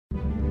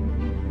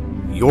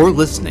You're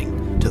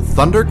listening to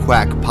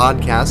Thunderquack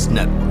Podcast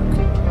Network.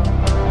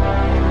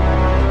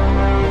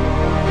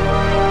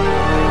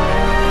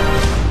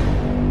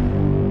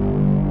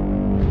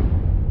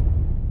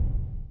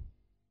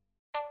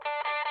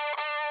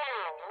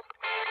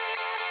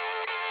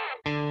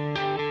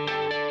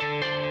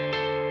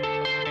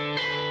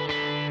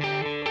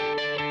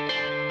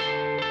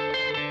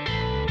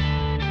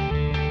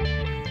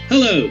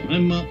 Hello,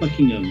 I'm Mark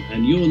Buckingham,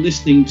 and you're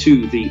listening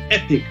to the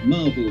Epic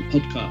Marvel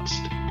Podcast.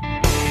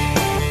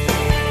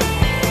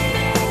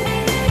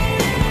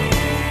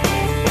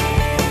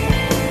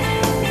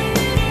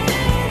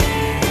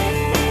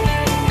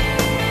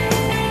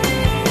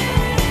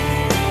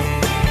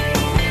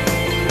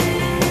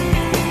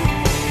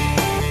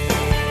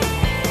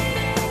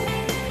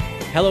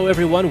 Hello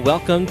everyone,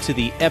 welcome to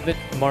the Epic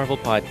Marvel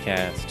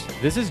Podcast.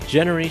 This is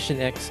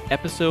Generation X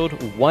episode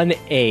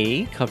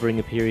 1A, covering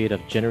a period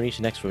of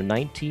Generation X from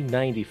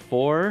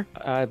 1994,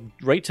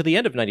 right to the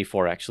end of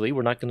 94 actually.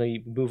 We're not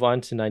going to move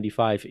on to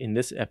 95 in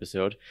this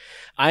episode.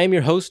 I am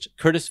your host,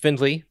 Kurtis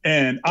Findlay.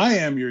 And I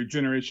am your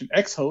Generation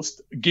X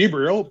host,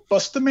 Gabriel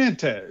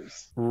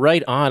Bustamantez.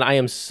 Right on. I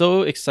am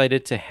so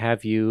excited to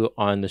have you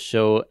on the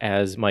show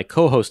as my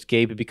co-host,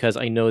 Gabe, because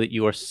I know that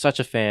you are such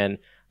a fan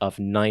of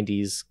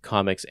 90s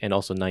comics and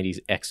also 90s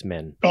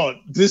X-Men. Oh,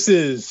 this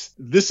is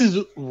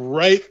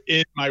right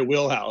in my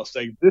wheelhouse.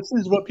 Like, this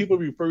is what people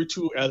refer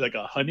to as like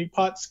a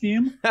honeypot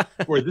scheme,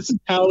 where this is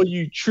how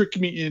you trick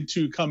me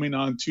into coming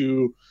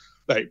onto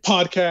like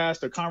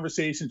podcasts or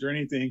conversations or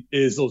anything,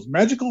 is those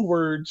magical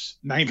words,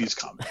 90s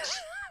comics.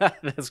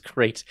 That's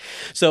great.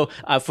 So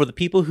for the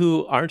people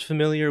who aren't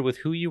familiar with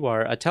who you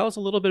are, tell us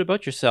a little bit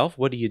about yourself.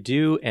 What do you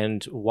do,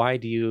 and why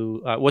do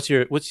you, what's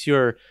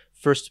your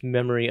first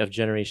memory of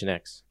Generation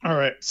X? All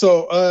right.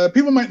 So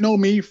people might know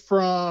me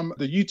from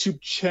the YouTube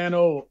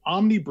channel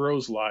Omni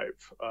Bros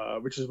Live,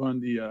 which is one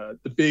of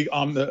the big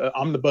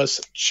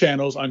omnibus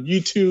channels on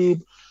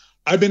YouTube.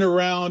 I've been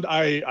around.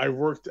 I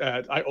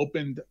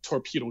opened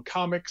Torpedo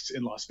Comics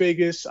in Las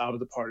Vegas. I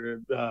was a part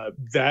of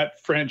that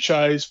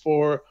franchise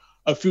for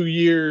a few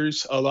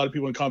years. A lot of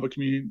people in the comic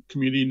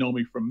community know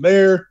me from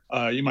there.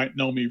 You might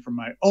know me from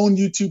my own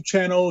YouTube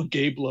channel,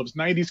 Gabe Loves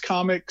 90s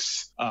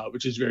Comics,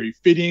 which is very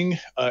fitting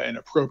and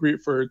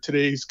appropriate for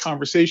today's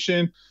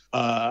conversation.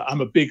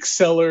 I'm a big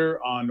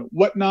seller on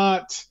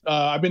Whatnot.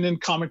 I've been in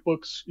comic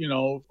books,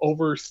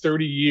 over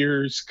 30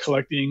 years,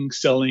 collecting,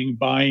 selling,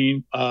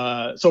 buying.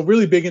 So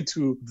really big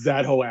into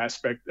that whole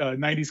aspect.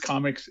 90s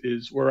comics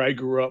is where I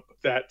grew up.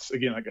 That's,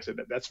 again, like I said,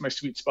 that's my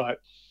sweet spot.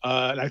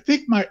 And I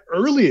think my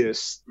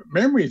earliest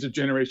memories of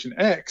Generation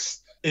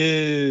X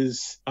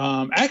is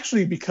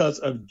actually because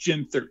of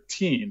Gen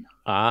 13.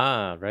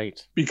 Ah, right.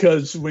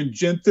 Because when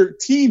Gen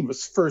 13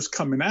 was first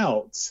coming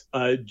out,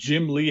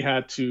 Jim Lee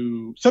had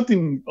to,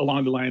 something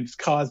along the lines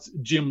caused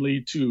Jim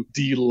Lee to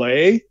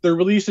delay the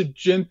release of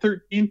Gen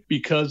 13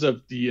 because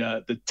of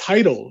the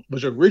title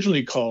was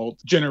originally called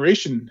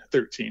Generation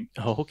 13.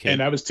 Oh, okay. And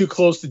that was too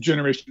close to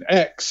Generation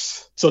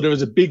X. So there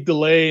was a big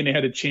delay and they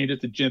had to change it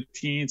to Gen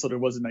 13. So there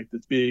wasn't like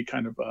this big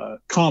kind of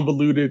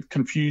convoluted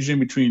confusion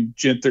between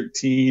Gen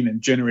 13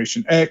 and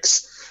Generation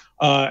X.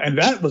 And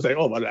that was like,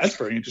 oh, wow, that's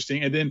very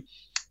interesting. And then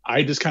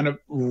I just kind of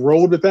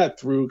rolled with that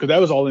through, because that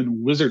was all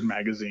in Wizard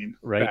magazine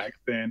back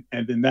then.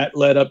 And then that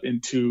led up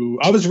into,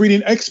 I was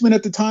reading X-Men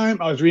at the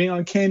time. I was reading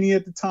Uncanny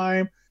at the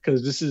time,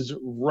 because this is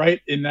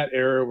right in that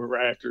era where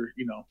after,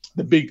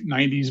 the big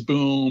 90s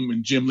boom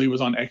and Jim Lee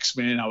was on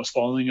X-Men. I was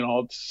following it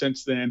all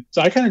since then.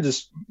 So I kind of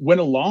just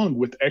went along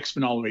with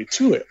X-Men all the way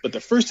to it. But the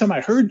first time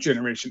I heard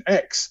Generation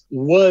X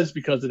was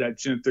because of that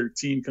Gen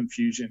 13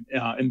 confusion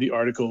in the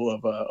article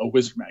of a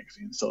Wizard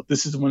magazine. So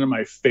this is one of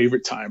my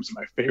favorite times,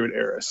 my favorite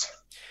eras.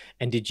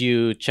 And did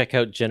you check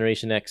out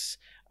Generation X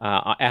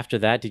after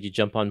that? Did you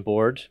jump on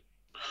board?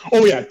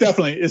 Oh, yeah,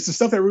 definitely. It's the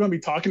stuff that we're going to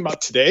be talking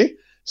about today.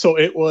 So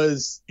it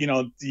was,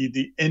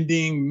 the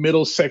ending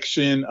middle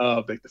section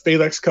of like the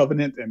Phalanx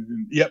Covenant,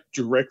 and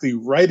directly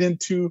right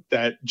into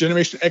that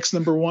Generation X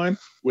 #1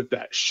 with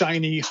that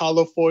shiny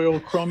hollow foil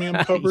chromium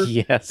cover.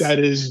 Yes. That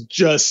is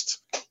just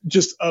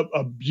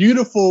a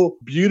beautiful,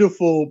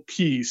 beautiful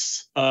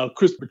piece of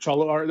Chris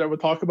Bachalo art that we'll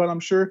talk about, I'm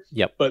sure.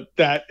 Yep. But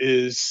that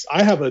is,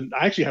 I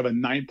actually have a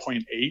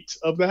 9.8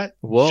 of that.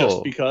 Whoa.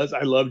 Just because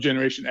I love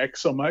Generation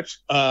X so much.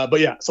 I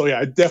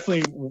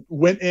definitely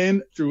went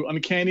in through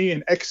Uncanny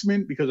and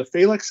X-Men because of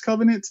Phalanx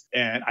Covenant,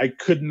 and I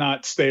could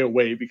not stay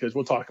away, because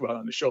we'll talk about it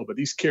on the show, but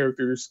these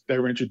characters that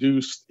were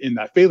introduced in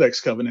that Phalanx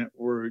Covenant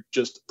were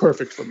just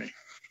perfect for me.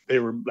 They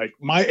were like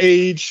my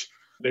age.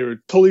 They were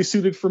totally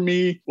suited for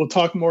me. We'll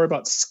talk more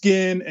about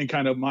Skin and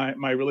kind of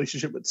my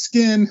relationship with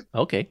Skin.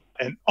 Okay.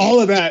 And all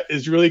of that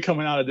is really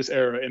coming out of this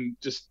era. And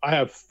just, I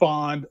have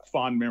fond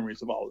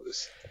memories of all of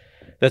this.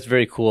 That's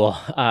very cool.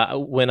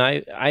 When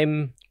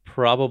I'm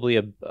probably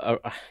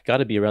got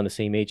to be around the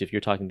same age, if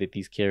you're talking that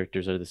these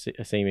characters are the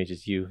same age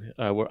as you.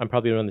 I'm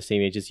probably around the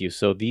same age as you.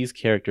 So these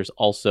characters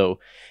also,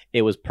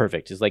 it was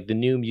perfect. It's like the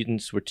New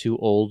Mutants were too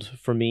old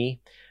for me.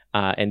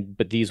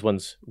 But these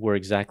ones were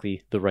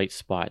exactly the right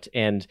spot.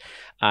 And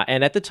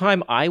at the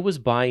time, I was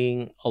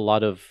buying a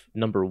lot of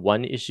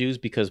 #1 issues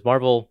because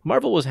Marvel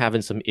was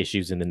having some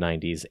issues in the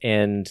 90s,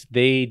 and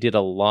they did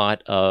a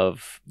lot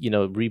of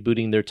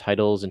rebooting their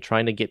titles and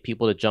trying to get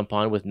people to jump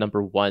on with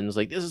 #1s.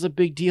 Like, this is a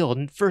big deal,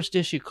 and first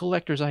issue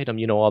collector's item,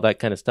 all that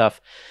kind of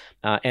stuff.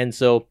 And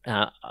so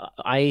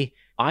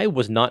I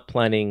was not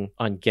planning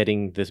on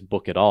getting this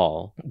book at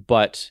all,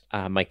 but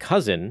my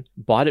cousin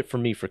bought it for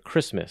me for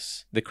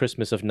Christmas, the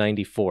Christmas of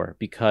 '94,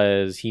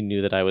 because he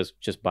knew that I was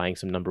just buying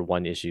some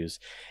 #1 issues.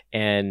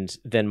 And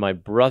then my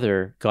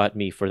brother got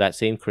me for that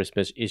same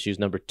Christmas issues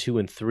 #2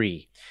 and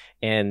 3.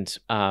 And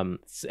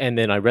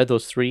then I read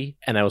those 3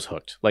 and I was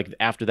hooked. Like,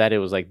 after that, it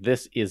was like,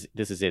 this is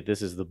it.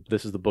 This is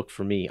the book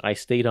for me. I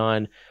stayed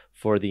on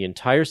for the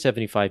entire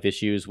 75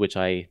 issues, which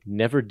I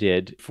never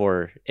did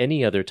for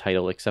any other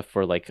title except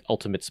for like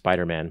Ultimate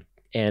Spider-Man.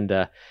 And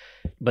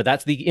but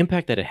that's the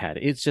impact that it had.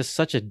 It's just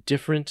such a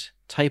different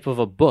type of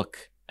a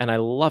book. And I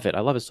love it.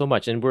 I love it so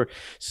much. And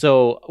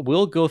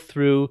we'll go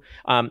through,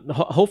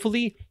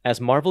 hopefully,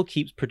 as Marvel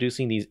keeps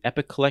producing these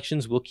epic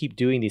collections, we'll keep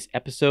doing these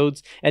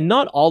episodes. And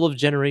not all of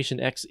Generation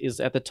X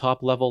is at the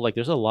top level. Like,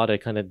 there's a lot of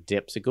kind of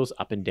dips. It goes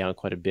up and down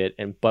quite a bit.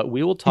 But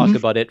we will talk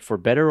about it for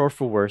better or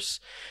for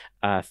worse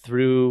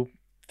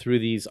through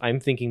these.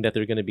 I'm thinking that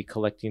they're going to be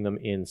collecting them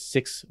in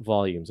 6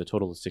 volumes, a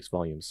total of 6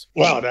 volumes.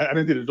 Wow, I didn't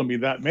think there's going to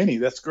be that many.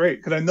 That's great.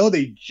 Because I know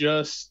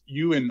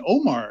you and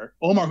Omar,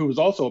 who was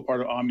also a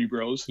part of Omni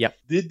Bros,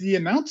 did the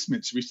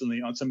announcements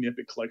recently on some of the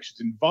epic collections.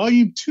 And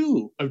volume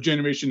 2 of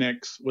Generation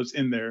X was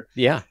in there.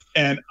 Yeah.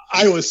 And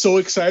I was so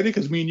excited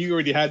because me and you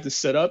already had this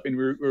set up, and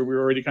we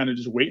were already kind of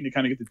just waiting to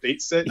kind of get the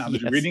date set. And I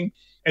was reading.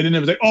 And then it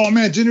was like, oh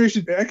man,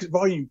 Generation X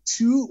Volume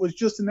 2 was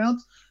just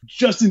announced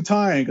just in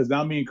time, because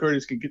now me and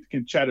Kurtis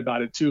can chat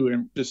about it too.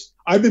 And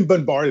I've been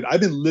bombarded.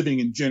 I've been living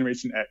in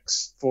Generation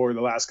X for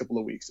the last couple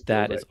of weeks.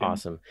 That is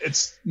awesome.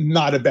 It's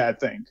not a bad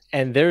thing.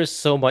 And there is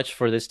so much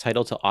for this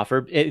title to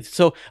offer.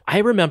 So I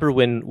remember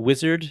when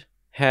Wizard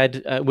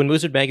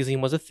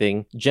Magazine was a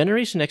thing,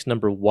 Generation X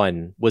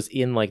 #1 was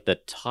in like the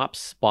top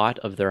spot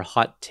of their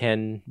hot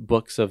 10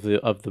 books of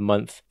the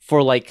month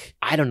for like,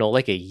 I don't know,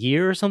 like a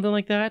year or something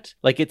like that.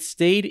 Like, it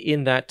stayed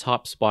in that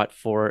top spot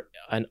for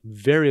a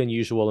very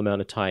unusual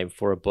amount of time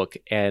for a book,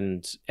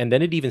 and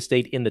then it even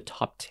stayed in the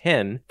top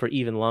 10 for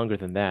even longer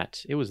than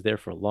that. It was there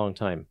for a long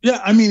time.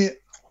 Yeah, I mean,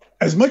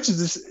 as much as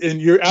this, and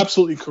you're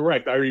absolutely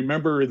correct. I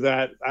remember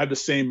that I have the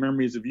same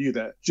memories of you,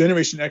 that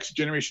Generation X,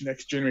 Generation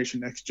X,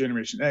 Generation X,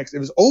 Generation X, it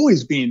was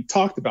always being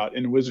talked about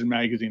in Wizard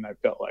Magazine, I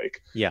felt like.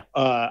 Yeah.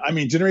 I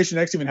mean, Generation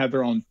X even had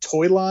their own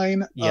toy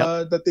line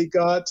that they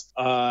got.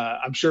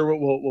 I'm sure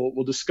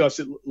we'll discuss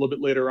it a little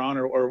bit later on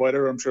or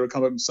whatever. I'm sure it'll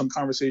come up in some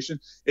conversation.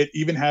 It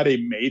even had a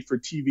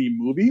made-for-TV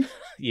movie.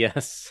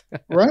 Yes.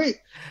 Right?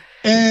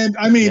 And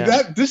I mean,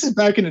 this is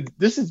back in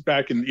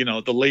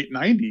the late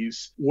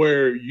 90s,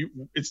 where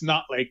it's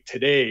not like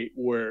today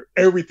where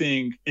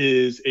everything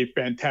is a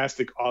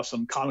fantastic,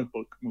 awesome comic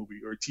book movie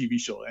or TV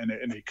show, and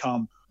they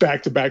come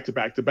back to back to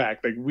back to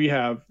back. Like, we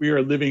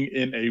are living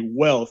in a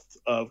wealth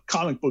of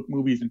comic book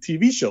movies and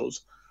TV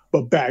shows.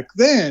 But back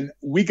then,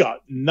 we got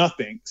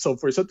nothing. So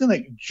for something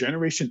like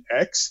Generation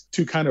X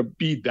to kind of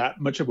be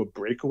that much of a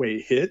breakaway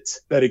hit,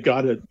 that it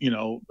got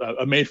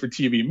a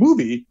made-for-TV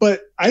movie.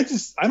 But I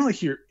don't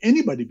hear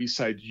anybody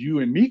besides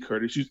you and me,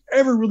 Kurtis, who's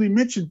ever really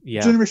mentioned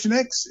Generation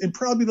X in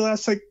probably the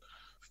last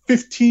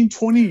 15,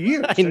 20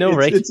 years. I know,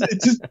 right?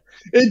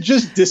 It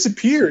just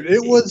disappeared.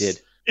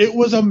 It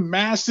was a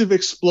massive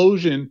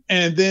explosion,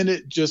 and then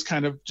it just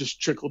kind of just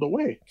trickled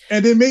away.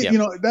 And then maybe,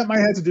 that might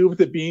have to do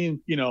with it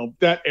being,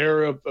 that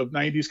era of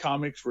 90s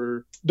comics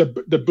where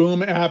the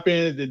boom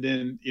happened, and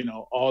then,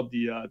 all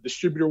the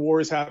distributor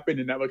wars happened,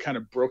 and that would kind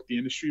of broke the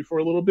industry for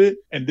a little bit.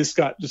 And this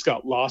got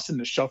lost in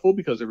the shuffle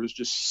because there was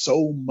just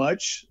so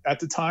much at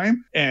the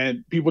time,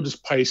 and people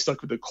just probably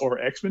stuck with the core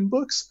X-Men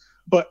books.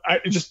 But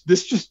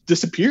this just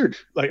disappeared.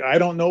 Like, I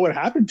don't know what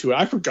happened to it.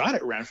 I forgot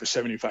it ran for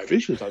 75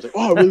 issues. I was like,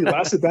 oh, it really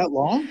lasted that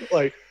long?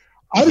 Like,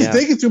 I was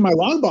digging through my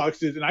long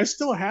boxes, and I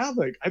still have,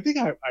 I think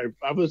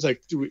I was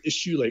through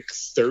issue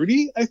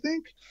 30, I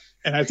think.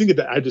 And I think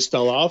that I just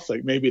fell off.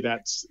 Like, maybe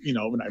that's,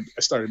 when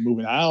I started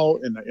moving out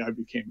and I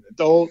became an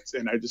adult,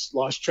 and I just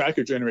lost track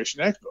of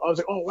Generation X. But I was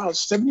like, oh, wow,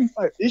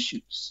 75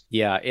 issues.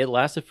 Yeah, it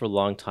lasted for a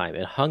long time.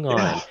 It hung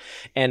on.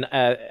 And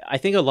I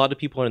think a lot of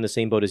people are in the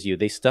same boat as you.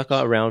 They stuck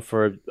around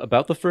for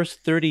about the first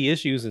 30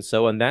 issues and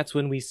so, and that's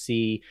when we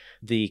see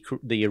the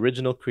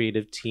original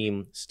creative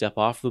team step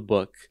off the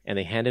book, and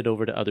they hand it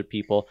over to other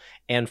people.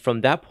 And from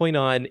that point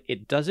on,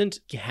 it doesn't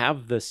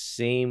have the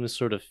same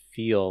sort of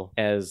feel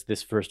as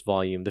this first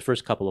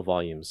couple of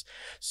volumes.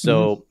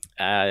 So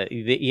I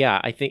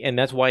think, and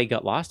that's why it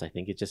got lost. I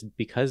think it just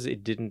because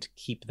it didn't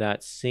keep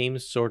that same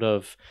sort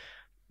of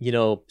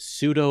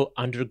pseudo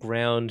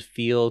underground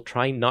feel,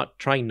 trying not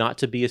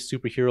to be a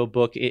superhero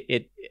book.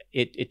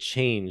 It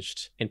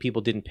changed, and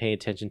people didn't pay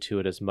attention to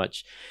it as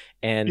much.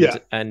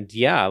 And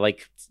yeah,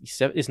 like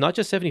it's not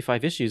just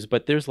 75 issues,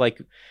 but there's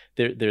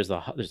there's a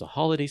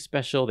holiday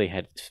special. They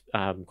had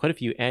quite a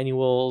few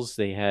annuals.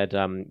 They had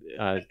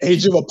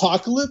Age of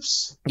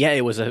Apocalypse. Yeah,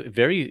 it was a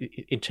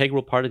very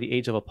integral part of the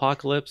Age of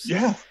Apocalypse.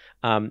 Yeah.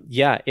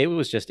 It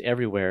was just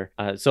everywhere.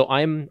 So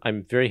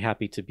I'm very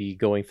happy to be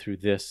going through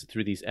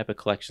these epic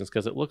collections,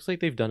 because it looks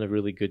like they've done a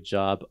really good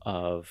job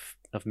of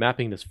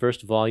mapping this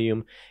first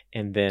volume,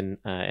 and then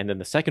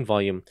the second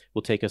volume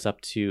will take us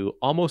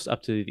almost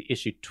up to the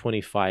issue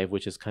 25,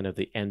 which is kind of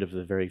the end of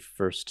the very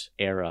first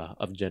era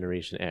of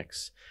Generation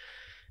X.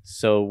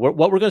 So what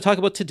we're going to talk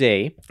about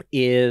today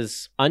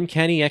is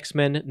Uncanny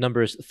X-Men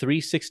numbers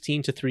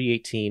 316 to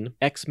 318,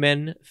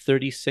 X-Men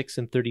 36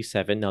 and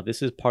 37. Now,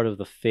 this is part of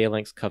the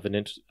Phalanx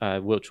Covenant,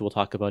 which we'll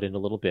talk about in a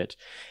little bit.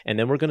 And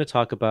then we're going to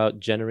talk about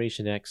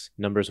Generation X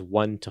numbers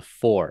 1 to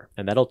 4.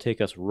 And that'll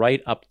take us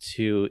right up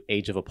to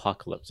Age of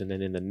Apocalypse. And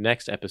then in the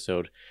next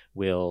episode,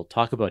 we'll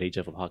talk about Age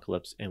of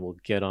Apocalypse, and we'll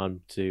get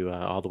on to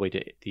all the way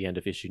to the end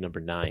of issue number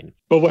 9.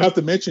 But we'll have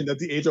to mention that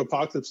the Age of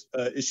Apocalypse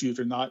issues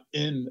are not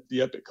in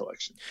the Epic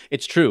Collection.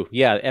 It's true.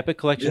 Yeah, Epic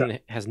Collection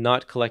has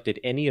not collected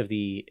any of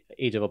the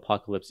Age of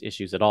Apocalypse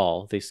issues at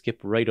all. They skip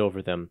right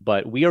over them,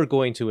 but we are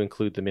going to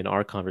include them in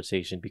our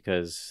conversation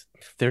because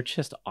they're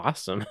just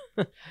awesome.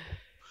 And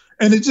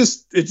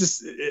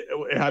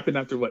it happened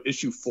after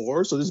issue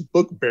 4. So this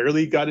book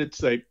barely got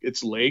its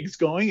legs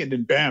going, and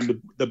then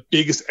bam, the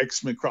biggest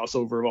X-Men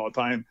crossover of all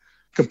time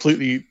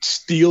completely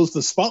steals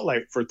the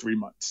spotlight for 3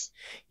 months.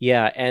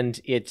 Yeah, and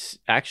it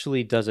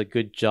actually does a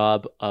good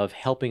job of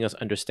helping us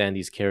understand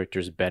these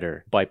characters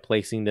better by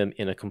placing them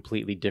in a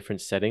completely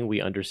different setting. We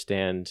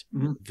understand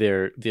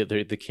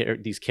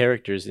these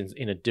characters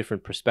in a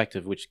different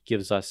perspective, which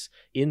gives us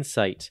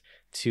insight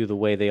to the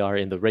way they are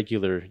in the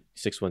regular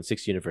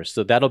 616 universe.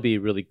 So that'll be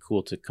really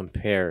cool to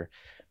compare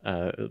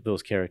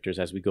those characters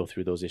as we go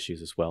through those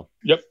issues as well.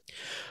 Yep.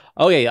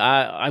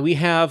 Okay, we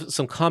have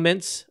some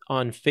comments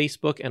on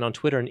Facebook and on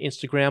Twitter and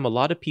Instagram. A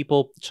lot of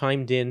people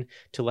chimed in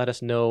to let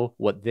us know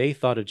what they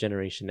thought of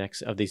Generation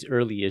X, of these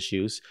early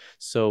issues.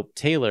 So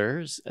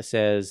Taylor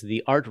says,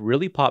 the art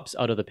really pops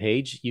out of the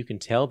page. You can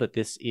tell that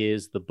this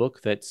is the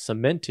book that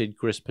cemented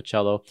Chris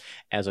Pacello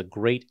as a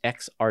great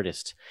X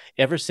artist.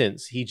 Ever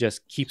since, he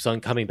just keeps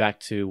on coming back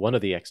to one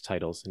of the X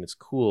titles, and it's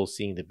cool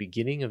seeing the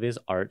beginning of his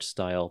art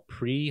style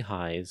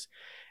pre-highs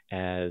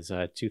as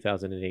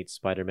 2008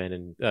 Spider-Man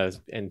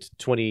and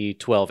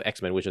 2012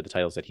 X-Men, which are the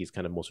titles that he's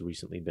kind of most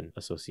recently been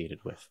associated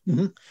with.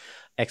 Mm-hmm.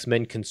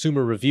 X-Men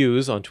Consumer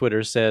Reviews on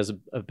Twitter says,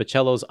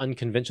 Pacello's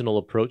unconventional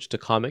approach to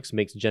comics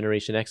makes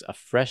Generation X a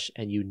fresh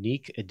and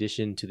unique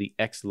addition to the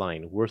X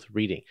line, worth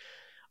reading.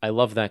 I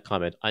love that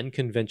comment.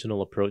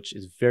 Unconventional approach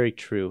is very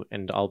true,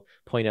 and I'll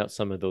point out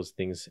some of those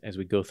things as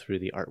we go through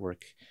the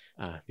artwork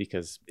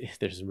because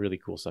there's some really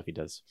cool stuff he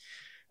does.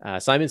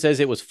 Simon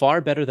says, it was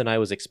far better than I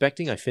was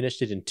expecting. I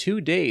finished it in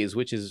 2 days,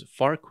 which is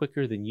far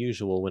quicker than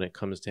usual when it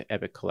comes to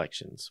Epic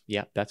collections.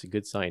 Yeah, that's a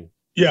good sign.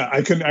 Yeah,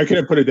 I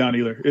couldn't put it down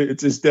either.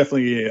 It's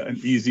definitely an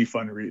easy,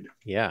 fun read.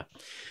 Yeah.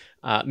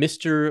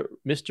 Mr.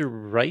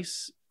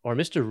 Rice, or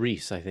Mr.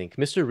 Reese, I think.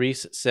 Mr.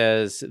 Reese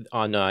says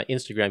on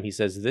Instagram, he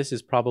says, this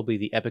is probably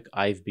the epic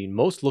I've been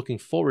most looking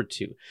forward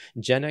to.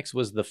 Gen X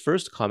was the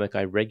first comic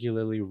I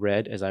regularly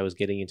read as I was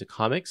getting into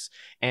comics,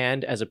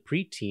 and as a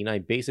preteen, I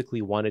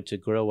basically wanted to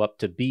grow up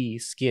to be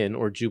Skin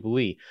or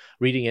Jubilee.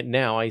 Reading it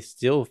now, I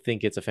still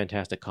think it's a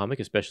fantastic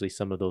comic, especially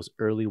some of those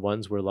early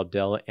ones where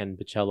Lobdell and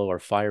Pacello are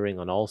firing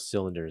on all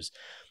cylinders.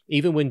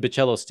 Even when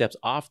Pacello steps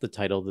off the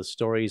title, the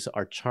stories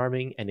are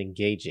charming and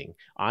engaging.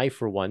 I,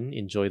 for one,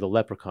 enjoy the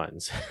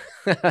leprechauns.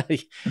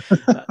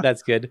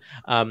 That's good.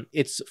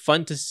 It's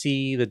fun to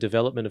see the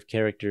development of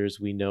characters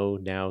we know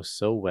now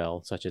so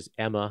well, such as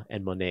Emma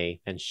and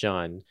Monet and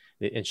Sean.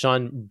 And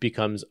Sean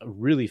becomes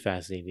really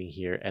fascinating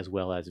here, as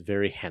well as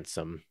very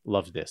handsome.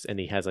 Love this. And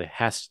he has a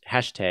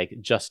hashtag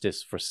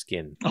justice for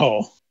Skin.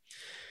 Oh,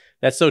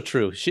 that's so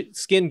true.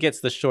 Skin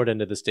gets the short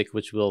end of the stick,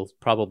 which we'll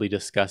probably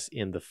discuss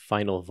in the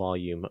final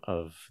volume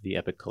of the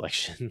Epic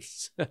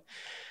Collections.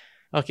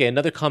 Okay,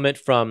 another comment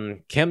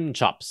from Kem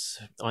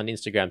Chops on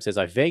Instagram says,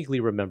 I vaguely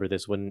remember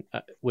this when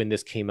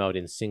this came out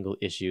in single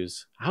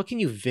issues. How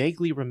can you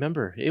vaguely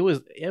remember? It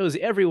was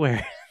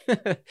everywhere.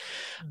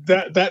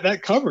 that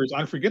cover is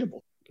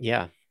unforgettable.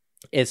 Yeah.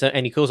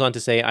 And he goes on to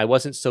say, I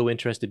wasn't so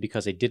interested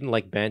because I didn't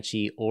like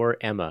Banshee or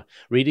Emma.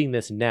 Reading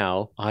this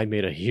now, I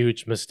made a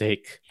huge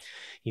mistake.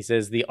 He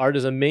says, the art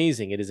is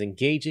amazing. It is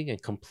engaging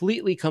and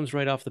completely comes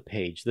right off the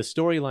page. The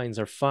storylines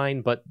are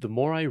fine, but the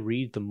more I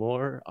read, the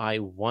more I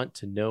want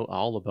to know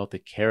all about the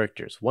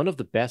characters. One of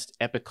the best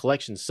Epic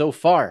collections so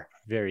far.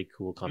 Very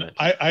cool comment.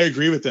 I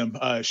agree with them.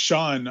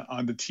 Sean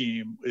on the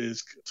team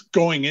is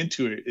going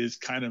into it is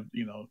kind of,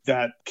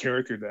 that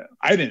character that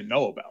I didn't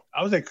know about.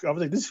 I was like,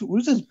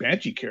 who's this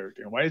Banshee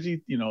character? And why is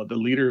he, the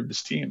leader of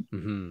this team?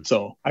 Mm-hmm.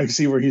 So I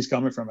see where he's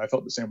coming from. I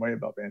felt the same way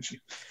about Banshee.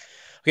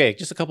 Okay,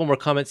 just a couple more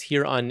comments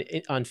here on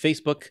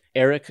Facebook.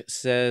 Eric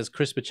says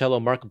Chris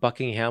Bachalo, Mark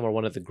Buckingham are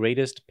one of the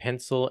greatest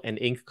pencil and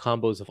ink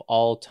combos of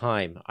all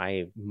time.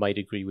 I might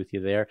agree with you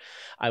there.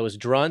 I was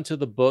drawn to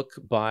the book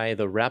by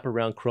the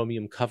wraparound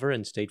chromium cover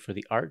and stayed for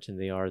the art,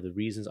 and they are the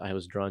reasons I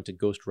was drawn to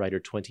Ghost Rider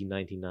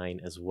 2099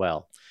 as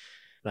well.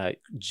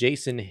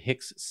 Jason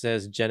Hicks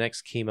says Gen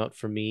X came out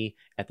for me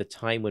at the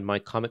time when my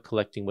comic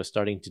collecting was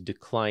starting to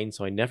decline,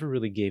 so I never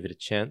really gave it a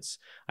chance.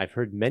 I've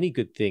heard many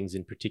good things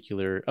in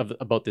particular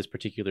about this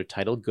particular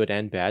title, good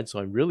and bad, so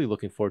I'm really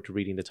looking forward to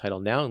reading the title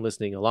now and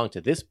listening along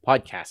to this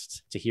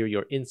podcast to hear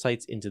your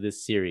insights into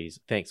this series.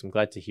 Thanks. I'm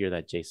glad to hear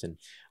that, Jason.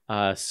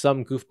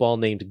 Some goofball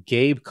named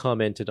Gabe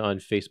commented on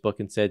Facebook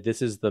and said,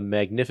 this is the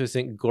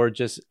magnificent,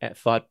 gorgeous,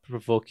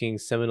 thought-provoking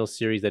seminal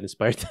series that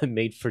inspired the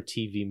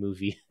made-for-TV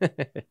movie.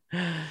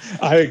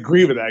 I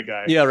agree with that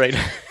guy. Yeah, right.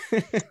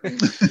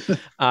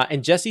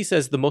 And Jesse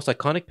says the most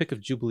iconic pick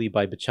of Jubilee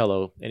by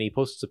Bachalo, and he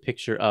posts a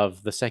picture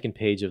of the second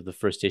page of the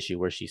first issue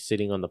where she's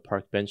sitting on the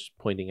park bench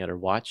pointing at her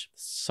watch.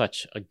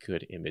 Such a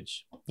good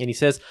image. And he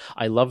says,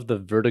 I love the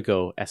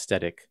Vertigo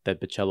aesthetic that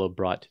Bachalo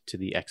brought to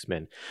the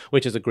X-Men,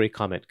 which is a great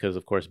comment because,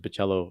 of course,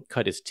 Bachalo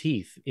cut his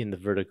teeth in the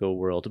Vertigo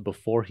world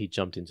before he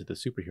jumped into the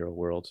superhero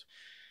world.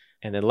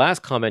 And then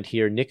last comment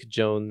here, Nick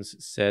Jones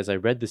says, I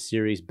read the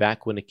series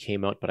back when it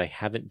came out, but I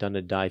haven't done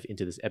a dive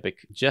into this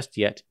epic just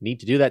yet. Need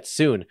to do that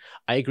soon.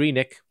 I agree,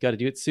 Nick. Got to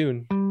do it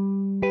soon.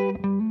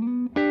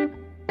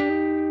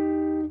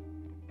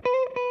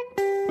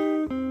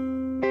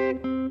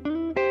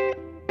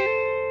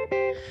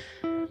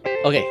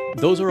 Okay,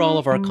 those are all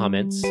of our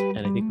comments, and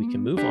I think we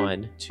can move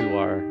on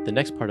to the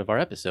next part of our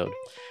episode.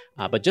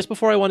 But just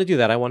before I want to do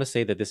that, I want to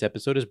say that this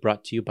episode is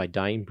brought to you by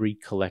Dying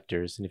Breed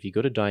Collectors. And if you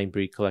go to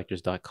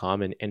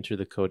dyingbreedcollectors.com and enter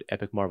the code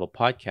Epic Marvel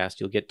Podcast,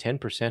 you'll get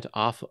 10%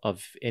 off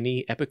of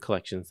any Epic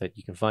collections that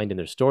you can find in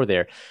their store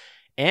there.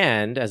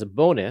 And as a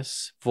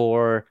bonus,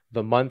 for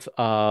the month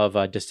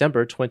of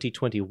December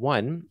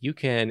 2021, you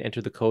can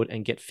enter the code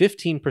and get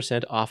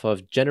 15% off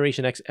of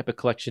Generation X Epic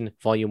Collection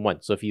Volume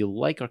 1. So if you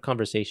like our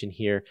conversation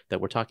here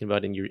that we're talking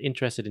about and you're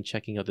interested in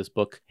checking out this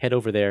book, head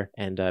over there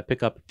and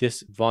pick up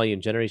this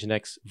volume, Generation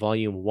X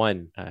Volume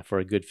 1, for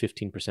a good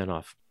 15%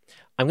 off.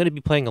 I'm going to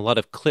be playing a lot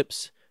of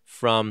clips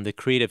from the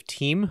creative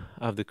team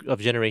of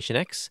Generation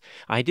X.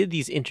 I did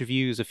these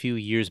interviews a few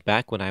years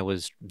back when I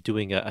was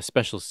doing a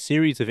special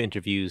series of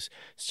interviews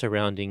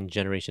surrounding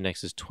Generation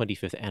X's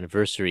 25th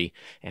anniversary,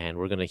 and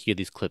we're going to hear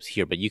these clips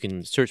here, but you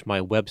can search my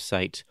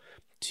website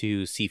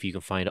to see if you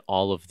can find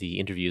all of the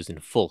interviews in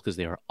full, because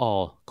they are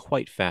all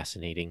quite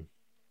fascinating.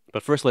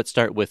 But first, let's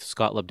start with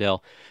Scott Lobdell,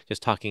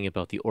 just talking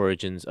about the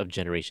origins of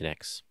Generation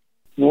X.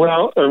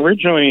 Well,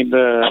 originally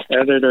the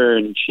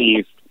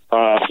editor-in-chief,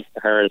 Bob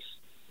Harris,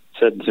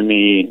 said to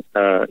me,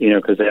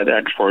 because they had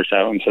X-Force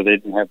out, and so they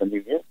didn't have a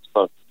New Mutants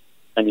book.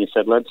 And he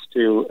said, let's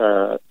do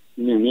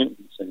New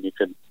Mutants, and you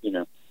could,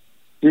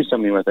 do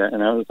something with it.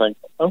 And I was like,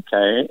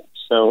 okay.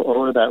 So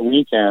over that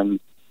weekend,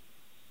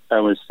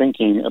 I was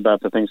thinking about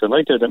the things I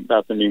liked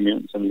about the New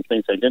Mutants and the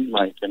things I didn't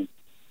like. And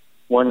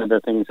one of the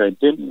things I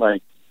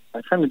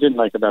kind of didn't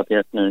like about the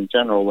X-Men in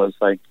general was,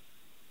 like,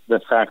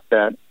 the fact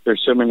that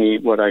there's so many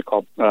what I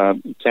call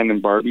Ken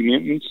and Barbie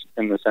mutants,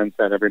 in the sense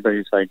that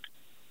everybody's, like,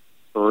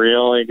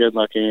 really good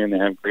looking and they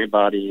have great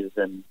bodies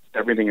and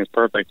everything is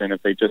perfect, and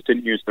if they just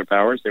didn't use their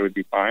powers they would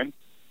be fine.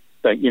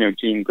 Like,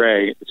 Jean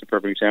Grey is a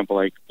perfect example.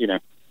 Like,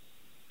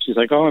 she's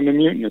like, oh, I'm a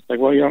mutant. It's like,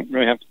 well, you don't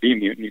really have to be a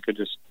mutant. You could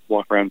just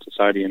walk around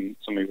society and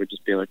somebody would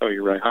just be like, oh,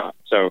 you're really hot.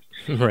 So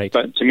right.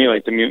 But to me,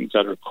 like, the mutants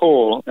that are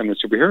cool and the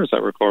superheroes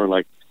that were cool are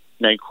like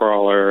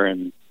Nightcrawler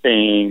and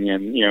Thing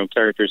and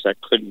characters that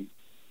couldn't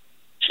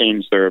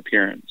change their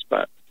appearance.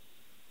 But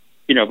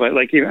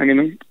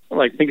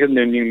think of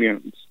the New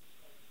Mutants.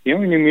 The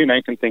only New Mutant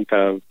I can think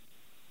of,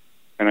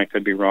 and I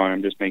could be wrong,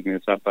 I'm just making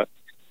this up, but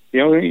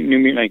the only New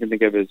Mutant I can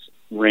think of is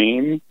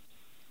Rain,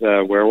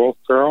 the werewolf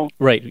girl.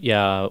 Right,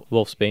 yeah,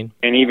 Wolfsbane.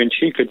 And even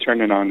she could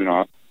turn it on and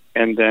off.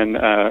 And then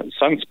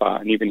Sunspot,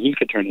 and even he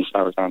could turn his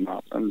powers on and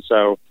off. And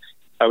so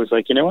I was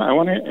like, what, I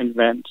want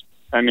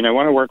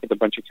to work with a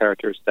bunch of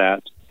characters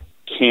that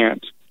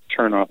can't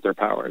turn off their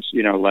powers,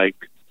 like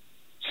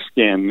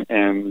Skin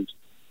and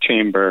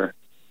Chamber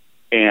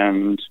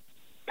and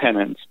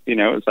Penance.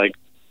 It's like,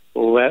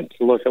 let's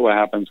look at what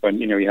happens when,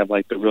 you have,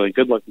 like, the really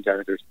good-looking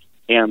characters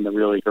and the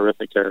really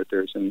horrific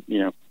characters and,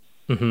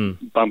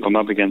 bump them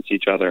up against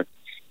each other.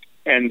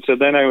 And so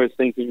then I was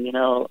thinking,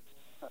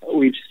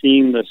 we've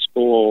seen the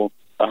school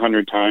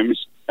 100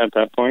 times at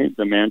that point,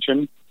 the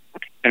mansion.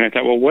 And I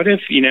thought, well, what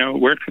if,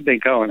 where could they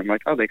go? And I'm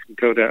like, oh, they could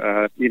go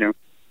to,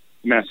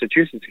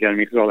 Massachusetts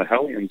Academy because all the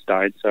Hellions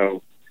died.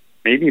 So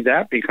maybe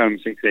that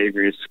becomes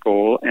Xavier's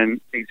school,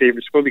 and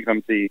Xavier's school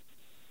becomes the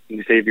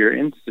Xavier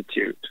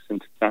Institute,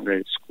 since it's not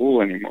really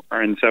school anymore.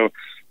 And so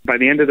by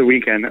the end of the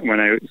weekend,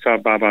 when I saw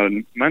Bob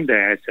on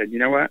Monday, I said, you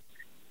know what?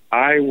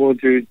 I will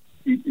do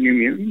New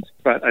Mutants,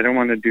 but I don't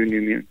want to do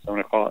New Mutants. I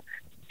want to call it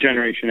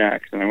Generation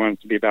X, and I want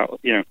it to be about,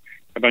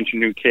 a bunch of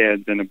new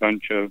kids and a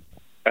bunch of,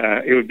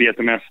 it would be at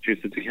the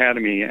Massachusetts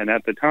Academy. And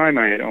at the time,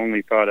 I had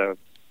only thought of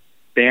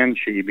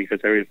Banshee because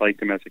I always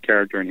liked him as a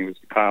character, and he was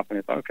a cop, and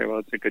I thought, okay, well,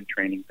 it's a good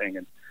training thing.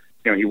 And,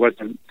 you know, he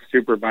wasn't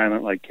super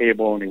violent like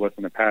Cable, and he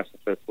wasn't a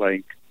pacifist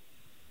like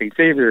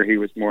Xavier. He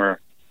was more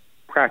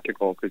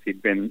practical because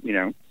he'd been, you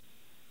know,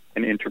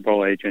 an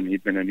Interpol agent.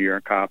 He'd been a New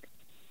York cop.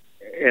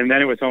 And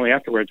then it was only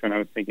afterwards when I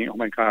was thinking, oh,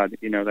 my God,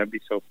 you know, that'd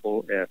be so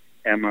cool if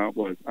Emma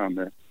was on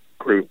the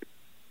group.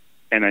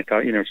 And I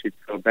thought, you know, she'd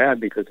feel bad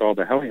because all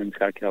the Hellions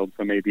got killed,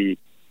 so maybe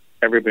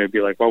everybody would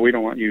be like, well, we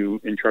don't want you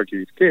in charge of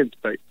these kids,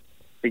 but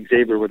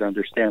Xavier would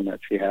understand that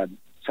she had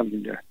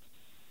something to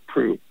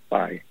prove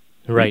by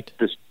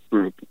this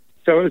group.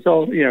 So it was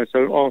all, you know,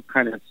 so it all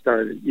kind of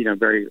started, you know,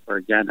 very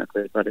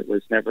organically, but it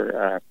was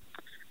never,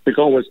 the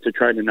goal was to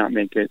try to not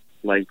make it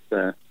like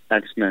the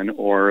X-Men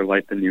or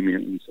like the New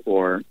Mutants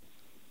or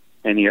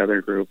any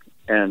other group.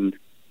 And,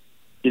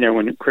 you know,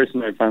 when Chris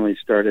and I finally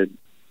started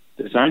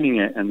designing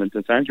it and the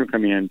designs were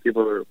coming in,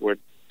 people would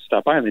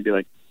stop by and they'd be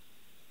like,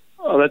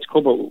 oh, that's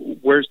cool, but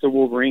where's the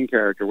Wolverine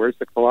character? Where's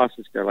the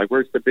Colossus character? Like,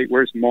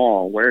 where's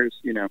Maul? Where's,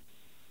 you know?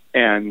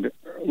 And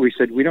we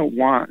said, we don't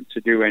want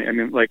to do any, I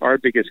mean, like, our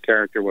biggest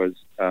character was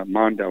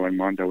Mondo, and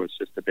Mondo was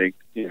just a big,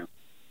 you know,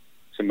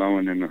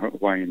 Samoan in a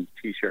Hawaiian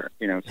t-shirt,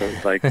 you know? So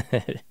it's like,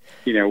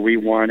 you know, we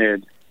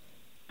wanted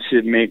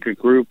to make a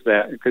group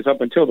that, because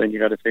up until then, you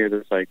got to figure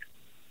there's like,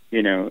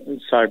 you know,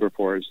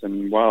 Cyberforce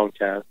and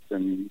Wildcats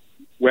and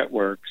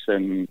Wetworks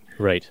and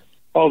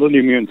all the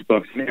New Mutants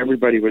books, and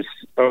everybody was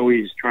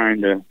always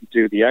trying to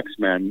do the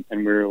X-Men,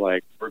 and we were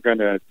like, we're going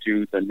to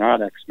do the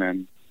not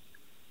X-Men.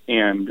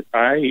 And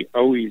I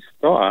always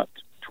thought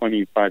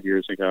 25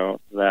 years ago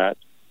that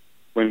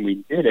when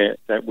we did it,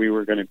 that we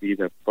were going to be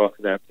the book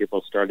that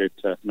people started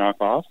to knock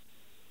off.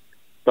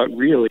 But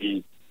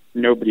really,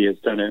 nobody has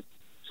done it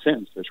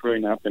since. There's really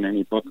not been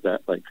any book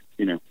that, like,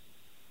 you know,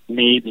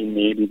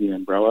 maybe the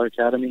Umbrella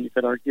Academy, you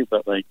could argue,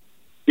 but like,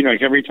 you know,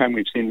 like every time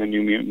we've seen the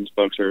New Mutants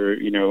books or,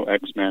 you know,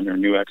 X-Men or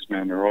New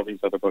X-Men or all these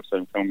other books that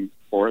have come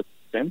forth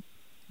since,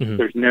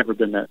 there's never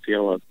been that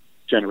feel of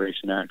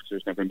Generation X.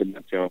 There's never been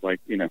that feel of,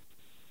 like, you know,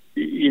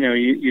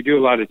 you do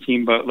a lot of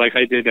team, but like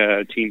I did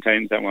Teen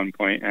Titans at one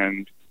point,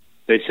 and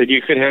they said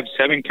you could have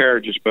 7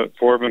 characters, but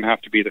 4 of them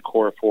have to be the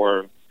core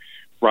 4,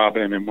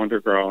 Robin and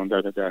Wonder Girl and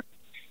da-da-da.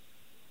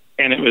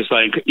 And it was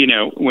like, you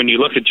know, when you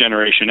look at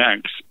Generation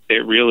X,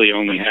 it really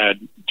only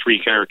had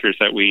 3 characters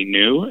that we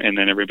knew, and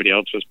then everybody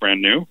else was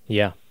brand new.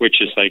 Yeah.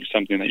 Which is like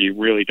something that you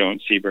really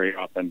don't see very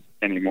often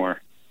anymore.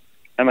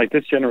 And like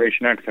this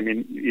Generation X, I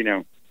mean, you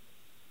know,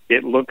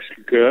 it looks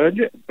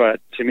good,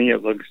 but to me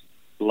it looks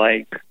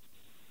like,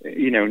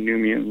 you know, New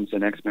Mutants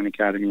and X-Men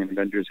Academy and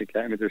Avengers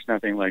Academy. There's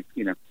nothing like,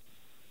 you know,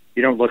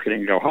 you don't look at it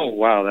and go, oh,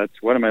 wow,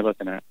 that's, what am I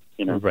looking at?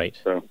 You know? Right.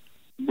 So,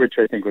 which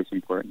I think was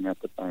important at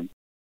the time.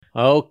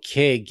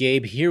 Okay,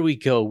 Gabe, here we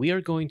go. We are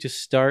going to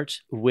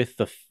start with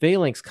the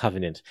Phalanx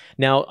Covenant.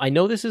 Now, I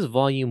know this is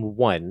volume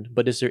 1,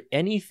 but is there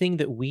anything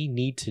that we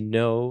need to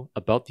know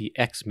about the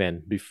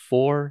X-Men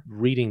before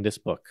reading this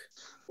book?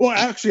 Well,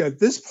 actually, at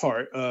this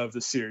part of the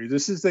series,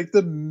 this is like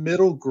the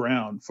middle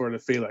ground for the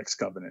Phalanx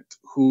Covenant,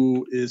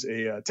 who is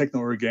a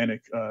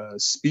techno-organic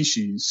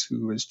species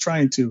who is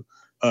trying to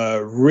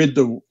rid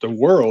the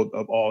world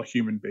of all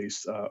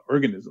human-based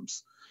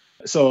organisms.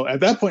 So at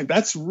that point,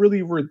 that's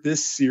really where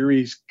this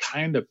series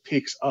kind of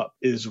picks up,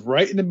 is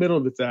right in the middle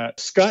of it,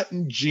 that Scott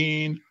and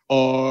Jean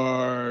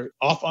are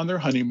off on their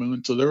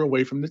honeymoon, so they're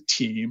away from the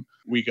team.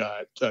 We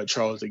got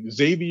Charles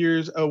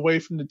Xavier's away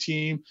from the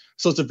team.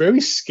 So it's a very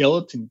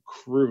skeleton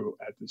crew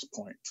at this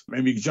point.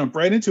 Maybe we can jump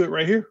right into it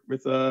right here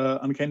with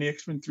Uncanny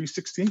X-Men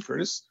 316,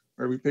 Curtis,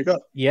 where we pick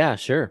up. Yeah,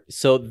 sure.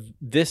 So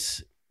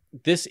this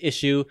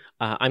issue,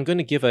 I'm going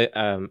to give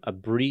a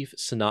brief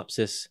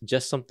synopsis,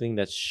 just something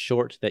that's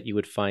short that you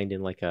would find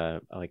in like a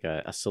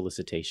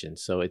solicitation.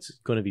 So it's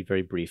going to be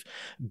very brief.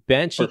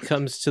 Banshee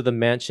comes to the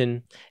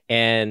mansion,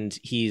 and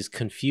he's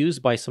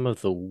confused by some of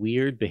the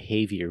weird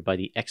behavior by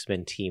the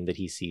X-Men team that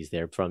he sees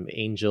there, from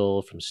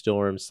Angel, from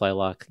Storm,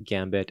 Psylocke,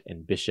 Gambit,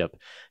 and Bishop.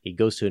 He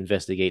goes to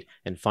investigate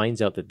and finds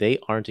out that they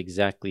aren't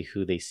exactly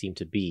who they seem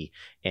to be.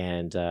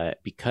 And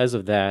because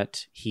of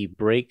that, he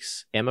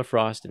breaks Emma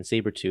Frost and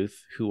Sabretooth,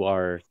 who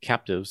are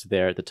captives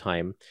there at the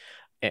time,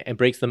 and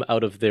breaks them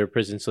out of their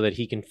prison so that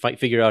he can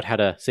figure out how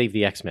to save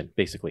the X-Men,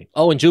 basically.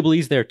 Oh, and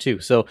Jubilee's there too.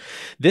 So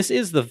this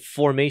is the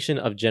formation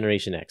of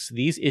Generation X.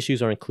 These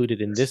issues are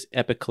included in this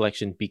epic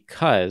collection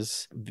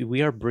because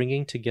we are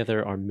bringing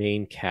together our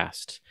main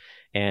cast.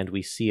 And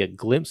we see a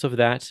glimpse of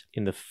that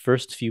in the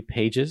first few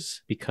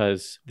pages,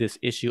 because this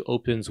issue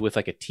opens with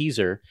like a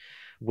teaser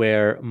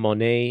where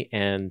Monet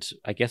and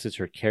I guess it's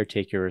her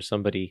caretaker or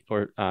somebody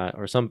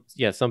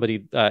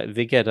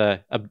they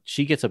get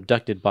she gets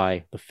abducted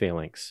by the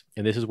Phalanx,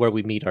 and this is where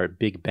we meet our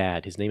big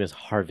bad. His name is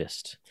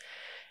Harvest.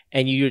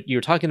 And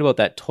you're talking about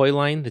that toy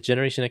line, the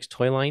Generation X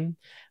toy line.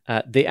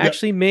 They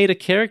actually made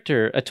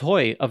a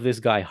toy of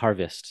this guy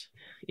Harvest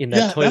in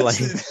that toy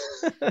line.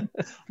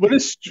 But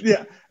it's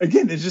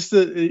again, it's just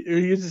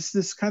he's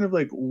this kind of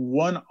like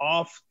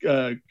one-off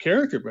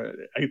character, but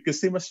I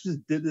guess they must have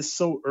just did this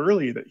so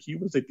early that he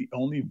was like the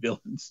only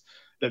villains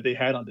that they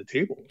had on the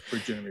table for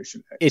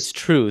Generation X. It's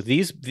true.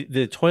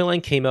 The toy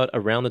line came out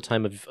around the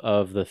time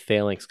of the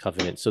Phalanx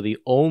Covenant. So the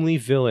only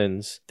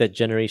villains that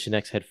Generation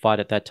X had fought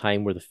at that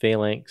time were the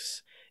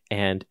Phalanx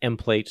and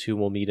M-Plate, who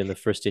will meet in the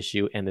first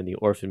issue, and then the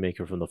Orphan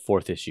Maker from the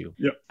fourth issue.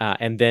 Yep.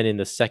 And then in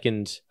the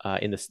second,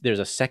 there's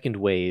a second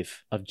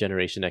wave of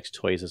Generation X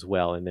toys as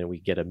well, and then we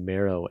get a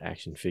Marrow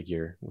action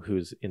figure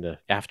who's in the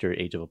after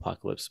Age of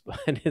Apocalypse.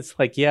 And it's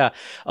like, yeah,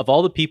 of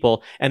all the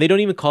people, and they don't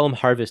even call him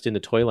Harvest in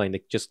the toy line;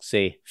 they just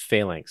say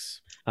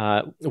Phalanx.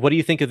 What do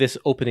you think of this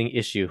opening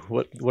issue?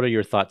 What are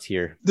your thoughts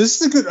here?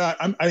 This is a good.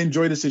 I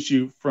enjoy this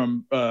issue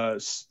from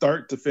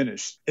start to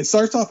finish. It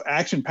starts off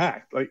action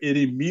packed. Like it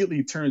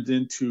immediately turns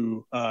into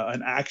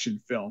an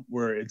action film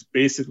where it's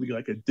basically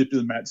like a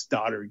diplomat's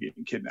daughter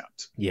getting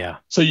kidnapped. Yeah.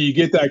 So you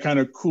get that kind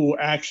of cool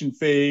action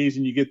phase,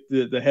 and you get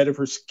the head of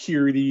her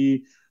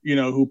security,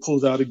 who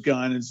pulls out a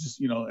gun and is just,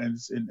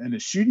 and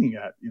is shooting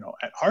at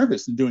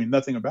Harvest and doing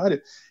nothing about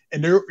it.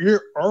 And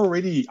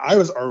I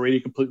was already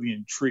completely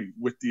intrigued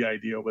with the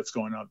idea of what's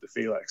going on with the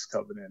Phalanx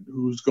Covenant,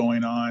 who's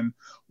going on,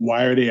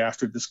 why are they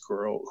after this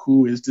girl,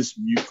 who is this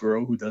mute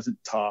girl who doesn't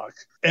talk,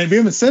 and we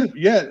haven't said it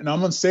yet, and I'm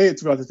going to say it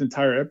throughout this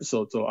entire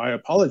episode, so I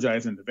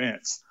apologize in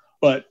advance.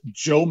 But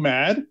Joe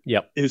Mad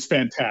is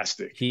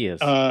fantastic. He is.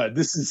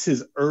 This is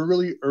his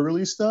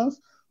early stuff.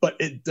 But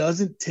it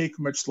doesn't take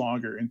much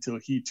longer until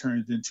he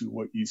turns into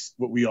what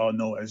we all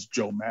know as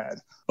Joe Mad.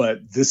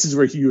 But this is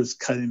where he was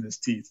cutting his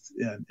teeth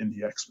in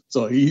the X-Men.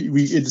 So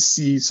we get to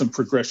see some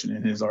progression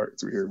in his art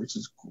through here, which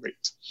is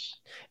great.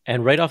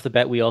 And right off the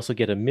bat, we also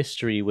get a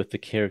mystery with the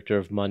character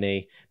of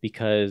Monet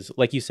because,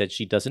 like you said,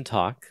 she doesn't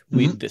talk.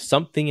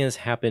 Something has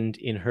happened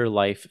in her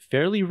life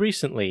fairly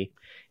recently,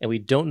 and we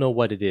don't know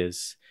what it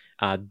is.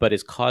 But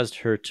it's caused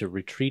her to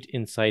retreat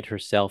inside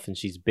herself, and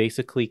she's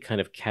basically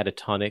kind of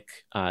catatonic.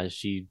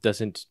 She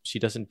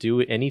doesn't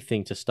do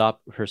anything to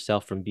stop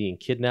herself from being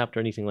kidnapped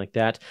or anything like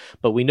that.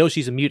 But we know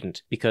she's a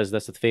mutant because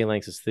that's the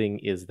Phalanx's thing,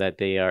 is that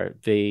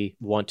they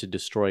want to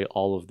destroy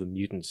all of the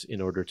mutants in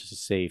order to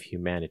save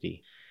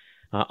humanity.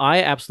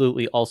 I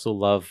absolutely also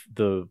love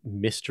the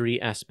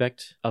mystery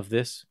aspect of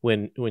this.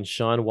 When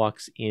Sean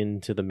walks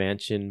into the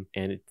mansion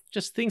and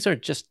things are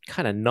just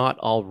kind of not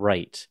all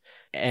right.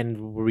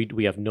 And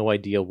we have no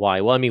idea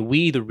why. Well, I mean,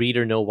 we, the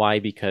reader, know why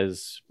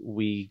because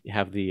we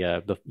have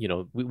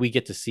we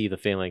get to see the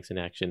Phalanx in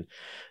action.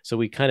 So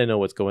we kind of know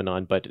what's going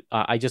on. But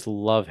I just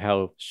love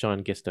how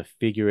Sean gets to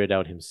figure it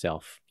out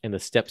himself and the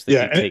steps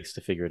that he takes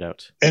to figure it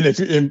out. And if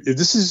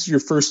this is your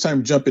first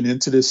time jumping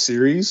into this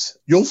series,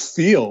 you'll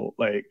feel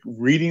like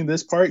reading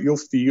this part, you'll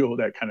feel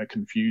that kind of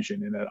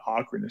confusion and that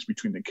awkwardness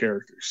between the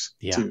characters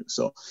too.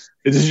 So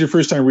if this is your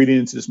first time reading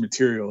into this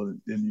material,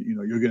 then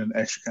you'll get an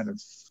extra kind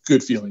of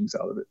good feelings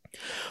out of it.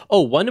 Oh,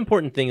 one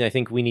important thing I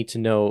think we need to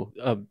know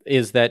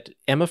is that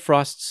Emma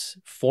Frost's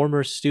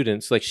former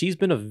students, like she's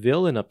been a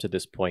villain up to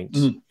this point,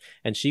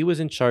 and she was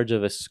in charge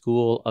of a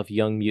school of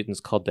young mutants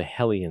called the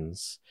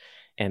Hellions.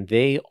 And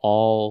they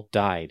all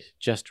died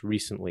just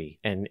recently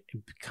and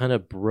kind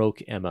of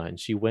broke Emma. And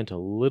she went a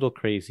little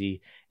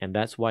crazy. And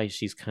that's why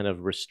she's kind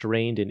of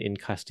restrained and in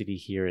custody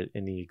here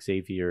in the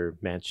Xavier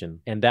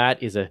mansion. And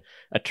that is a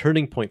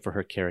turning point for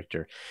her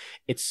character.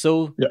 It's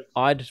so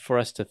odd for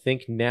us to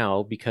think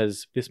now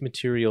because this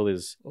material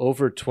is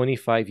over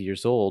 25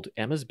 years old.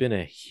 Emma's been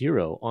a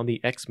hero on the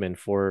X-Men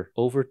for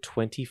over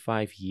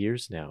 25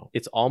 years now.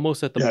 It's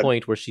almost at the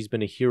point where she's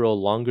been a hero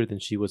longer than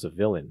she was a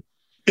villain.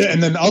 Yeah,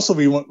 and then also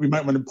we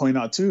might want to point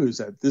out too is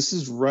that this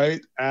is right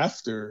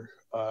after,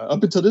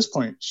 up until this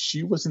point,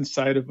 she was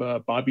inside of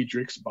Bobby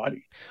Drake's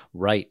body.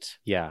 Right.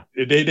 Yeah.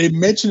 They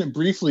mention it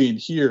briefly in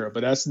here,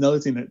 but that's another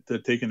thing to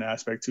take an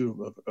aspect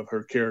too of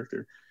her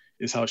character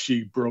is how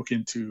she broke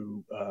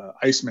into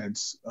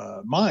Iceman's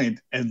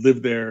mind and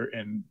lived there,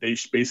 and they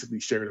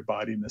basically shared a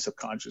body and the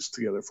subconscious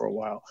together for a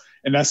while.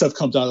 And that stuff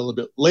comes out a little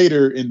bit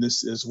later in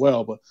this as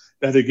well, but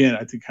that again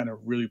I think kind of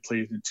really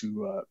plays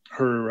into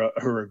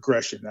her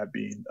aggression at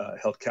being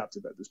held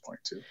captive at this point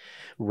too.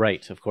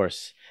 Right, of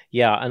course.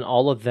 Yeah, and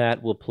all of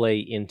that will play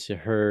into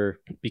her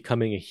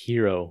becoming a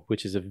hero,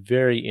 which is a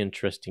very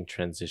interesting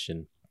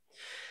transition.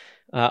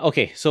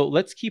 Okay, so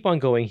let's keep on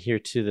going here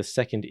to the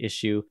second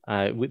issue.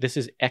 This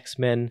is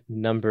X-Men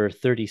number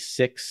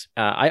 36.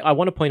 I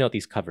want to point out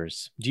these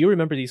covers. Do you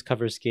remember these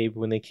covers, Gabe,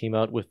 when they came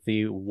out with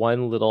the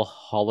one little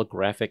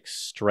holographic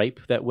stripe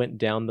that went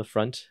down the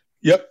front?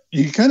 Yep,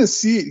 you can kind of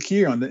see it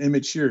here on the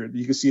image here.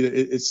 You can see that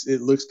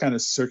it looks kind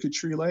of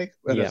circuitry-like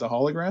as a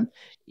hologram.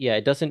 Yeah,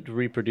 it doesn't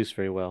reproduce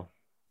very well.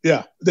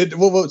 Yeah.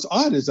 Well, what's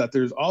odd is that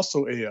there's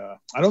also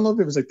I don't know if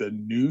it was like the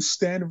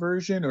newsstand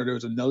version or there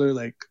was another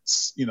a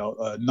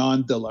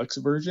non-deluxe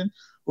version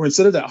where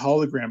instead of that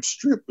hologram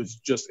strip was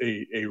just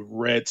a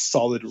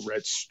solid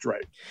red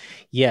stripe.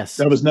 Yes.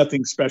 That was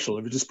nothing special.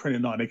 It was just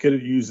printed on. They could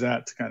have used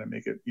that to kind of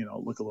make it,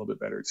 look a little bit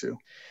better too.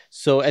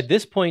 So at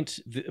this point,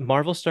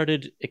 Marvel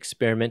started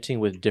experimenting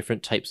with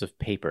different types of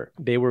paper.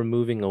 They were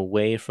moving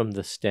away from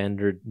the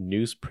standard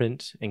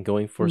newsprint and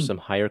going for some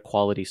higher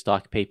quality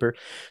stock paper.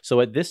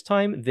 So at this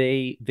time,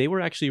 they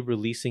were actually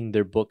releasing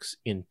their books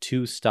in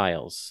two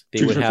styles.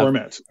 They would have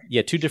formats.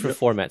 Yeah, two different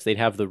formats. They'd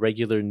have the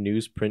regular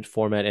newsprint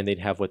format, and they'd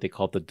have what they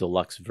called the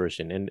deluxe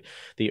version. And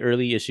the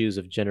early issues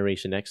of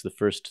Generation X, the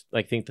first,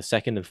 I think the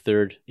second and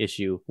third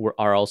issue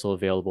are also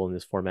available in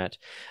this format.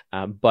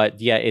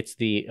 But yeah, it's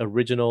the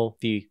original,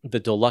 the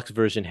deluxe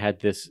version had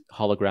this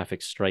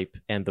holographic stripe,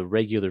 and the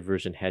regular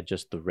version had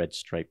just the red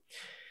stripe.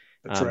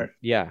 That's right.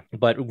 Yeah,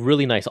 but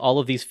really nice. All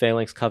of these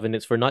Phalanx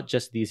Covenants, for not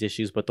just these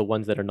issues, but the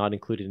ones that are not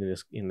included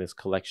in this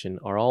collection,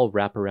 are all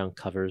wraparound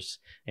covers,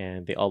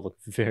 and they all look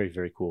very,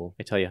 very cool.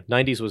 I tell you,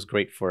 90s was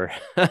great for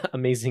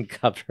amazing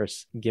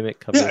covers,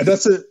 gimmick covers. Yeah,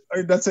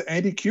 that's an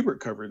Andy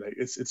Kubert cover.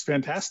 It's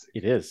fantastic.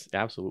 It is,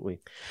 absolutely.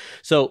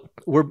 So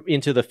we're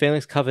into the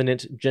Phalanx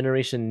Covenant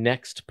Generation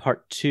Next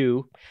Part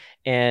 2.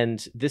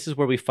 And this is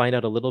where we find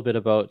out a little bit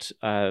about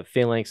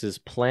Phalanx's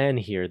plan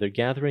here. They're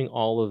gathering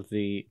all of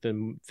the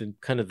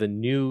kind of the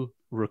new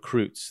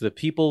recruits, the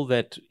people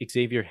that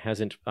Xavier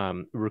hasn't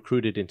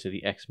recruited into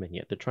the X-Men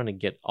yet. They're trying to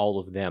get all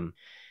of them.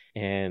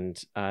 And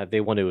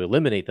they want to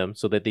eliminate them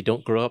so that they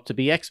don't grow up to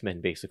be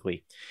X-Men,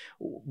 basically.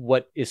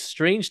 What is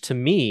strange to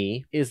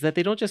me is that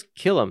they don't just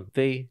kill them.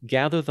 They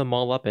gather them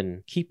all up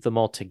and keep them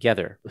all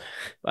together.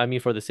 I mean,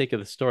 for the sake of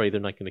the story, they're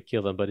not going to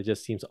kill them, but it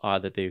just seems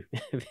odd that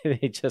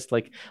they just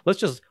let's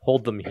just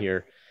hold them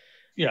here.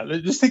 Yeah,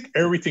 just take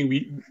everything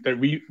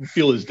we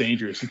feel is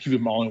dangerous and keep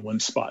them all in one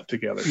spot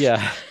together.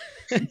 Yeah.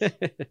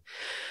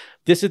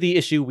 This is the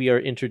issue we are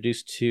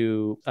introduced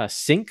to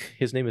Sync.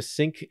 His name is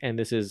Sync, and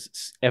this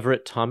is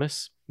Everett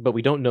Thomas, but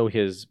we don't know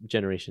his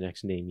Generation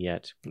X name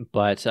yet.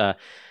 But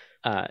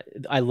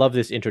I love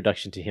this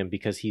introduction to him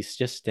because he's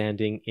just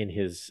standing in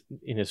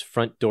his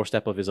front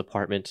doorstep of his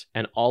apartment,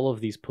 and all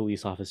of these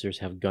police officers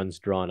have guns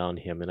drawn on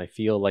him. And I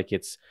feel like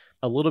it's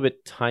a little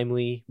bit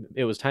timely.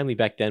 It was timely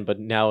back then, but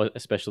now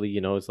especially,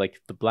 it's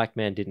like the black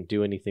man didn't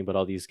do anything, but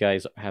all these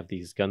guys have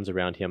these guns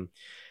around him.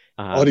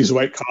 All these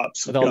white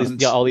cops.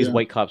 All these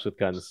white cops with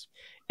guns.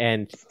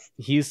 And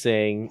he's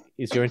saying,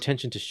 is your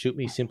intention to shoot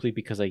me simply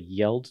because I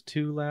yelled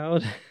too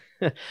loud?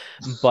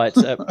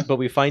 But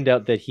we find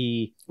out that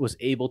he's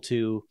able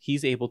to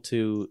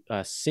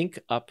sync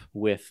up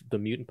with the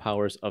mutant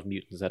powers of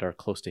mutants that are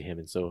close to him.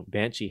 And so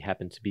Banshee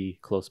happened to be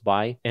close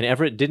by, and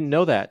Everett didn't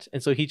know that.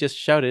 And so he just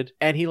shouted,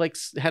 and he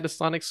had a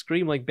sonic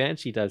scream like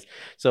Banshee does.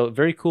 So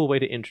very cool way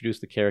to introduce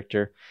the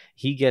character.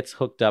 He gets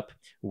hooked up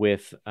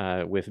with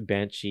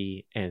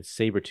Banshee and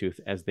Sabretooth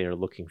as they are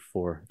looking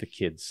for the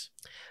kids.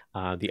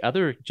 The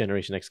other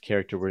Generation X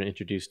character we're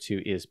introduced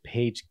to is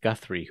Paige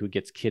Guthrie, who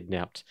gets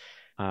kidnapped.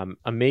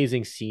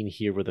 Amazing scene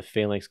here where the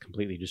Phalanx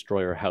completely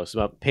destroy her house.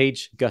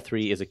 Paige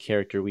Guthrie is a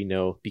character we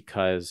know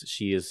because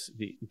she is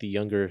the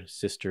younger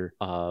sister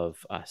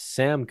of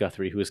Sam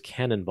Guthrie, who is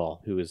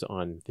Cannonball, who is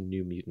on the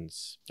New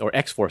Mutants, or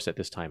X-Force at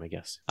this time, I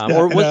guess.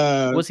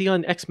 Was he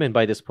on X-Men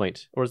by this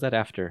point, or was that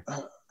after?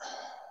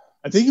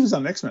 I think he was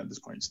on X-Men at this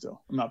point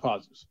still. I'm not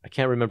positive. I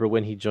can't remember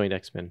when he joined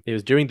X-Men. It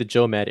was during the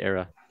Joe Mad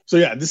era. So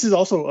yeah, this is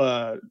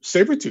also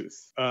Sabretooth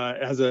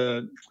as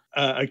a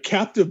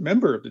captive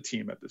member of the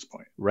team at this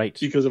point. Right.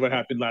 Because of what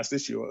happened last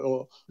issue.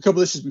 Well, a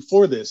couple issues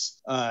before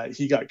this,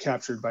 he got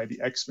captured by the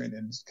X-Men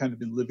and has kind of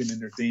been living in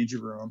their danger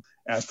room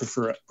as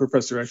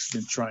Professor X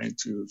has been trying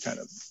to kind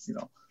of,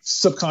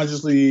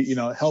 subconsciously,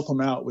 help him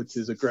out with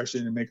his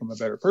aggression and make him a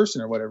better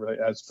person or whatever,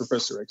 as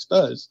Professor X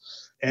does.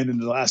 And in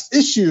the last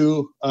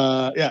issue,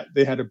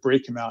 they had to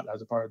break him out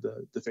as a part of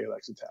the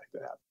Phalanx attack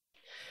that happened.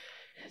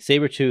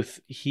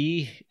 Sabretooth,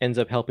 he ends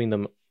up helping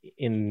them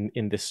in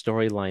this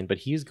storyline, but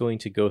he's going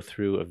to go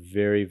through a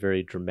very,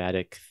 very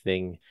dramatic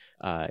thing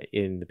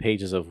in the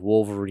pages of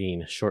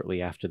Wolverine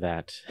shortly after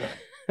that.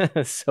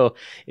 So,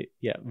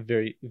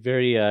 very,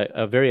 very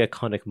a very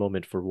iconic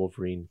moment for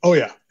Wolverine. Oh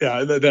yeah,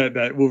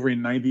 that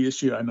Wolverine 90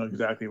 issue. I know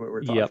exactly what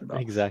we're talking about.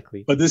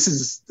 Exactly. But this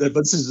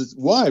is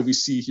why we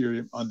see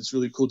here on this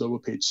really cool double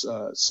page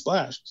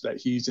splash that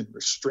he's in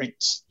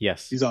restraints.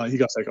 Yes, he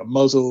got like a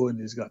muzzle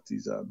and he's got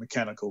these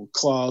mechanical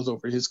claws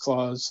over his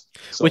claws.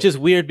 So, which is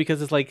weird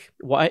because it's like,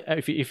 why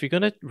if you're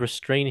gonna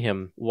restrain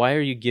him, why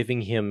are you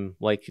giving him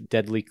like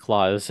deadly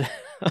claws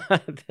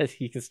that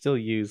he can still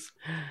use?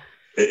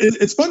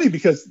 It's funny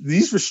because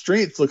these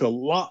restraints look a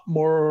lot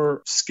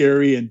more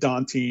scary and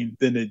daunting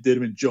than it did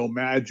when Joe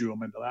Mad drew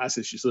them in the last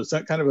issue. So it's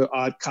that kind of an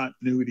odd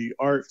continuity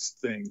art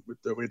thing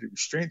with the way the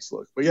restraints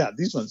look. But yeah,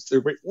 these ones,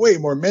 they're way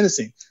more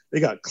menacing. They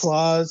got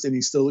claws and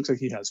he still looks like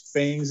he has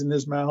fangs in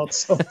his mouth.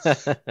 So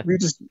we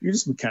just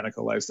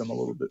mechanicalized them a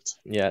little bit.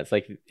 Yeah, it's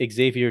like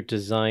Xavier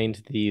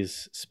designed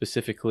these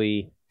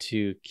specifically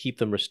to keep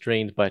them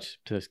restrained, but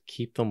to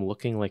keep them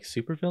looking like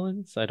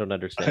supervillains? I don't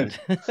understand.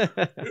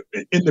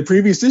 In the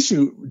previous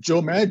issue,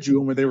 Joe Mad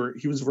drew him when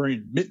he was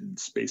wearing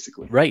mittens,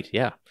 basically. Right,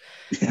 yeah.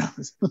 Yeah.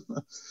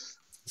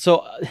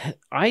 So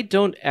I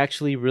don't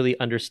actually really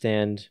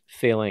understand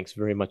Phalanx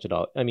very much at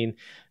all. I mean,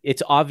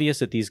 it's obvious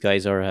that these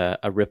guys are a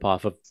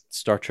ripoff of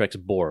Star Trek's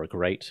Borg,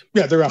 right?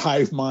 Yeah, they're a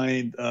hive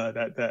mind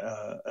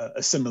that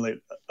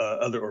assimilate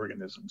other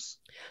organisms.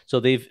 So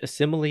they've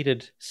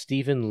assimilated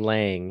Stephen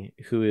Lang,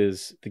 who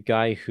is the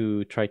guy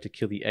who tried to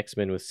kill the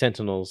X-Men with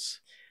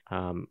Sentinels,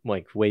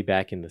 like way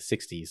back in the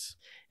 60s.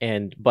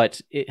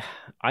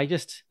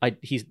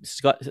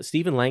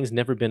 Stephen Lang's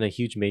never been a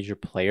huge major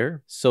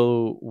player.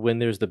 So when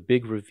there's the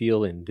big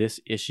reveal in this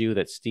issue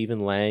that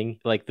Stephen Lang,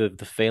 like the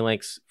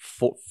Phalanx,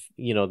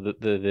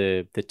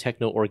 the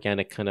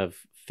techno-organic kind of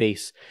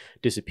face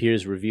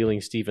disappears, revealing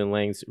Stephen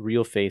Lang's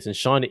real face, and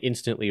Sean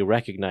instantly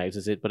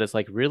recognizes it. But it's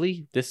like,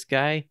 really? This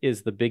guy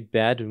is the big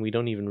bad, and we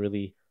don't even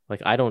really,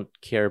 like, I don't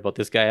care about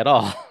this guy at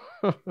all.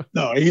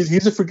 No,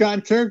 he's a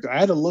forgotten character. I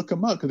had to look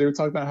him up because they were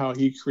talking about how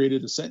he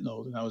created the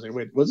Sentinels, and I was like,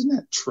 wait, wasn't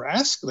that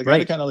Trask? Like, right. I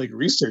had to kind of like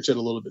research it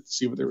a little bit to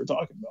see what they were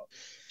talking about.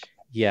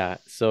 Yeah,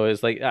 so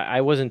it's like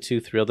I wasn't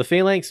too thrilled. The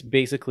Phalanx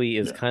basically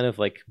is kind of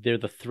like they're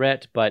the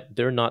threat, but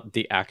they're not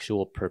the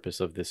actual purpose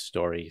of this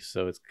story.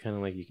 So it's kind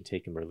of like you can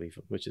take them or leave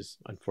them, which is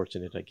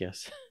unfortunate, I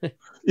guess.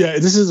 Yeah,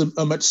 this is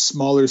a much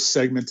smaller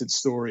segmented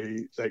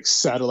story, like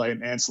satellite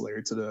and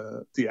ancillary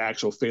to the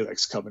actual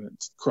Phalanx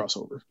Covenant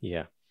crossover.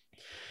 Yeah.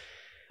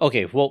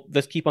 Okay, well,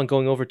 let's keep on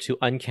going over to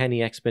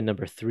Uncanny X-Men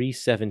number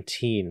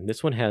 317.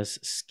 This one has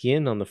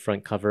Skin on the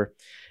front cover,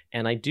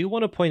 and I do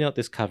want to point out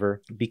this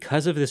cover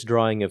because of this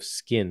drawing of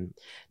Skin.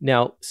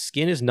 Now,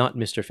 Skin is not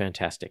Mr.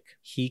 Fantastic.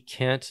 He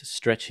can't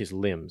stretch his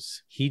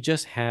limbs. He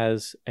just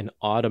has an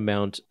odd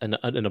amount,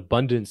 an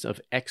abundance of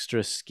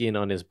extra skin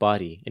on his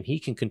body, and he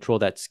can control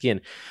that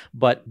skin.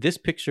 But this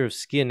picture of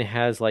Skin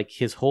has, like,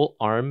 his whole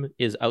arm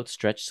is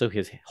outstretched, so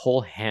his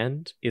whole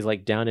hand is,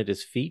 like, down at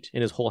his feet,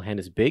 and his whole hand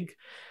is big.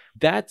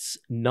 That's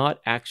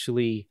not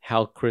actually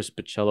how Chris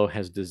Bachalo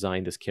has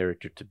designed this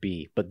character to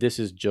be, but this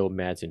is Joe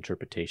Mad's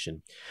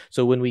interpretation.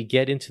 So when we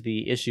get into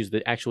the issues,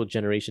 the actual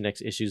Generation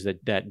X issues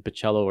that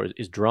Bachalo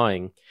is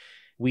drawing,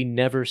 we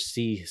never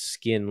see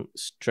Skin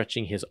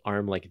stretching his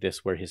arm like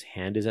this where his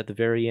hand is at the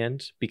very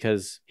end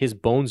because his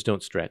bones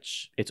don't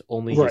stretch. It's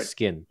only his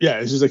skin.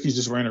 Yeah, it's just like he's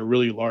just wearing a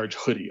really large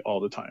hoodie all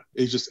the time.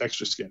 It's just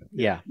extra skin.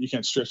 Yeah. You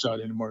can't stretch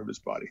out any more of his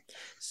body.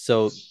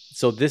 So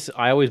this,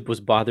 I always was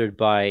bothered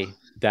by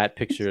that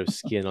picture of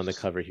Skin on the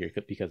cover here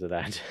because of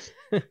that.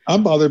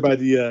 I'm bothered by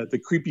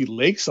the creepy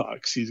leg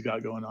socks he's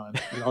got going on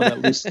and all that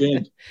loose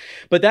skin.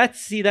 But that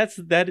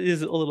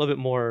is a little bit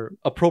more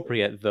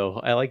appropriate though.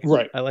 I like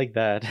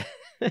that.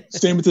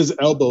 Same with his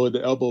elbow,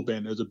 the elbow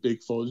band. There's a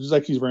big fold. It's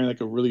like he's wearing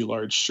like a really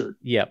large shirt.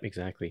 Yeah,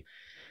 exactly.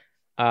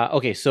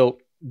 Okay, so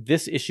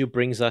this issue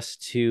brings us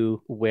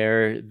to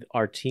where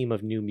our team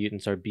of New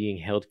Mutants are being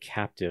held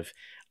captive.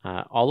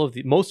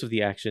 Most of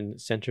the action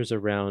centers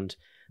around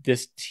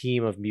this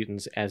team of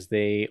mutants as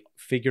they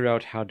figure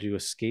out how to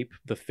escape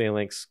the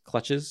Phalanx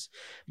clutches,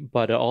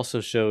 but it also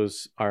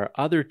shows our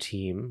other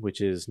team, which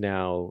is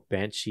now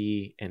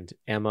Banshee and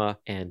Emma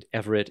and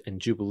Everett and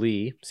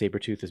Jubilee.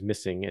 Sabretooth is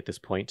missing at this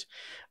point,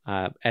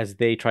 as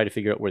they try to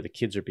figure out where the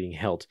kids are being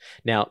held.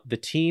 Now, the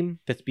team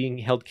that's being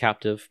held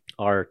captive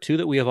are two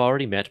that we have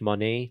already met,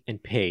 Monet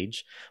and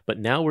Paige, but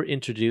now we're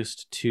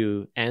introduced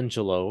to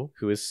Angelo,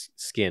 who is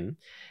Skin,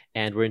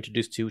 and we're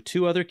introduced to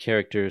two other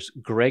characters,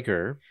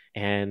 Gregor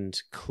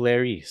and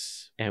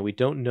Clarice. And we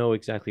don't know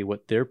exactly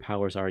what their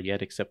powers are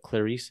yet, except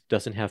Clarice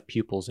doesn't have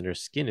pupils and her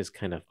skin is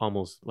kind of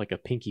almost like a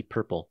pinky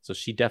purple. So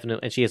she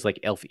has like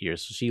elf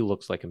ears, so she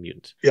looks like a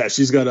mutant. Yeah,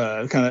 she's got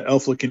a kind of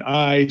elf-looking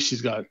eye.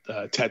 She's got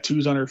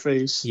tattoos on her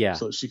face. Yeah.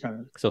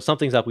 So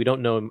something's up. We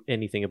don't know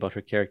anything about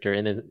her character.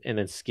 And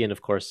then Skin,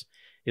 of course,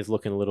 is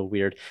looking a little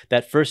weird.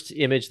 That first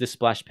image, this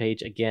splash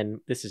page, again,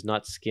 this is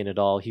not Skin at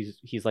all.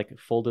 He's like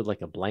folded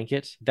like a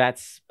blanket.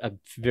 That's a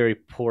very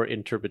poor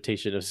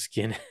interpretation of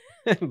Skin.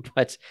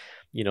 But,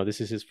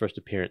 this is his first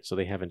appearance, so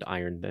they haven't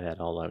ironed that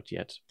all out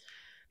yet.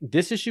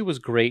 This issue was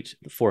great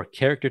for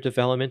character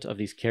development of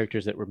these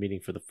characters that we're meeting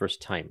for the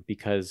first time,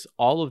 because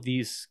all of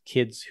these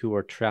kids who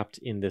are trapped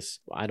in this,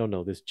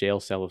 this jail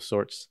cell of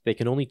sorts, they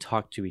can only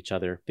talk to each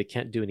other. They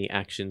can't do any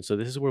action. So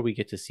this is where we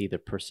get to see their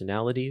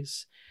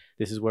personalities.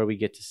 This is where we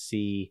get to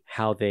see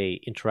how they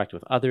interact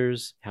with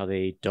others, how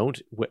they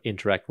don't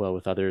interact well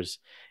with others,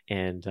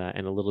 and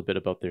a little bit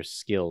about their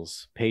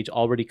skills. Paige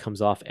already comes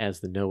off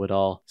as the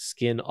know-it-all.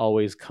 Skin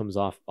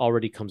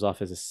already comes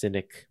off as a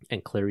cynic,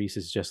 and Clarice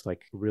is just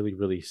like really,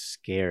 really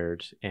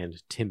scared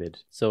and timid.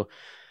 So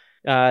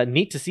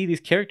neat to see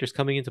these characters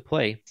coming into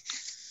play.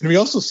 And we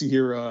also see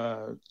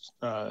here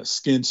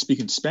Skin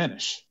speaking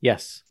Spanish.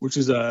 Yes. Which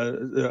is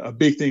a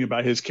big thing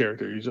about his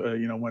character. He's,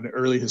 one of the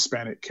early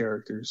Hispanic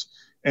characters.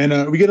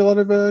 And we get a lot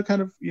of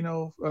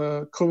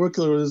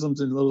colloquialisms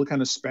and a little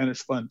kind of Spanish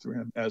fun through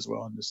him as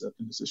well in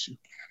this issue.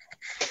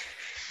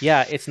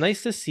 Yeah, it's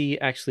nice to see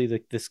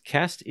actually this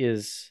cast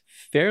is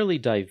fairly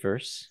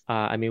diverse.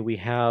 I mean, we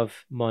have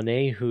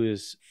Monet, who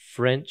is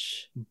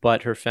French,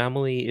 but her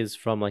family is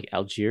from like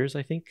Algiers,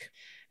 I think.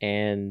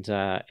 And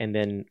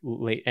then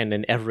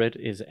Everett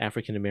is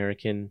African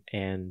American,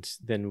 and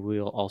then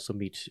we'll also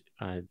meet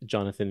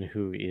Jonathan,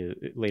 who is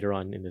later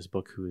on in this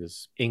book, who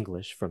is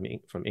English from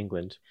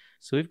England.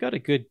 So we've got a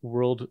good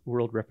world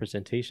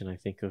representation, I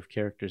think, of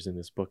characters in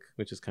this book,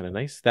 which is kind of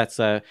nice. That's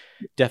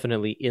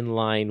definitely in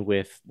line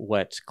with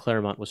what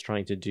Claremont was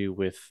trying to do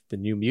with the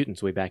New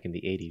Mutants way back in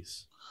the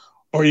 80s.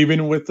 Or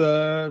even with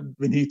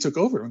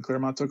when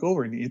Claremont took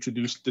over and he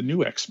introduced the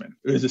new X-Men.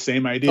 It was the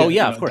same idea. Oh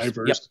yeah, of course.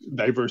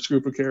 Diverse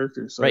group of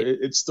characters. So right.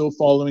 It's still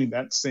following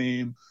that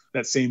same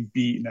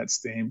beat and that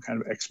same kind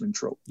of X-Men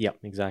trope. Yeah,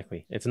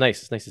 exactly. It's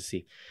nice. It's nice to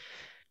see.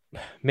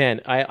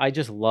 Man, I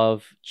just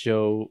love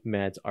Joe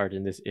Mad's art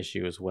in this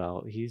issue as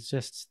well.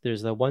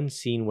 There's the one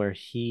scene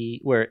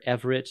where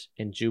Everett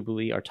and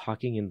Jubilee are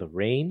talking in the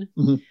rain.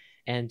 Mm-hmm.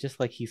 And just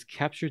like he's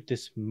captured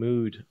this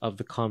mood of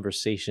the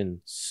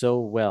conversation so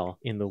well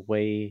in the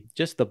way,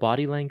 just the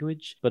body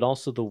language, but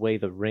also the way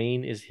the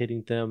rain is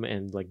hitting them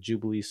and like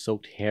Jubilee's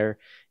soaked hair.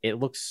 It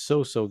looks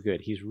so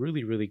good. He's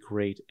really, really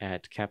great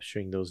at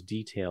capturing those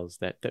details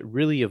that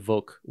really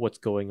evoke what's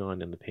going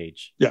on in the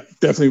page. Yeah,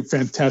 definitely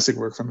fantastic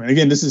work from him.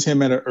 Again, this is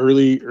him at an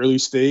early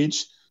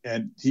stage,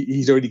 and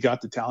he's already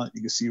got the talent.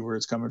 You can see where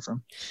it's coming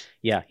from.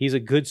 Yeah, he's a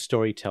good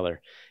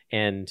storyteller.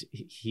 And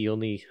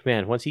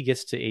once he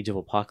gets to Age of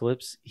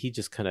Apocalypse, he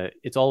just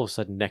it's all of a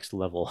sudden next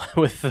level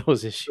with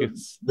those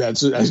issues.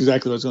 That's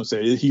exactly what I was going to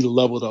say. He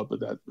leveled up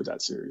with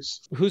that series.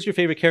 Who's your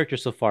favorite character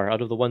so far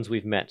out of the ones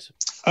we've met?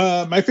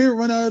 My favorite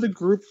one out of the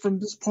group from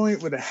this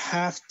point would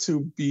have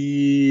to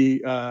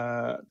be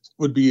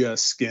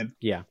Skin.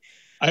 Yeah.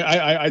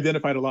 I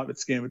identified a lot with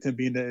Skin, with him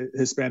being the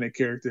Hispanic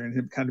character and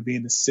him kind of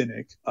being the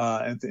cynic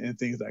and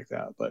things like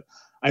that. But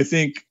I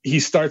think he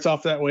starts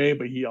off that way,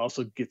 but he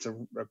also gets a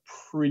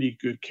pretty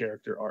good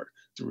character arc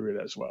through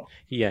it as well.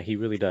 Yeah, he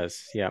really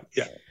does. Yeah.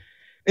 Yeah.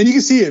 And you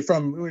can see it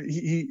from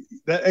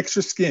that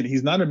extra skin.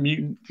 He's not a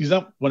mutant. He's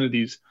not one of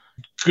these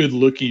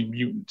good-looking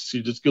mutants.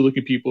 He's just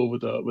good-looking people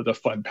with a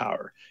fun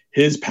power.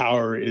 His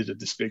power is a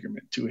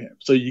disfigurement to him.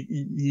 So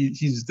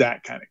he's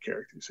that kind of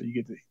character. So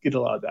you get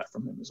a lot of that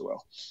from him as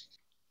well.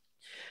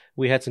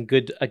 We had a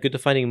good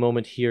defining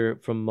moment here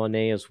from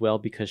Monet as well,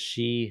 because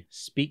she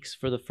speaks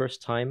for the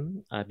first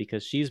time,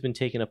 because she's been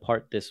taking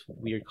apart this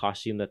weird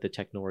costume that the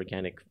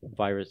techno-organic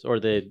virus or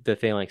the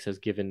Phalanx has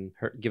given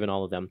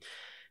all of them.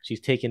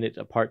 She's taken it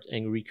apart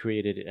and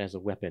recreated it as a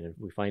weapon. And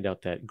we find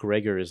out that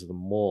Gregor is the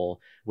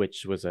mole,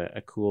 which was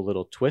a cool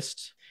little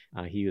twist.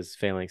 He was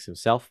Phalanx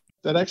himself.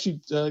 That actually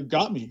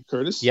got me,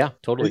 Curtis. Yeah,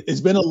 totally. It's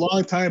been a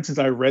long time since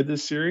I read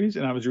this series,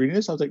 and I was reading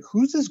this. I was like,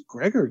 "Who's this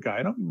Gregor guy?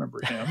 I don't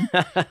remember him."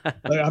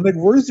 I'm like,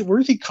 "Where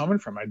is he coming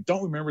from?" I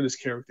don't remember this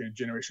character in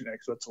Generation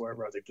X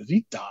whatsoever. I was like, "Does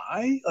he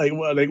die?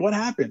 What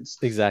happens?"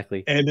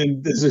 Exactly. And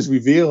then this is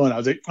reveal, and I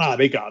was like,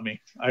 "They got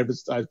me." I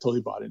totally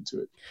bought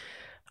into it.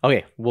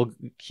 Okay, we'll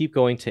keep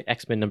going to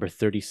X-Men number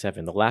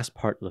 37, the last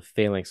part of the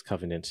Phalanx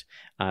Covenant.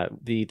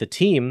 The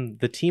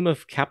team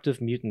of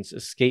captive mutants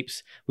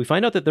escapes. We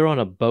find out that they're on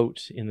a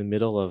boat in the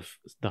middle of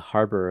the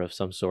harbor of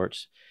some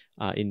sort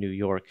in New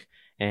York,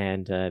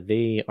 and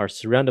they are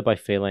surrounded by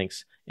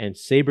Phalanx, and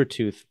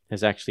Sabretooth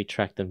has actually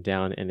tracked them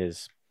down and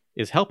is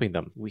helping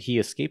them. He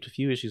escaped a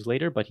few issues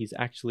later, but he's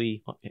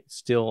actually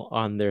still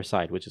on their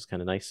side, which is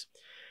kind of nice.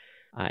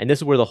 And this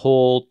is where the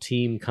whole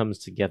team comes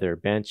together.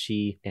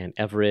 Banshee and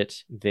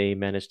Everett, they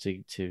managed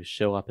to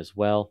show up as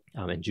well.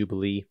 And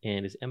Jubilee.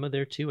 And is Emma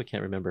there too? I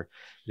can't remember.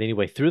 But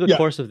anyway, through the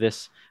course of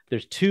this,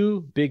 there's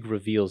two big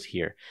reveals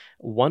here.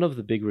 One of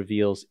the big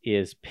reveals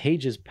is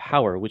Paige's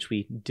power, which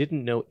we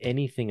didn't know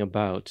anything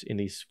about in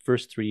these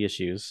first 3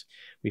 issues.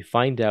 We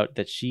find out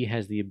that she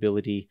has the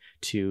ability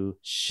to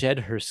shed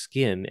her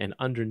skin, and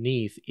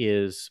underneath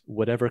is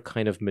whatever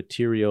kind of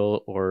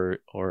material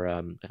or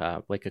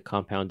like a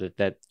compound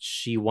that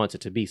she wants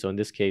it to be. So in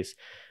this case,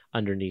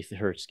 underneath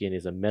her skin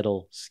is a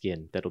metal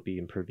skin that'll be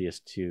impervious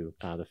to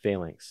the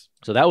Phalanx.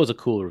 So that was a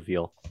cool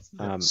reveal.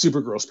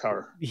 Super gross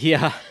power.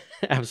 Yeah,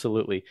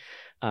 absolutely.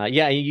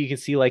 Yeah, you can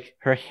see like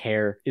her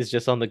hair is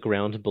just on the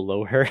ground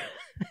below her.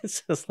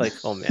 It's just like,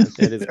 oh man,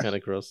 that is kind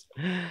of gross.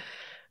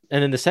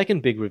 And then the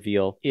second big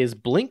reveal is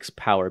Blink's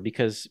power,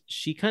 because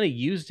she kind of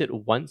used it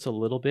once a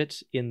little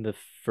bit in the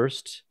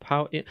first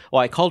power.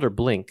 Well, I called her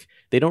Blink.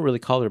 They don't really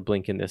call her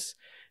Blink in this.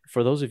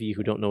 For those of you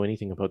who don't know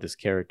anything about this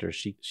character,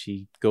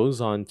 she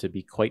goes on to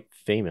be quite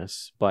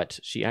famous,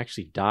 but she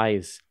actually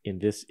dies in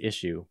this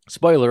issue.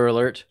 Spoiler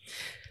alert.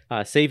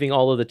 Saving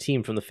all of the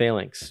team from the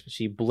Phalanx.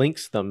 She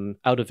blinks them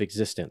out of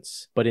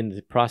existence, but in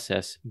the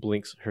process,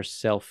 blinks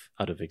herself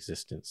out of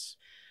existence.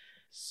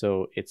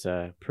 So it's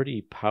a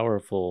pretty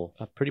powerful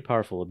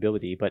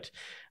ability, but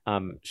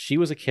she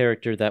was a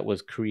character that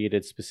was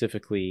created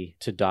specifically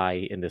to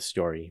die in this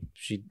story.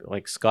 She,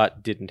 like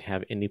Scott, didn't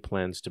have any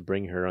plans to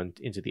bring her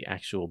into the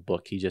actual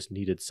book. He just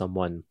needed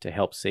someone to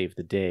help save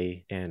the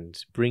day and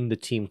bring the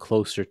team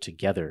closer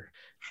together.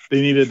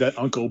 They needed that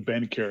Uncle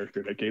Ben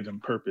character that gave them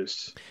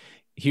purpose.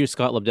 Here's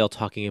Scott Lobdell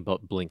talking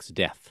about Blink's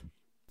death.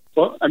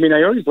 Well, I mean,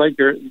 I always liked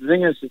her. The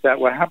thing is that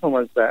what happened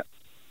was that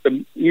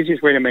the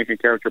easiest way to make a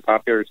character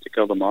popular is to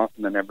kill them off,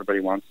 and then everybody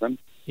wants them.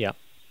 Yeah.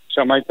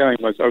 So my feeling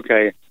was,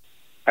 okay,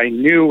 I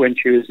knew when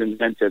she was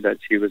invented that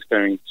she was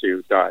going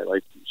to die.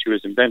 Like, she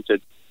was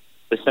invented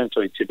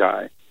essentially to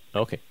die.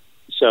 Okay.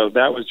 So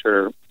that was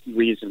her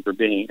reason for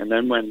being. And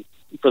then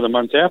for the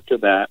months after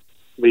that,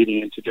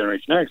 leading into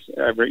Generation X,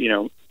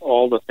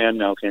 all the fan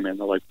mail came in.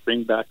 They're like,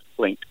 bring back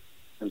Blink.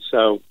 And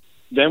so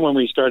then when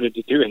we started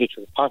to do Age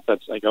of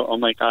Apocalypse, I go, oh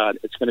my God,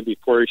 it's going to be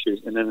 4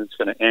 issues, and then it's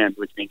going to end,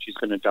 which means she's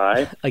going to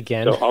die.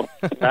 Again. So I'll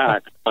come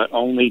back, but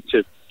only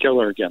to kill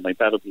her again. Like,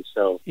 that'll be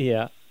so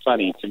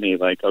funny to me.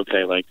 Like,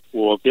 okay, like,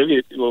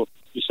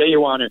 you say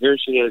you want her, here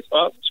she is.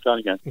 Oh, it's gone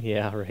again.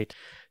 Yeah, right.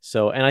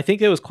 So, and I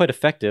think it was quite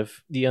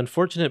effective. The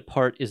unfortunate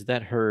part is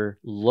that her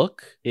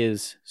look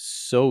is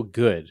so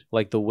good,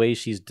 like the way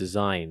she's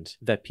designed,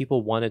 that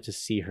people wanted to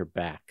see her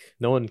back.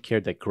 No one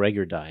cared that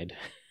Gregor died.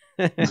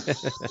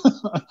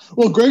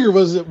 Well, Gregor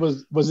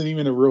wasn't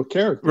even a real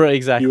character. Right,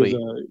 exactly.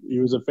 He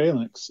was a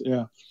phalanx,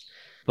 yeah.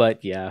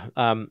 But yeah.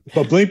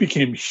 But Blink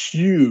became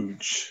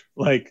huge.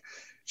 Like,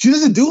 she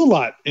doesn't do a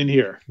lot in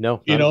here.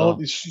 No,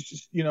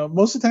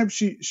 most of the time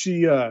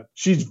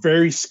she's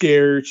very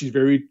scared. She's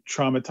very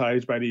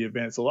traumatized by the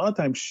events. A lot of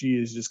times she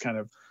is just kind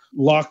of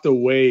locked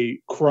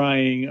away,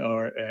 crying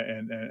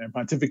and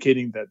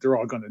pontificating that they're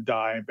all going to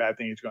die and bad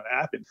things are going to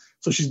happen.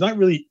 So she's not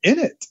really in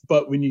it.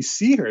 But when you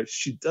see her,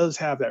 she does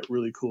have that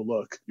really cool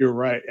look. You're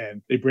right.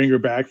 And they bring her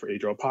back for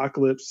Age of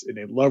Apocalypse, and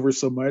they love her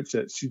so much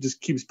that she just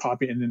keeps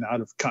popping in and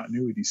out of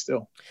continuity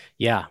still.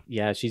 Yeah.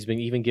 She's been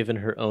even given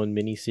her own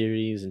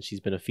miniseries, and she's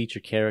been a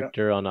fefeature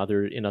character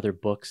in other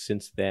books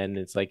since then.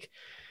 It's like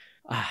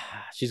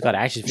she's got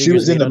action figures. She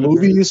was in the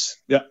movies.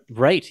 Yeah.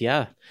 Right.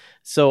 Yeah.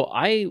 So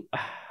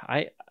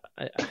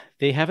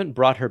they haven't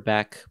brought her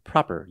back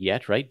proper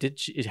yet, right?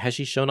 Has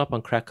she shown up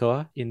on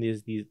Krakoa in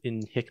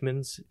in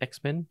Hickman's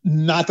X-Men?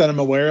 Not that I'm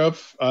aware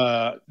of.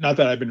 Not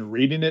that I've been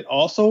reading it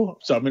also.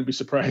 So I'm going to be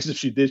surprised if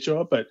she did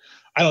show up, but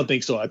I don't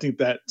think so. I think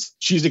that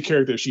she's a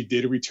character. If she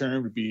did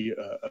return, would be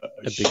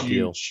a big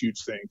deal.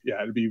 Huge thing.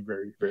 Yeah, it'd be a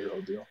very, very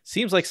old deal.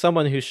 Seems like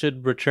someone who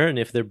should return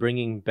if they're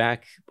bringing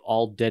back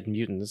all dead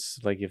mutants.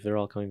 Like, if they're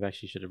all coming back,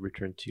 she should have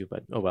returned too,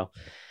 but oh well.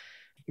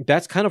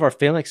 That's kind of our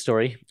phalanx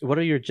story. What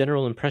are your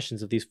general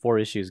impressions of these 4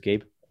 issues,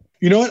 Gabe?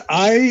 You know what?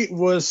 I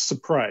was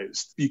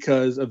surprised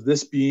because of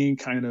this being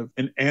kind of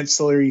an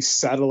ancillary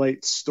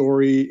satellite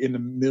story in the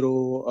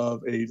middle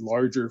of a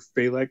larger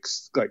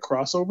phalanx like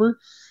crossover.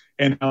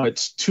 And how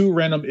it's 2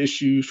 random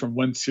issues from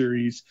one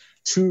series,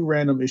 2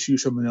 random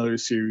issues from another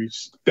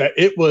series, that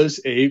it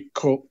was a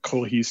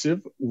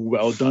cohesive,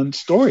 well-done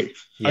story.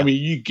 Yeah. I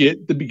mean, you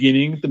get the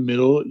beginning, the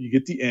middle, you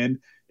get the end.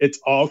 It's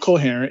all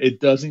coherent. It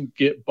doesn't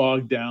get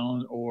bogged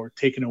down or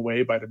taken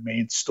away by the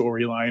main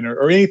storyline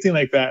or anything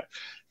like that.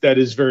 That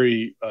is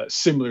very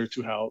similar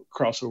to how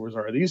crossovers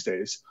are these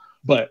days.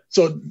 But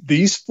so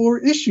these 4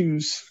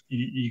 issues,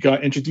 you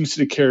got introduced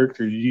to the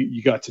character.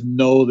 You got to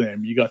know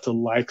them. You got to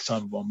like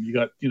some of them. You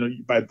got,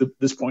 by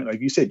this point, like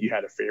you said, you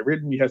had a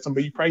favorite and you had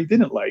somebody you probably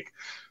didn't like.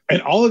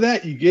 And all of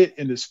that you get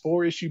in this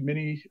 4-issue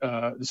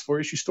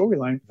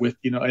storyline with,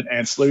 an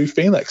ancillary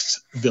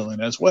phalanx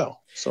villain as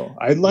well. So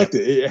I liked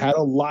it. It had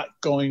a lot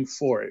going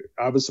for it.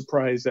 I was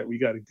surprised that we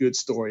got a good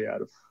story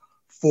out of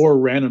 4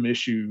 random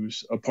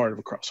issues, a part of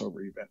a crossover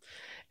event.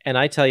 And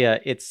I tell you,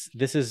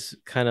 this is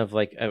kind of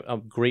like a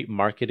great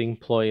marketing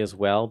ploy as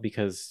well,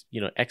 because,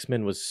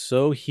 X-Men was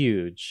so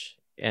huge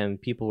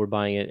and people were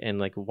buying it, and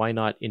like, why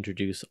not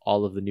introduce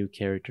all of the new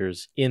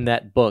characters in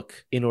that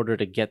book in order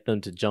to get them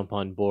to jump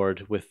on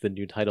board with the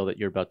new title that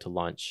you're about to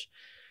launch?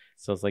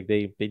 So it's like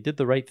they did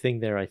the right thing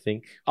there, I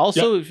think.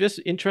 Also, just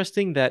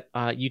interesting that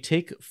you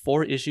take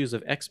 4 issues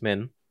of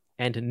X-Men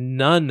and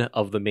none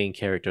of the main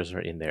characters are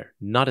in there.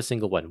 Not a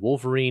single one.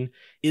 Wolverine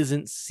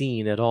isn't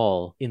seen at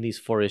all in these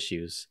 4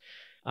 issues.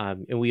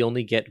 And we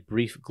only get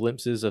brief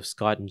glimpses of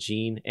Scott and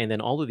Jean, and then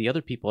all of the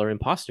other people are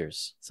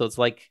imposters. So it's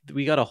like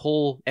we got a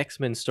whole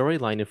X-Men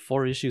storyline in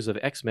 4 issues of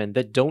X-Men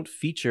that don't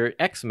feature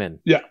X-Men.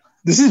 Yeah,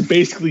 this is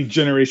basically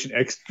Generation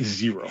X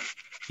 0.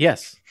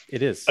 Yes,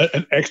 it is.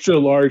 An extra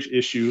large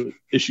issue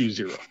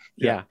 0.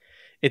 Yeah.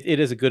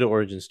 It is a good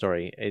origin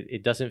story.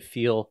 It doesn't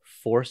feel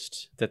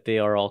forced that they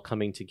are all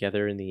coming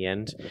together in the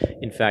end.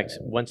 In fact,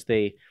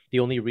 the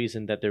only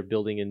reason that they're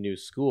building a new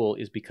school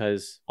is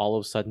because all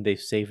of a sudden they've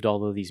saved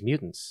all of these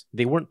mutants.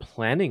 They weren't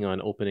planning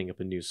on opening up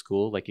a new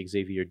school like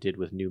Xavier did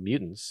with New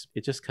Mutants.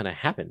 It just kind of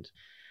happened.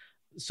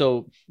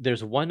 So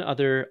there's one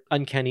other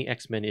Uncanny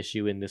X-Men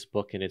issue in this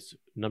book, and it's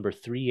number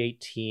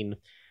 318.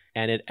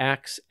 And it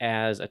acts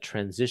as a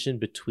transition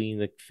between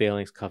the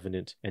Phalanx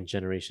Covenant and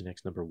Generation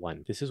X number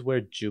 1. This is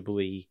where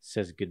Jubilee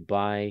says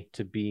goodbye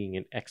to being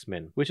an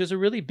X-Men, which is a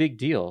really big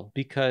deal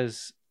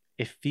because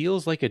it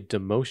feels like a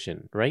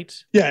demotion,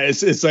 right? Yeah,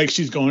 it's like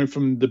she's going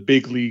from the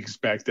big leagues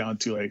back down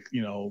to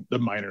the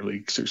minor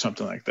leagues or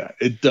something like that.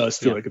 It does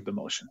feel like a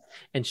demotion.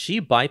 And she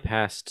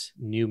bypassed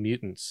New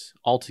Mutants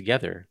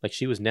altogether. Like,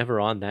 she was never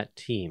on that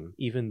team,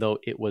 even though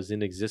it was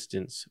in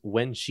existence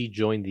when she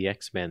joined the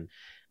X-Men.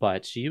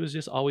 but she was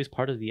just always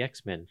part of the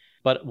X-Men.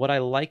 But what I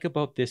like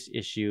about this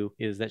issue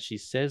is that she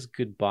says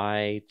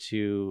goodbye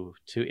to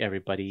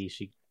everybody.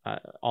 She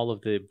all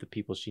of the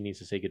people she needs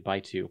to say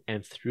goodbye to.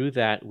 And through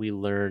that, we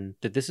learn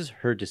that this is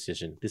her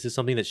decision. This is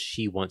something that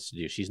she wants to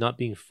do. She's not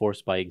being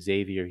forced by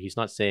Xavier. He's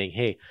not saying,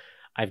 hey,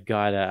 I've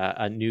got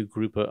a new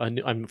group.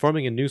 I'm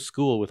forming a new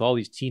school with all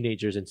these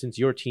teenagers. And since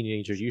you're a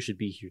teenager, you should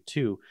be here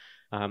too.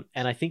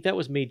 And I think that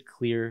was made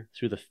clear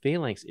through the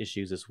Phalanx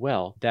issues as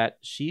well, that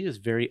she is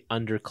very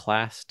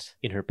underclassed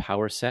in her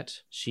power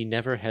set. She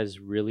never has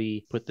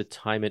really put the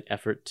time and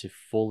effort to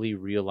fully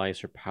realize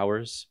her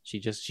powers.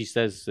 She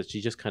says that she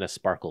just kind of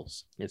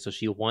sparkles. And so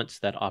she wants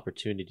that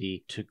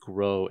opportunity to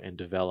grow and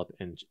develop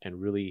and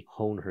really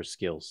hone her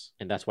skills.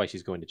 And that's why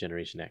she's going to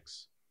Generation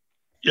X.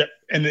 Yeah,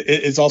 and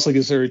it's also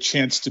gives her a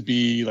chance to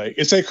be like,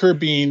 it's like her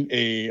being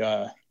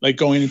like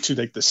going into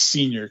like the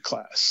senior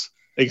class.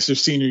 Like it's her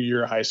senior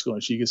year of high school,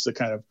 and she gets to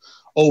kind of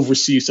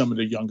oversee some of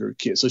the younger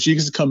kids. So she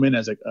gets to come in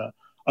as like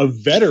a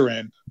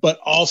veteran, but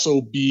also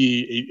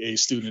be a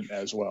student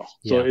as well.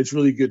 So it's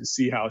really good to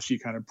see how she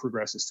kind of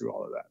progresses through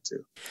all of that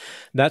too.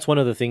 That's one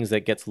of the things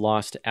that gets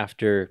lost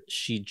after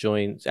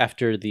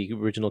the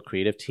original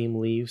creative team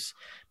leaves,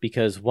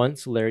 because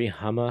once Larry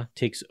Hama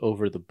takes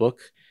over the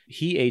book,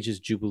 he ages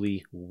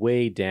Jubilee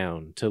way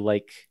down to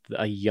like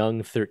a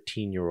young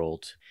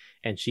 13-year-old.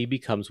 And she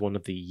becomes one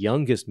of the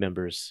youngest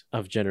members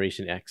of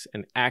Generation X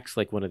and acts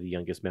like one of the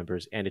youngest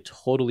members. And it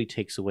totally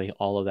takes away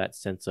all of that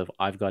sense of,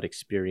 I've got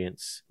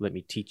experience, let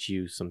me teach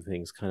you some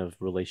things kind of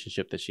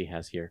relationship that she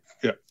has here.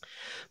 Yeah.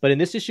 But in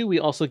this issue, we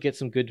also get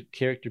some good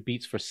character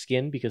beats for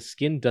Skin, because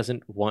Skin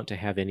doesn't want to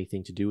have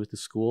anything to do with the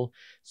school.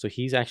 So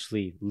he's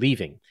actually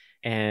leaving.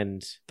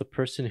 And the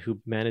person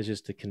who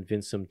manages to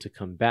convince him to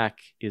come back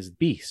is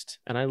Beast.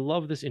 And I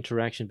love this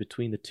interaction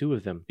between the two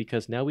of them,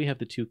 because now we have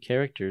the two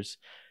characters.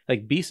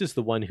 Like, Beast is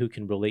the one who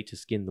can relate to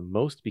Skin the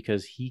most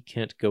because he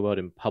can't go out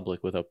in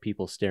public without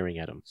people staring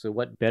at him. So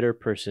what better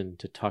person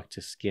to talk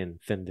to Skin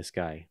than this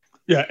guy?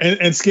 Yeah,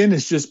 and Skin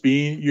is just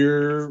being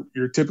your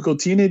typical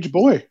teenage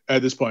boy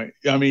at this point.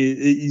 I mean,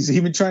 he's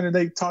even trying to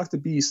like talk to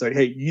Beast like,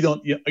 "Hey, you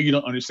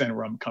don't understand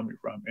where I'm coming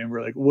from," and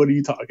we're like, "What are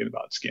you talking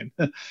about, Skin?"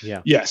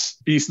 Yeah. Yes,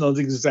 Beast knows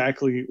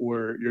exactly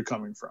where you're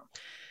coming from.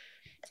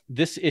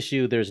 This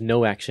issue, there's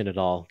no action at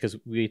all, because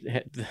we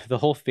had the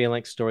whole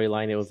Phalanx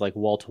storyline, it was like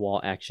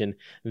wall-to-wall action.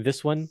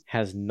 This one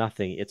has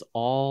nothing. It's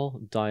all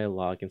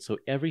dialogue, and so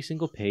every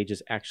single page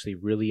is actually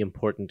really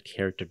important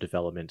character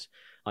development.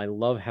 I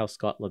love how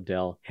Scott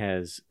Lobdell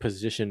has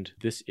positioned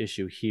this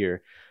issue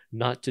here,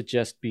 not to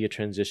just be a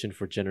transition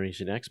for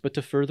Generation X, but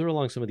to further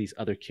along some of these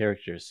other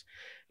characters.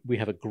 We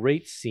have a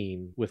great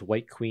scene with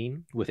White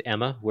Queen, with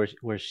Emma,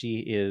 where she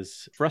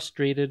is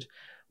frustrated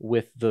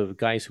with the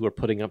guys who are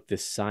putting up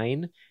this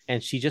sign,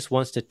 and she just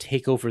wants to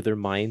take over their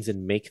minds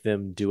and make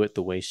them do it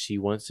the way she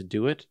wants to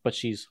do it, but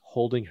she's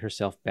holding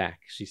herself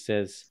back. She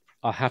says,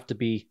 I'll have to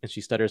be, and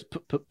she stutters,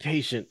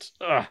 patient.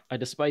 Ugh, I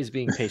despise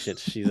being patient,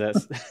 she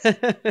says.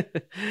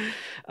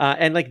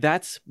 And like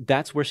that's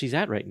where she's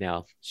at right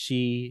now.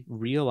 She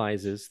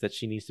realizes that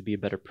she needs to be a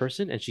better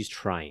person, and she's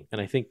trying. And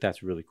I think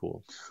that's really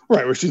cool.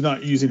 Right, where she's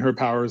not using her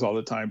powers all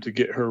the time to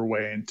get her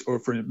way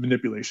or for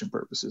manipulation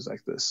purposes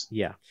like this.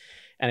 Yeah.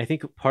 And I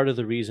think part of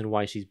the reason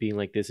why she's being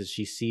like this is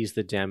she sees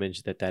the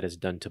damage that has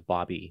done to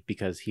Bobby,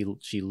 because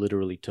she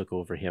literally took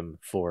over him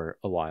for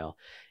a while.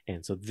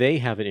 And so they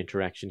have an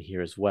interaction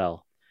here as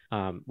well,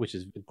 which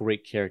is a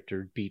great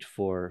character beat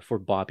for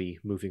Bobby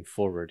moving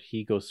forward.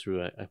 He goes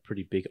through a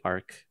pretty big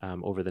arc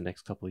over the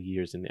next couple of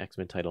years in the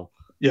X-Men title.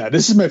 Yeah,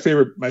 this is my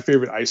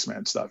favorite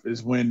Iceman stuff,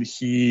 is when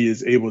he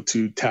is able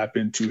to tap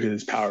into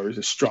his powers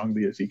as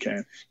strongly as he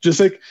can. Just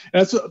like, and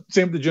that's the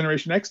same with the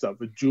Generation X stuff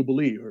with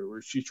Jubilee, where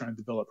she's trying to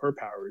develop her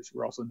powers.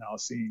 We're also now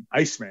seeing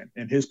Iceman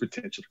and his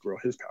potential to grow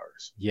his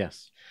powers.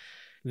 Yes.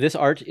 This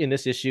art in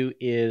this issue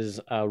is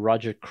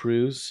Roger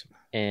Cruz,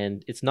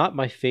 and it's not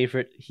my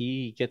favorite.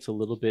 He gets a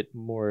little bit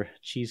more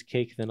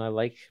cheesecake than I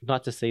like.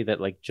 Not to say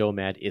that like Joe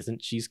Mad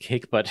isn't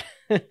cheesecake, but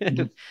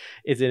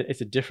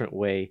it's a different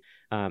way.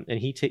 And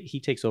he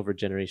takes over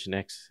Generation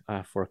X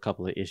for a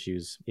couple of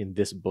issues in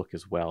this book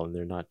as well, and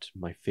they're not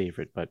my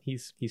favorite, but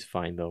he's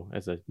fine though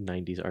as a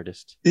 90s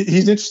artist.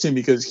 He's interesting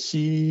because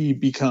he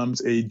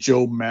becomes a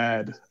Joe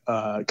Mad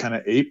kind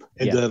of ape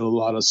and did a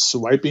lot of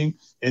swiping.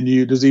 And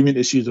there's even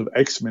issues of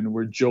X-Men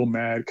where Joe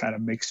Mad kind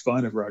of makes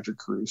fun of Roger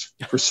Cruz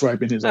for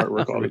swiping his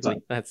artwork all the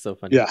time. That's so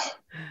funny. Yeah.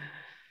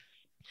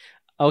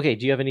 Okay,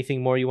 do you have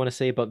anything more you want to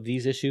say about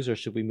these issues, or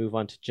should we move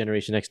on to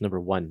Generation X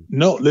 #1?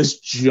 No, let's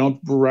jump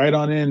right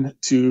on in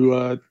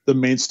to the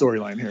main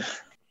storyline here.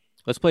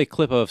 Let's play a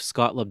clip of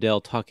Scott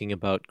Lobdell talking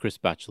about Chris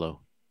Bachalo.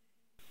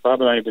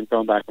 Bob and I have been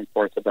going back and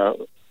forth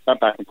not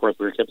back and forth,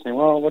 we kept saying,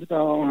 well, what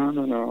about, I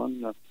don't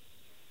know.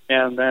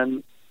 And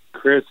then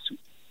Chris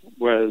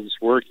was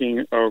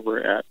working over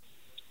at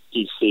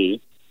DC,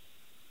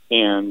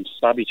 and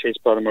Bobby Chase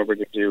brought him over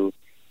to do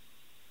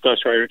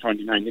Ghost Rider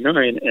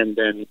 2099, and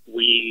then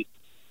we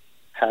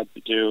had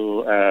to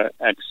do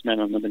X-Men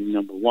Unlimited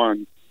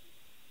 #1,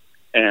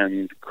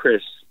 and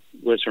Chris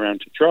was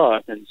around to draw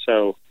it, and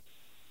so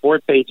 4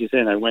 pages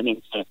in, I went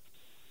into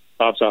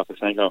Bob's office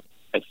and I go,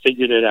 I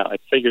figured it out. I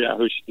figured out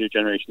who should do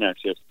Generation X.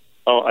 He goes,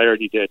 oh, I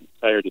already did.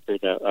 I already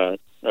figured out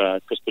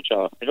Chris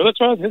Pichello. I go, that's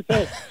what I was going to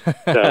say.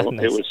 So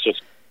Nice. It was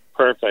just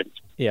perfect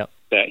Yeah.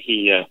 that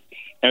he, and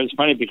it was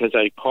funny because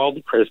I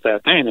called Chris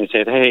that day and I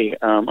said, hey,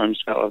 I'm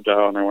Scott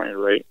Lovedell and I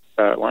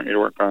want you to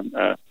work on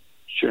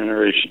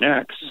Generation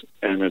X,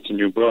 and it's a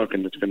new book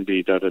and it's going to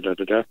be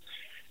da-da-da-da-da.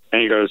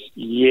 And he goes,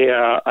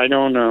 yeah, I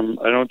don't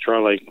draw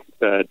like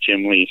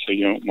Jim Lee, so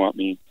you don't want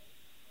me.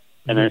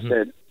 And I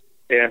said,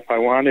 if I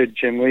wanted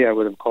Jim Lee, I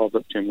would have called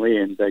up Jim Lee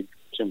and begged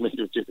Jim Lee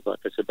to do the book.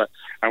 I said, but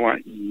I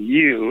want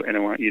you, and I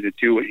want you to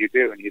do what you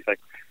do. And he's like,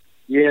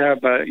 yeah,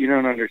 but you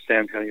don't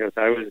understand. He goes,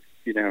 I was,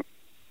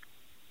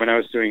 when I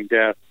was doing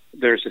Death,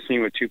 there's a scene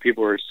where 2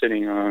 people were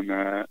sitting on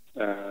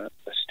a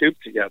stoop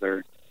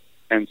together,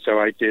 and so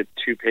I did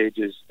 2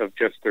 pages of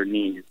just their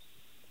knees.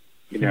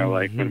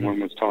 Like when one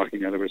was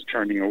talking, the other was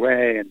turning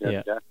away, and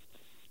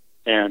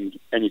and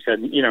he said,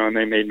 and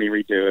they made me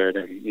redo it,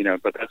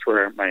 and but that's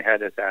where my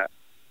head is at.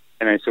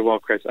 And I said, well,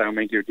 Chris, I'll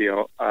make your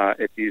deal.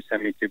 If you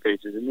send me 2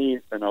 pages of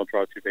knees, then I'll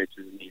draw 2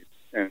 pages of knees.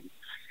 And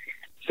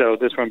so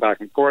this went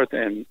back and forth,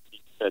 and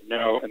he said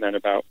no. And then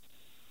about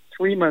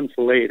 3 months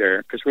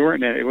later, because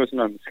it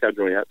wasn't on the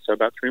schedule yet. So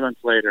about 3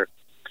 months later,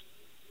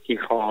 he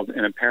called,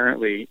 and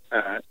apparently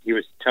he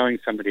was telling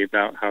somebody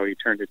about how he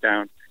turned it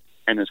down.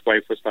 And his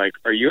wife was like,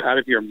 are you out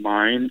of your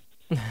mind?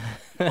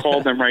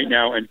 Call them right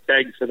now and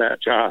beg for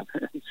that job.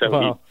 And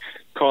so he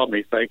called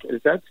me. He's like,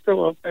 is that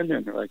still open?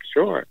 And they're like,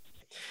 sure.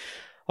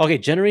 Okay,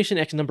 Generation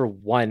X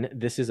 #1.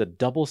 This is a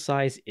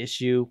double-size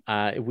issue.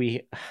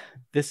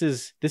 This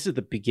is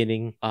the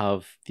beginning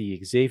of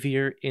the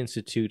Xavier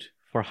Institute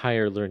for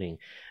Higher Learning.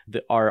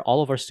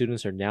 All of our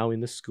students are now in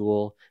the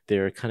school.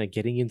 They're kind of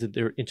getting into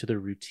their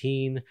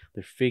routine.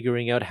 They're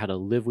figuring out how to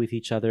live with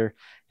each other.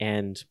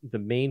 And the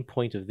main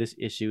point of this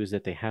issue is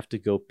that they have to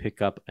go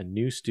pick up a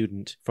new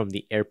student from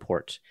the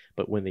airport.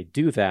 But when they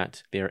do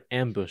that, they are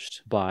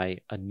ambushed by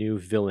a new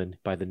villain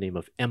by the name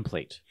of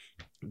Emplate.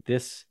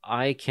 This,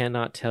 I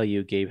cannot tell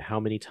you, Gabe,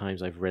 how many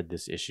times I've read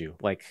this issue.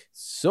 Like,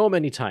 so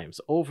many times,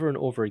 over and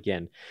over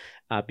again.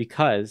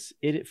 Because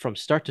it, from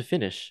start to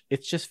finish,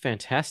 it's just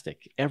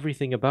fantastic.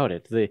 Everything about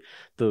it. The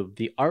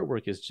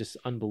artwork is just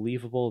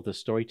unbelievable. The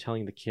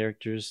storytelling, the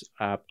characters.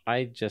 I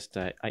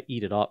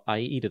eat it up. I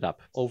eat it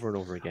up over and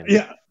over again.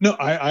 Yeah, no,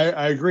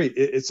 I agree.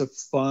 It's a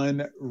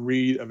fun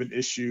read of an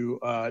issue.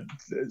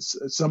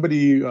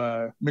 Somebody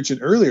mentioned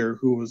earlier,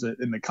 who was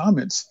in the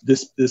comments,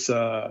 this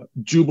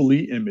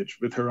Jubilee image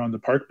with her on the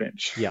park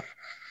bench. Yeah.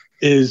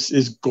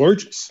 Is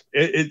gorgeous.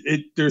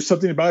 There's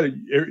something about it.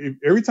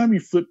 Every time you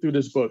flip through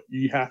this book,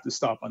 you have to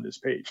stop on this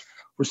page.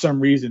 For some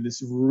reason,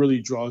 this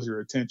really draws your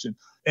attention.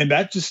 And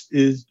that just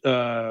is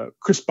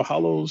Chris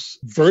Pichello's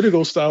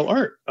Vertigo style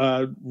art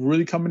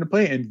really coming to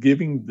play and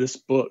giving this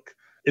book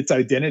its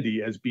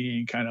identity as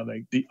being kind of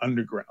like the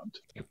underground.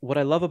 What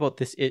I love about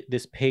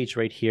this page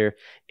right here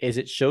is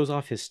it shows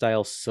off his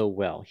style so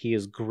well. He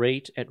is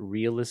great at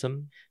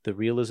realism, the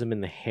realism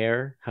in the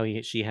hair, how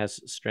she has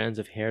strands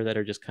of hair that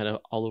are just kind of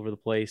all over the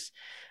place.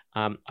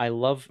 I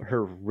love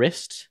her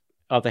wrist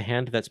of the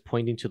hand that's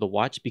pointing to the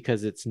watch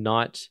because it's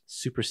not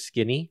super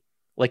skinny.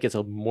 Like, it's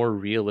a more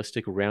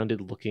realistic,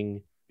 rounded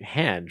looking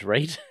hand,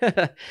 right?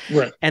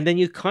 Right. And then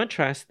you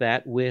contrast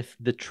that with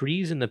the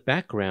trees in the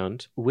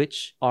background,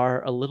 which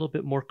are a little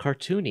bit more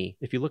cartoony.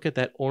 If you look at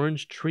that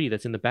orange tree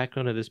that's in the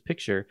background of this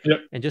picture, yep,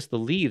 and just the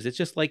leaves, it's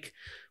just like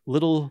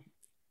little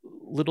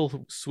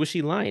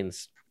swishy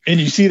lines. And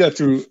you see that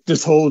through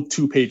this whole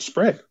 2-page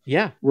spread.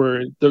 Yeah.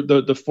 Where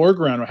the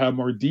foreground will have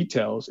more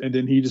details, and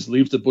then he just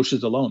leaves the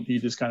bushes alone. He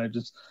just kind of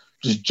just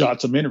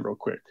jots them in real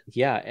quick.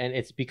 Yeah, and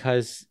it's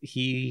because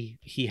he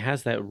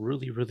has that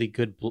really, really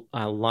good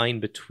line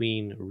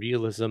between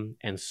realism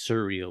and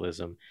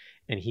surrealism.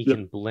 And he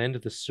can blend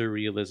the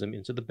surrealism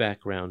into the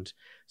background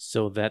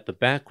so that the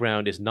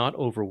background is not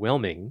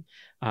overwhelming,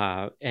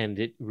 and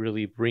it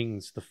really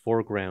brings the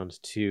foreground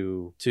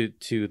to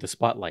the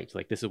spotlight.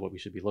 Like, this is what we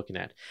should be looking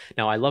at.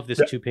 Now, I love this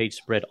 2-page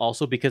spread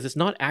also because it's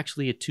not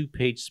actually a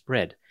 2-page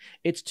spread.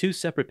 It's 2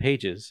 separate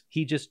pages.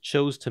 He just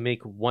chose to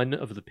make one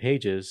of the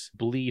pages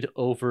bleed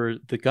over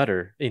the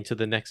gutter onto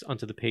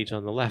the page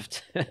on the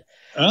left.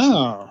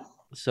 Oh.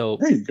 So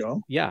there you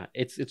go. Yeah,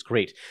 it's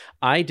great.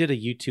 I did a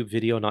YouTube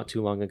video not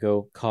too long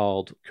ago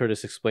called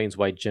Curtis Explains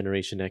Why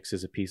Generation X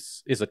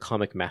is a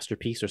comic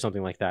masterpiece or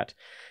something like that.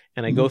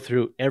 And I go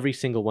through every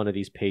single one of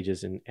these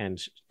pages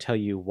and tell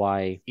you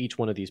why each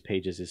one of these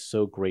pages is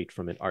so great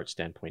from an art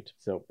standpoint.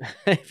 So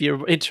if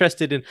you're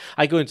interested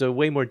I go into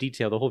way more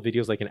detail. The whole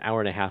video is like an hour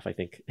and a half, I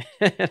think.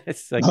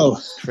 It's like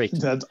great.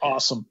 That's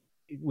awesome.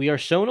 We are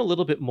shown a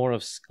little bit more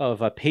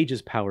of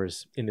Paige's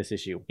powers in this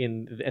issue.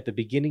 At the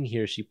beginning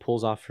here, she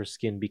pulls off her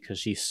skin because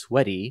she's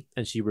sweaty,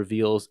 and she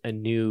reveals a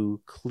new,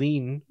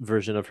 clean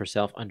version of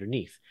herself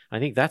underneath. I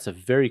think that's a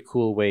very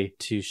cool way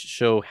to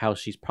show how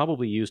she's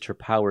probably used her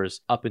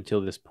powers up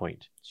until this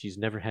point. She's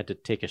never had to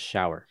take a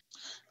shower.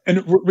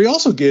 And we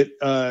also get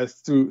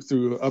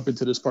through up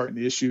into this part in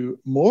the issue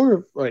more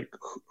of like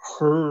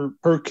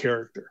her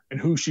character and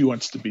who she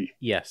wants to be.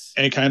 Yes.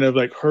 And kind of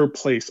like her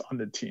place on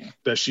the team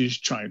that she's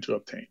trying to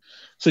obtain.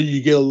 So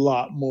you get a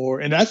lot more,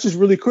 and that's just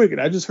really quick. And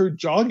I just heard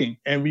jogging,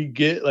 and we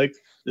get like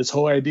this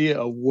whole idea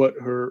of what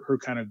her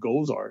kind of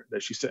goals are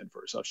that she's setting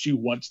for herself. She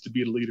wants to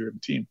be the leader of the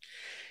team.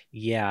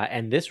 Yeah,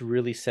 and this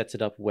really sets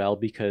it up well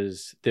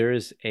because there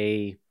is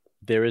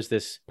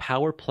this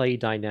power play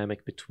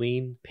dynamic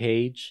between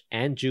Paige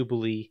and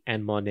Jubilee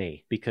and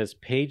Monet, because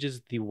Paige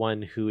is the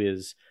one who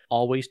is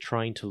always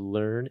trying to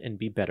learn and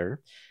be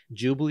better.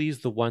 Jubilee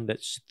is the one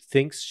that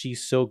thinks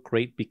she's so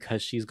great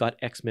because she's got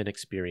X-Men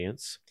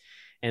experience.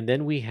 And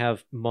then we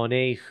have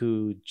Monet,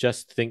 who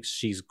just thinks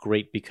she's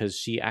great because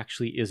she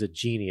actually is a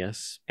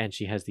genius and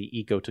she has the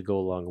ego to go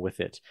along with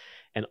it.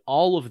 And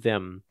all of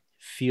them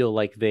feel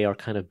like they are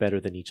kind of better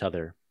than each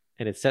other.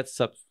 And it sets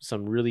up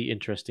some really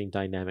interesting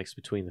dynamics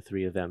between the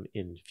three of them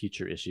in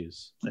future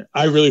issues.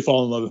 I really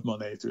fall in love with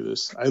Monet through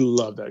this. I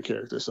love that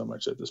character so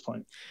much at this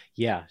point.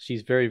 Yeah,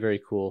 she's very, very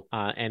cool.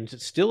 And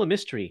still a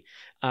mystery.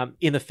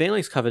 In the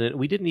Phalanx Covenant,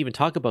 we didn't even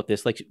talk about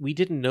this. Like, we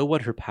didn't know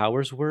what her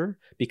powers were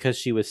because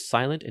she was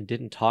silent and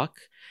didn't talk.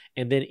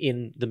 And then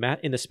in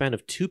the span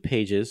of 2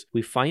 pages,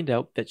 we find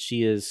out that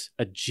she is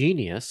a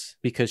genius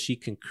because she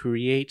can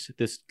create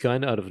this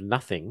gun out of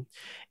nothing.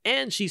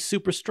 And she's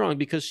super strong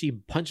because she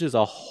punches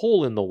a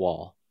hole in the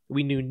wall.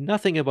 We knew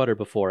nothing about her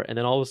before, and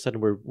then all of a sudden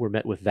we're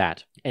met with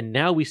that. And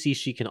now we see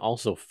she can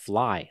also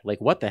fly.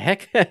 Like, what the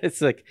heck? It's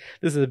like,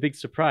 this is a big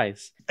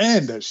surprise.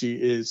 And that she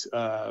is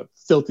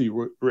filthy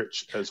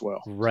rich as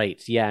well.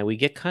 Right, yeah. We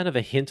get kind of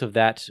a hint of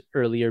that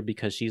earlier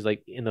because she's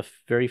like, in the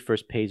very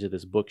first page of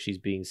this book, she's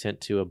being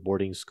sent to a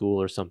boarding school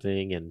or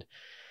something, and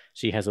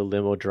she has a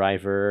limo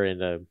driver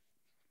and a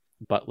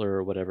butler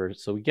or whatever.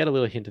 So we get a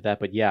little hint of that,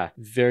 but yeah,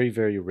 very,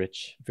 very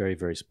rich, very,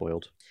 very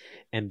spoiled.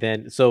 And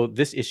then, so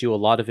this issue, a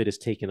lot of it is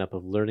taken up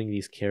of learning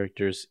these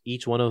characters.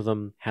 Each one of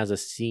them has a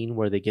scene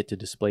where they get to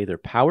display their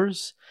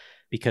powers,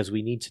 because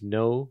we need to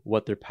know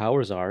what their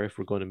powers are if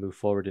we're going to move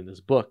forward in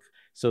this book.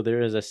 So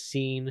there is a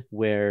scene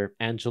where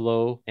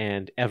Angelo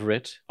and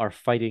Everett are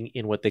fighting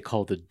in what they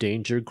call the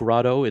Danger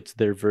Grotto. It's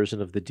their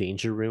version of the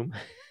Danger Room.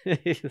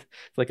 It's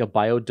like a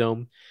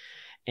biodome.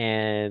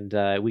 And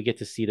we get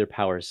to see their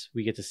powers.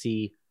 We get to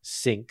see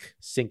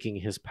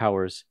syncing his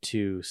powers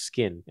to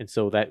Skin. And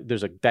so that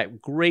there's that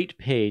great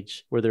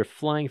page where they're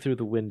flying through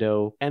the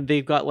window and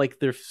they've got like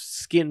their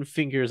Skin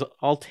fingers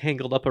all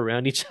tangled up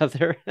around each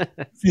other.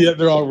 Yeah,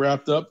 they're all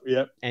wrapped up.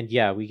 Yep. And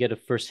yeah, we get a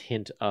first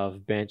hint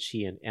of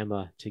Banshee and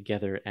Emma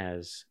together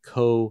as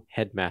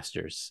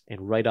co-headmasters.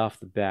 And right off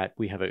the bat,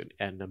 we have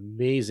an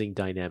amazing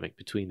dynamic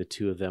between the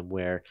two of them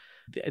where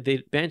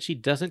Banshee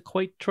doesn't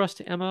quite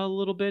trust Emma a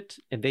little bit,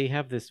 and they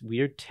have this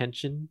weird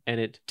tension, and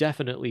it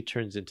definitely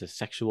turns into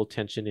sexual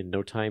tension in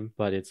no time,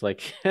 but it's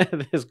like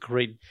this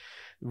great,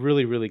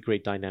 really, really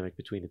great dynamic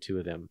between the two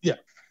of them. Yeah,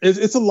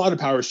 it's a lot of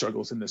power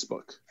struggles in this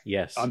book.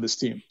 Yes. On this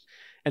team.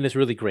 And it's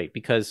really great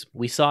because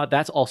we saw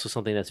that's also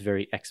something that's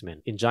very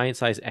X-Men. In Giant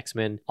Size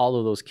X-Men, all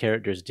of those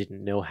characters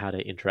didn't know how to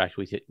interact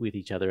with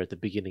each other at the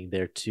beginning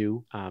there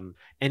too. And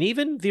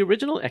even the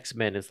original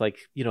X-Men is like,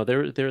 you know,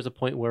 there's a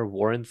point where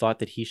Warren thought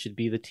that he should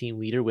be the team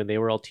leader when they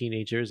were all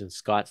teenagers, and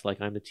Scott's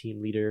like, I'm the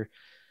team leader.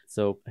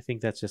 So I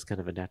think that's just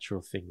kind of a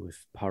natural thing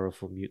with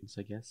powerful mutants,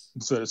 I guess.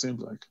 So it seems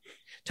like.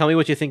 Tell me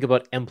what you think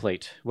about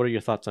Emplate. What are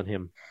your thoughts on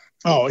him?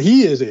 Oh,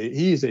 he is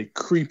a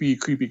creepy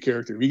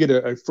character. We get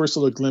a first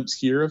little glimpse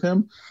here of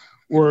him,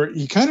 where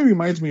he kind of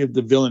reminds me of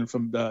the villain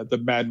from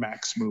the Mad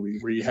Max movie,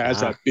 where he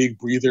has that big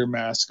breather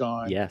mask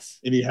on. Yes,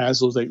 and he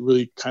has those like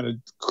really kind of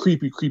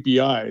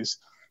creepy eyes.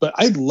 But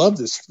I love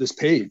this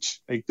page.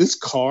 Like, this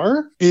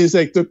car is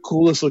like the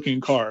coolest looking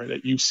car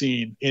that you've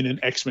seen in an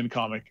X-Men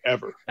comic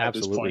ever. Absolutely, at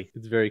this point.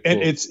 It's very cool.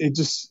 And it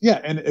just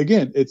and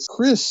again, it's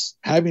Chris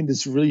having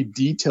this really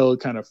detailed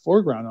kind of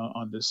foreground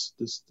on this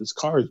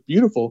car is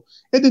beautiful,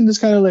 and then this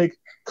kind of like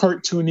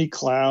cartoony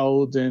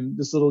cloud and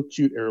this little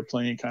cute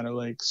airplane kind of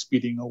like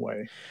speeding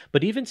away.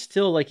 But even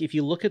still, like, if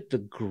you look at the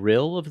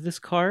grill of this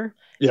car,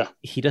 yeah,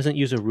 he doesn't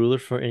use a ruler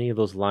for any of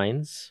those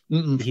lines.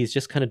 He's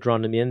just kind of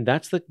drawn them in.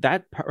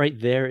 That part right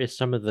there is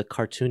some of the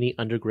cartoony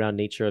underground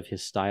nature of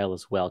his style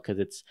as well, because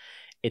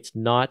it's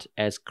not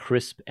as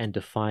crisp and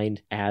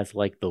defined as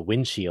like the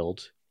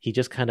windshield. He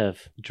just kind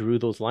of drew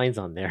those lines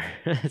on there.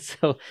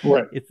 So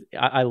right.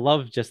 I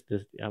love just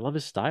this. I love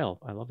his style.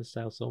 I love his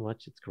style so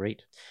much. It's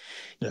great.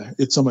 Yeah,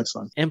 it's so much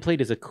fun.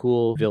 Emplate is a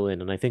cool villain.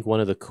 And I think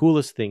one of the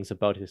coolest things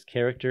about his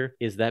character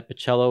is that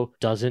Pichello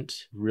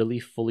doesn't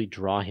really fully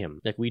draw him.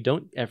 Like, we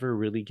don't ever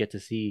really get to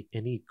see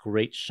any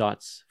great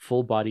shots,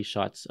 full body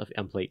shots of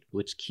Emplate,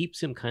 which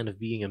keeps him kind of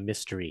being a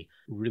mystery.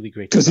 Really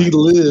great. Because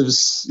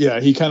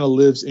he kind of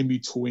lives in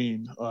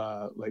between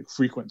like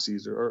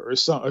frequencies or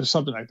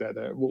something like that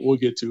we'll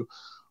get to.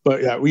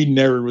 But yeah, we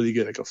never really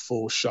get like a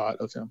full shot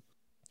of him.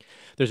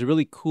 There's a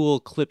really cool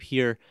clip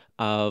here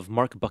of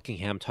Mark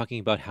Buckingham talking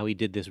about how he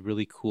did this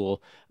really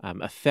cool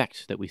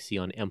effect that we see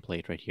on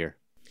Emplate right here.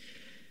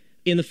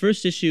 In the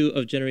first issue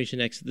of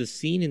Generation X, the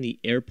scene in the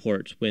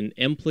airport when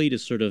M-Plate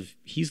is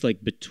he's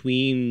like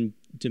between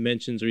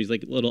dimensions, or he's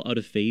like a little out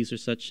of phase or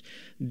such,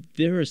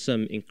 there are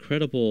some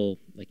incredible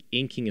like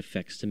inking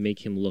effects to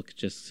make him look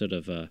just sort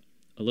of a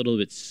little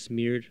bit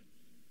smeared.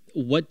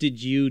 What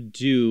did you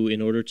do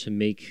in order to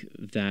make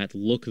that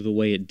look the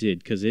way it did?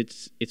 Because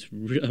it's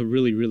a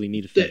really, really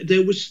neat effect.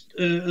 There was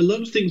a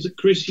lot of things that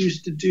Chris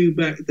used to do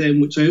back then,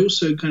 which I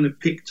also kind of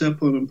picked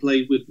up on and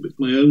played with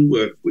my own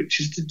work, which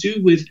is to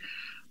do with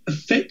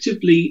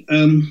effectively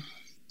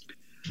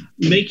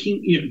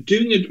making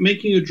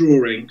a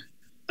drawing,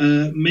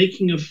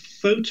 making a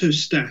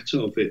photostat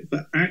of it,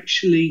 but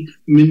actually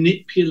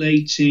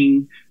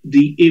manipulating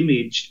the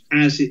image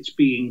as it's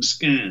being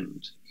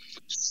scanned.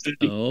 So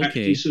you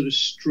actually sort of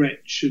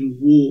stretch and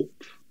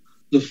warp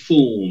the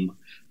form,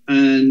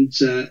 and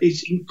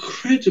it's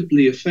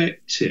incredibly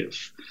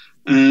effective.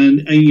 And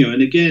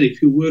again,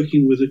 if you're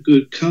working with a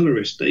good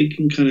colorist, they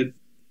can kind of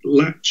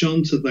latch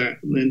onto that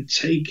and then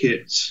take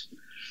it,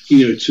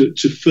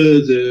 to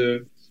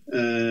further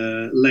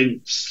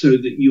lengths, so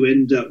that you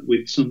end up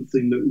with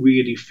something that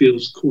really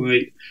feels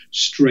quite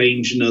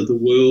strange and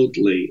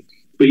otherworldly.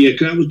 But yeah,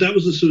 that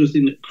was the sort of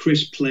thing that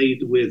Chris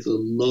played with a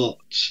lot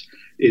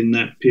in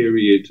that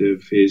period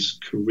of his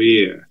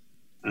career.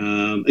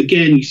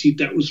 Again, you see,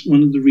 that was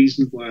one of the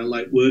reasons why I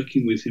like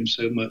working with him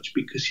so much,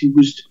 because he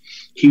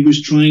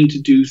was trying to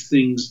do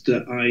things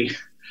that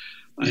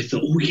I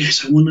thought, oh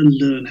yes, I want to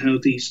learn how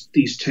these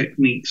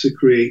techniques are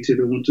created.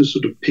 I want to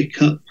sort of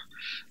pick up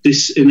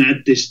this and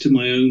add this to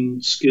my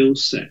own skill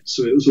set.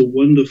 So it was a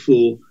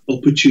wonderful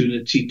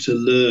opportunity to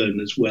learn,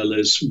 as well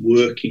as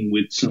working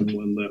with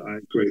someone that I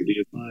greatly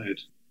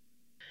admired.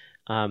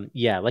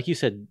 Like you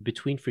said,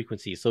 between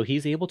frequencies. So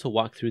he's able to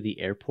walk through the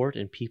airport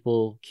and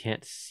people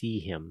can't see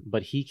him,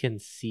 but he can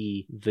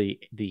see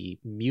the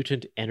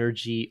mutant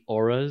energy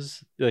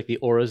auras, like the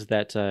auras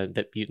that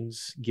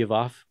mutants give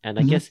off. And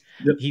I guess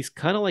he's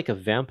kind of like a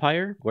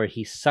vampire, where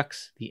he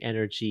sucks the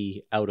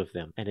energy out of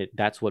them, and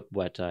that's what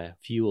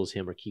fuels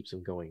him or keeps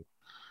him going.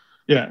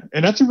 Yeah,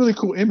 and that's a really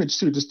cool image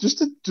too.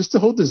 Just the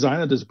whole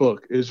design of this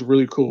book is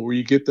really cool, where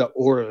you get the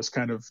auras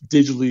kind of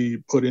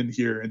digitally put in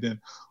here, and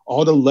then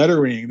all the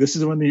lettering. This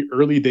is one of the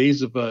early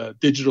days of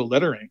digital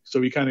lettering, so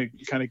we kind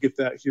of get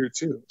that here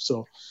too.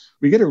 So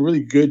we get a really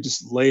good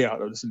just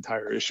layout of this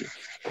entire issue.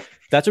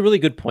 That's a really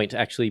good point,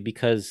 actually,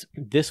 because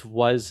this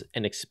was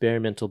an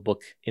experimental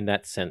book in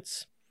that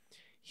sense.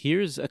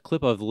 Here's a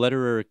clip of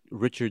letterer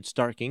Richard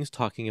Starkings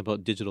talking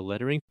about digital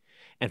lettering.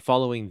 And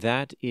following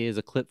that is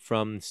a clip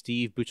from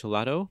Steve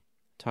Buccellato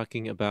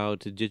talking about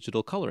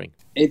digital coloring.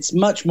 It's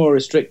much more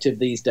restrictive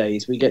these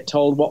days. We get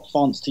told what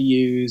fonts to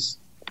use.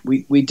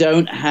 We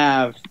don't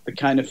have the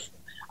kind of...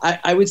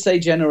 I would say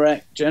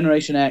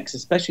Generation X,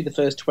 especially the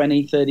first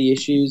 20, 30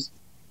 issues,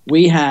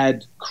 we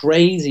had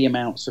crazy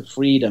amounts of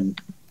freedom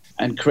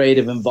and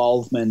creative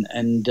involvement.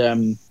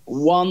 And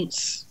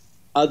once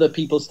other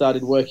people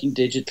started working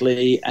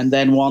digitally, and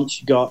then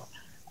once you got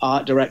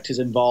art directors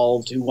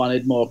involved who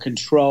wanted more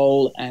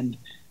control, and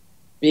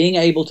being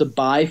able to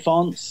buy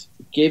fonts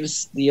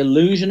gives the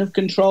illusion of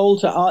control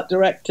to art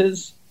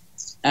directors.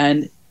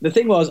 And the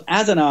thing was,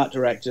 as an art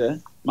director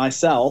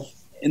myself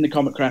in the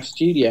Comic Craft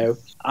studio,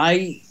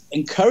 I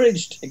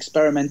encouraged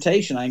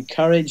experimentation. I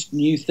encouraged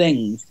new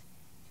things.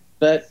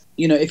 But,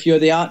 if you're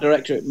the art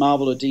director at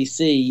Marvel or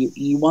DC,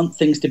 you want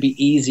things to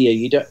be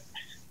easier.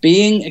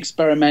 Being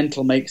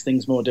experimental makes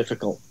things more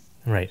difficult.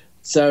 Right.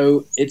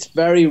 So it's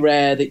very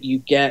rare that you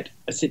get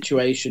a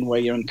situation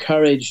where you're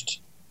encouraged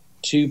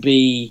to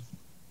be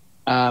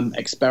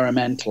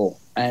experimental.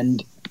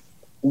 And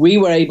we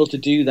were able to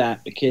do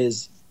that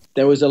because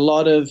there was a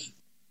lot of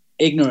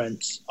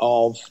ignorance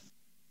of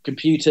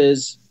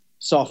computers,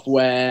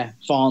 software,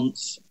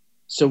 fonts.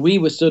 So we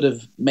were sort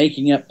of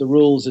making up the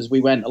rules as we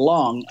went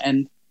along.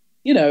 And,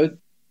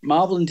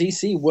 Marvel and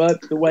DC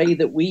work the way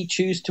that we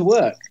choose to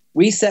work.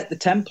 We set the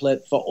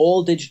template for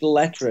all digital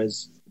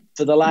letterers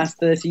for the last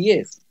 30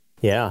 years.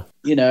 Yeah.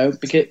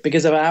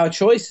 Because of our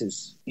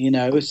choices,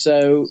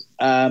 so,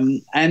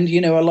 and,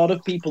 a lot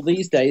of people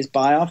these days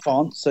buy our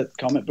fonts at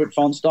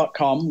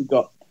comicbookfonts.com. We've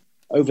got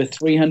over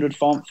 300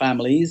 font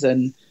families.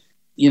 And,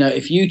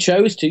 if you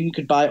chose to, you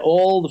could buy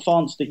all the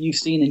fonts that you've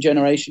seen in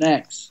Generation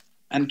X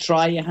and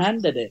try your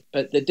hand at it.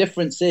 But the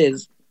difference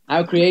is,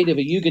 how creative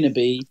are you going to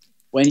be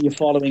when you're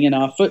following in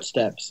our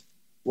footsteps?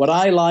 What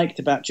I liked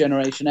about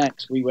Generation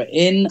X, we were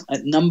in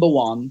at number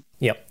one.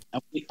 Yep.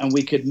 And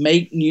we could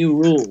make new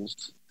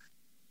rules.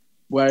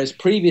 Whereas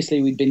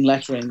previously we'd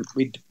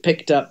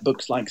picked up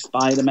books like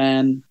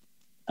Spider-Man,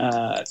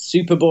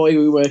 Superboy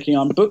we were working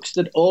on, books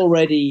that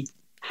already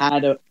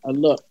had a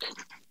look.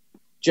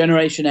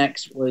 Generation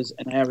X was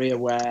an area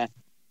where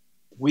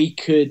we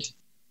could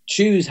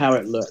choose how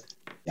it looked.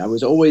 I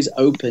was always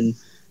open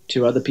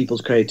to other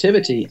people's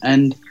creativity.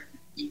 And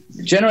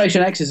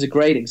Generation X is a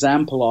great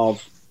example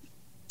of,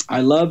 I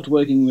loved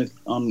working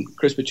on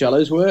Chris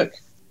Buccella's work.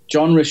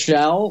 John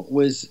Rochelle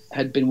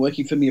had been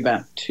working for me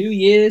about 3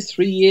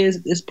 years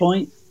at this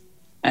point,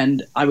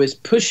 and I was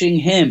pushing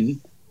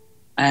him,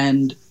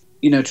 and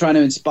trying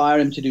to inspire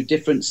him to do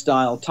different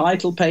style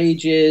title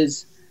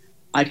pages.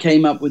 I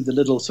came up with the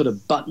little sort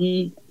of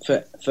button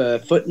for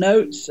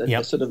footnotes,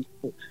 and sort of,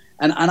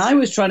 and I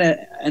was trying to,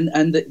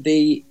 and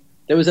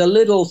there was a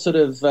little sort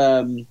of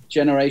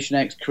Generation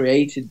X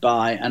created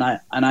by, and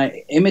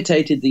I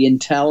imitated the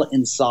Intel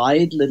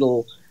Inside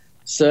little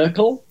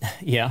circle.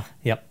 Yeah,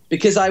 yep.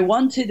 Because I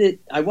wanted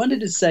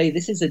to say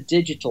this is a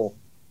digital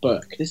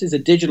book, this is a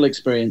digital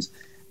experience,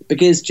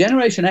 because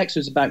Generation X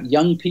was about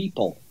young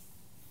people,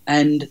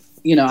 and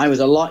I was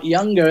a lot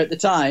younger at the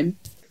time.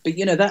 But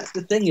that's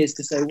the thing, is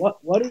to say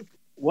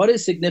what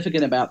is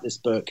significant about this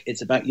book.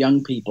 It's about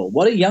young people.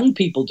 What are young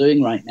people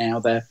doing right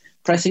now? They're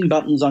pressing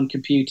buttons on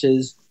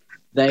computers.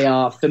 They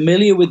are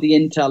familiar with the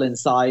Intel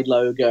Inside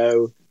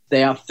logo.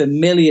 They are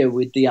familiar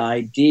with the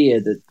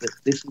idea that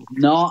this is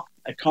not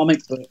a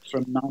comic book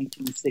from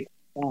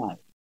 1965.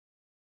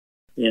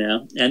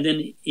 And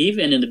then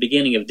even in the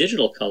beginning of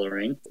digital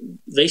coloring,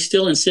 they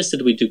still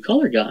insisted we do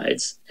color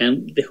guides,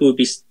 and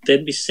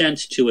they'd be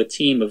sent to a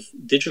team of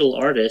digital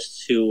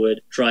artists who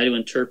would try to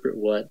interpret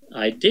what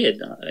I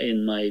did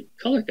in my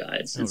color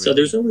guides. And so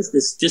there's always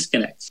this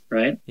disconnect,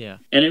 right? Yeah.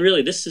 And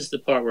this is the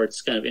part where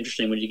it's kind of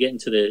interesting when you get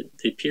into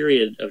the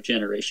period of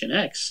Generation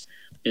X,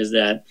 is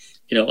that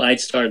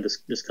I'd started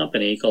this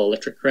company called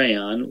Electric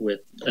Crayon with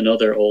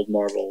another old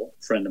Marvel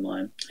friend of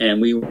mine, and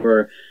we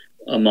were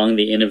among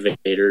the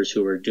innovators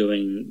who were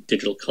doing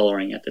digital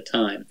coloring at the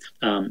time.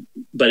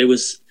 But it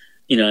was,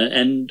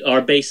 and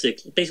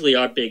basically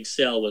our big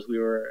sell was we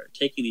were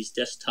taking these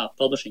desktop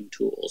publishing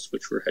tools,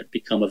 which had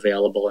become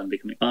available and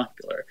becoming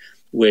popular,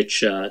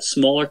 which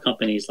smaller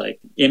companies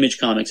like Image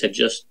Comics had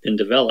just been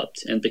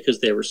developed. And because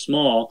they were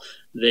small,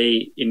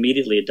 they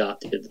immediately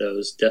adopted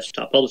those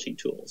desktop publishing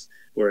tools.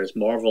 Whereas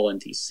Marvel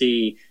and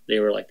DC, they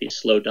were like these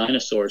slow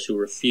dinosaurs who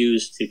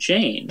refused to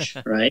change,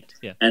 right?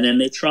 Yeah. And then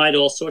they tried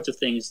all sorts of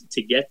things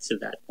to get to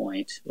that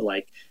point.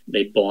 Like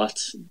they bought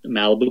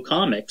Malibu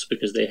Comics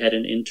because they had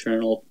an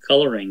internal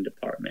coloring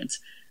department,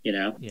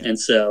 Yeah. And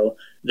so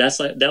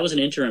that was an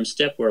interim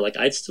step where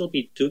I'd still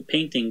be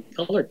painting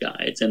color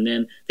guides, and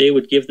then they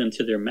would give them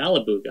to their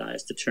Malibu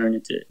guys to turn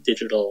into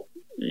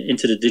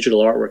the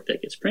digital artwork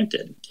that gets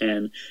printed.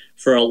 And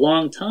for a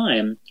long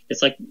time,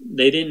 it's like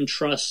they didn't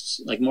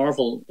trust,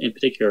 Marvel in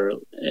particular,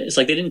 it's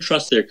like they didn't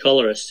trust their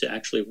colorists to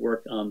actually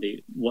work on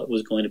what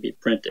was going to be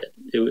printed.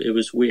 It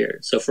was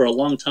weird. So for a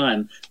long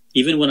time,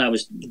 even when I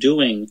was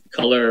doing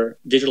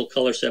digital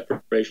color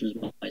separations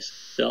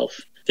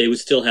myself, they would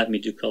still have me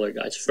do color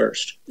guides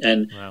first,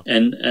 and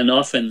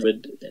often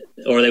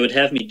they would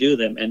have me do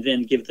them and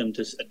then give them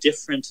to a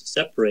different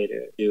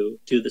separator to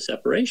do the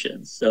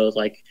separations. So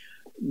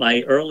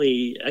my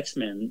early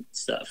X-Men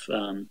stuff,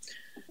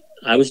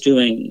 I was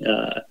doing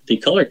the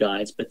color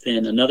guides, but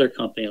then another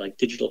company like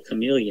Digital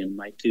Chameleon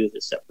might do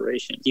the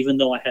separation, even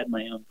though I had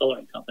my own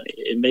coloring company.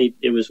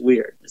 It was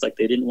weird. It's like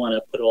they didn't want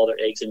to put all their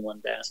eggs in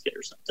one basket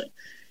or something.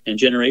 And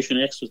Generation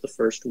X was the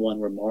first one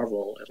where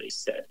Marvel at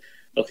least said,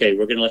 okay,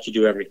 we're going to let you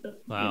do everything.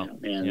 Wow.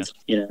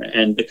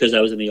 And because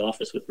I was in the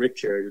office with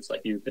Richard, it's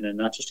like, you're going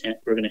to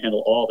we're going to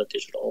handle all the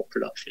digital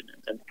production,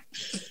 and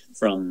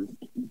from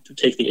to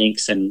take the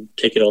inks and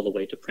take it all the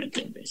way to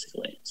printing,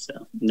 basically.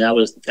 So that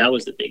was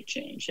the big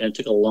change, and it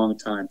took a long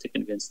time to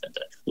convince them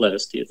to let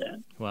us do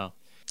that. Wow.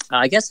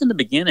 I guess in the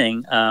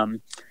beginning, I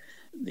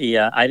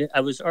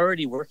was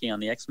already working on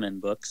the X-Men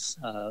books,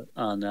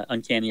 on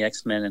Uncanny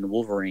X-Men and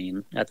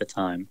Wolverine at the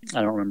time.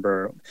 I don't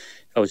remember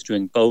if I was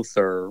doing both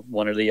or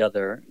one or the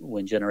other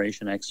when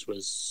Generation X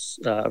was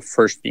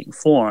first being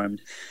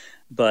formed.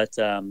 But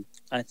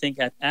I think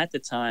at the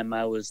time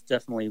I was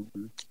definitely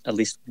at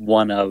least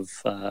one of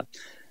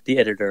the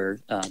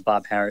editor,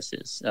 Bob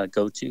Harris's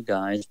go-to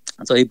guys.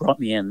 And so he brought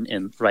me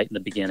in right in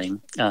the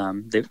beginning.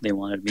 They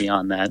wanted me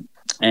on that.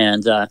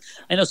 And I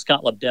know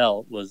Scott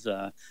Lobdell was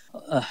a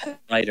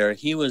writer.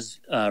 He was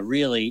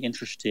really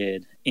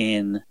interested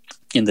in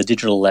the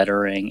digital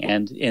lettering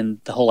and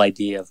in the whole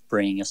idea of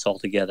bringing us all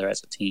together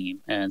as a team.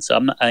 And so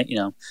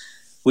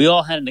we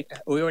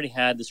already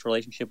had this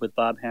relationship with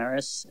Bob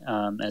Harris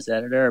as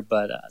editor,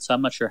 but so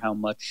I'm not sure how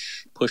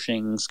much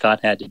pushing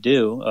Scott had to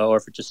do, or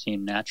if it just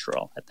seemed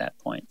natural at that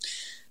point.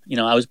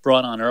 I was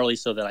brought on early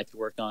so that I could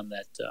work on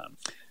that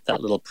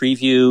little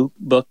preview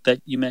book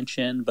that you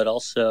mentioned, but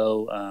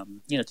also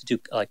to do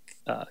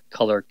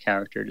color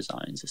character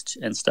designs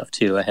and stuff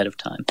too ahead of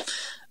time.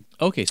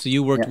 Okay, so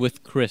you worked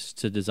with Chris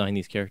to design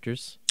these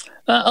characters?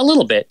 A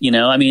little bit,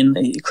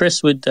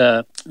 Chris would,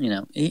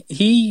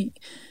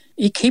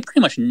 he pretty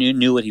much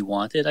knew what he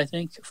wanted, I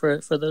think, for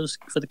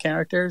the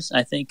characters.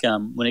 I think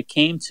when it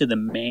came to the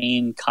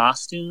main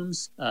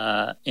costumes,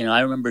 I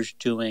remember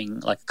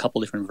doing a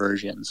couple different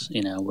versions,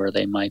 where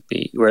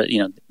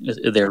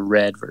they're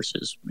red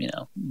versus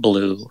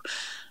blue,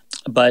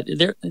 but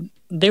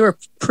they were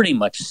pretty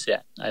much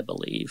set, I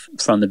believe,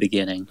 from the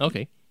beginning.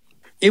 Okay.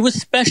 It was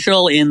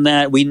special in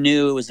that we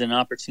knew it was an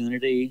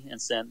opportunity and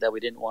that we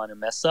didn't want to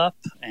mess up,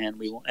 and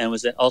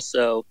was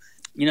also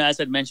as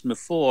I'd mentioned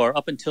before,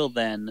 up until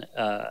then,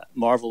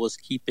 Marvel was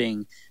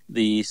keeping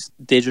these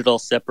digital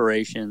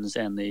separations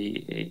and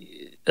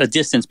a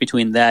distance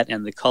between that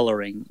and the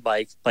coloring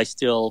by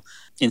still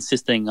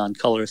insisting on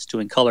colorists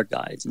doing color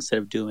guides instead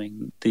of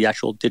doing the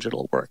actual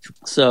digital work.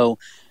 So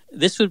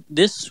this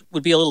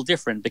would be a little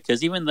different,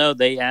 because even though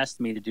they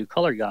asked me to do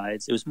color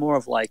guides, it was more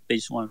of like they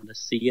just wanted to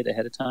see it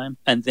ahead of time,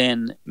 and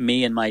then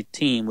me and my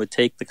team would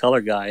take the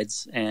color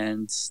guides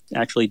and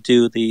actually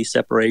do the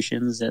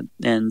separations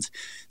and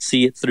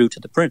see it through to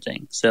the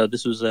printing. So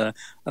this was our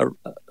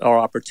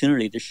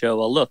opportunity to show,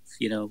 well, look,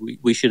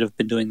 we should have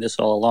been doing this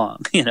all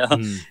along.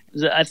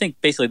 I think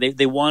basically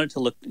they wanted to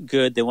look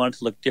good, they wanted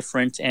to look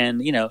different,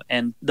 and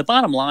and the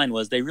bottom line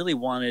was they really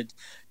wanted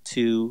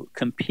to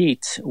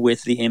compete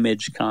with the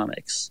Image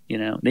comics.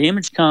 The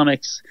Image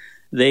comics,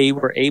 they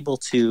were able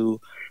to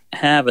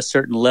have a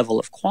certain level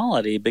of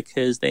quality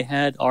because they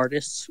had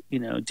artists,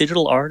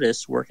 digital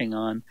artists working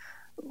on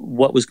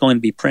what was going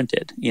to be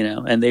printed,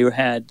 and they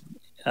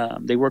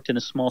worked in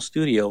a small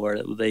studio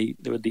where they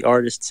were the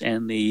artists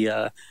and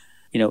the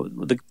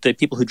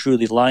people who drew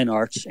the line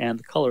arts and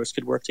the colorists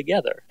could work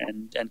together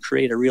and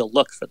create a real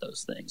look for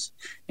those things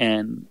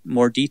and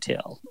more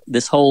detail.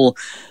 This whole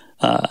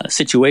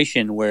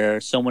situation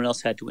where someone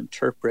else had to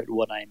interpret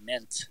what I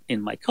meant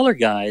in my color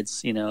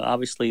guides,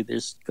 obviously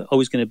there's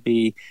always going to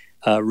be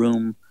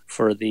room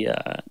for the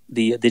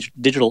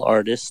digital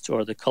artist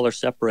or the color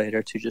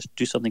separator to just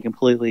do something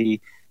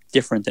completely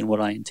different than what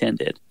I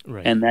intended.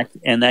 Right.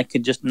 And that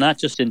could just, not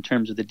just in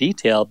terms of the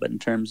detail, but in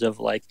terms of,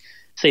 like,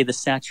 say, the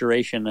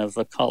saturation of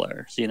a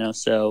color.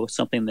 So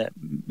something that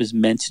was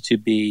meant to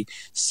be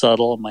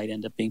subtle might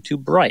end up being too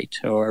bright,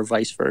 or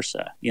vice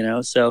versa.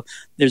 So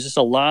there's just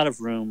a lot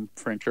of room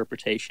for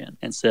interpretation.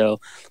 And so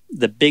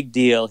the big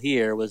deal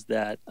here was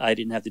that I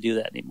didn't have to do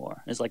that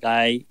anymore. It's like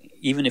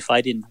even if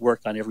I didn't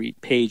work on every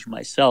page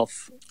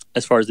myself,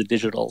 as far as the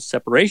digital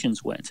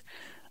separations went,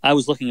 I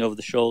was looking over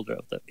the shoulder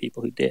of the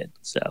people who did.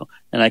 So,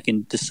 and I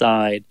can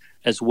decide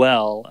as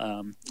well.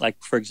 Like,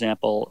 for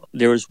example,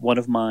 there was one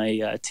of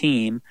my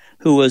team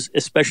who was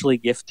especially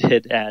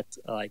gifted at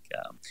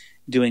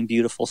doing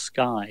beautiful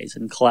skies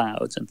and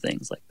clouds and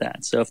things like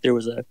that. So if there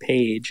was a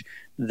page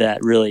that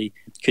really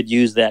could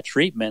use that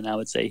treatment, I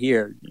would say,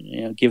 here,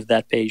 give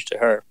that page to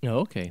her. Oh,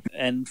 okay.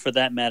 And for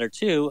that matter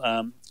too,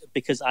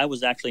 because I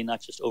was actually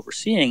not just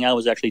overseeing, I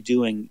was actually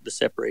doing the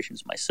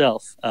separations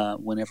myself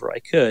whenever I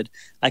could.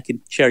 I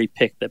could cherry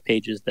pick the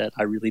pages that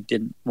I really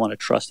didn't want to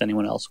trust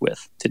anyone else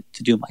with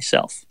to do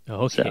myself.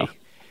 Oh, okay. So,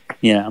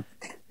 yeah.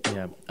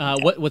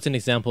 What's an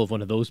example of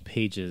one of those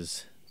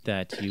pages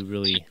that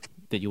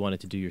you wanted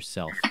to do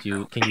yourself?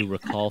 Can you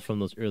recall from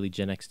those early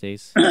Gen X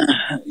days?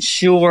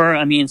 Sure.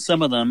 I mean,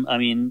 some of them. I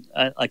mean,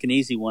 like an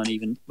easy one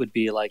even would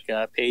be like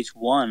page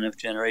 1 of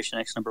Generation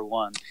X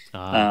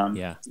 #1.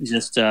 Yeah.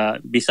 Just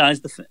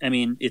besides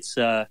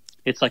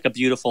it's like a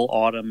beautiful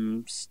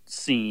autumn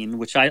scene,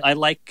 which I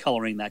like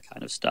coloring that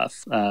kind of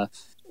stuff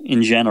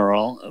in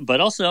general.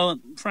 But also,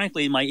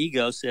 frankly, my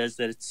ego says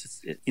that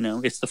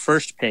it's the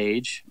first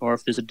page, or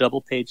if there's a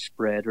double page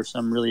spread or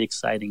some really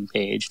exciting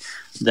page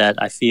that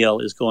I feel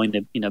is going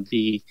to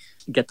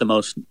get the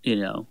most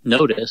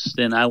notice,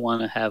 then I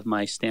want to have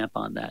my stamp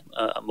on that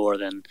more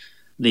than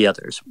the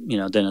others.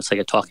 Then it's like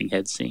a talking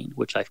head scene,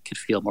 which I could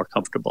feel more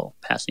comfortable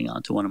passing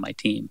on to one of my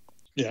team.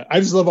 Yeah, I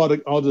just love all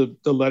the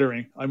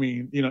lettering. I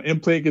mean,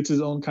 Interplay gets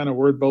his own kind of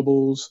word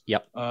bubbles.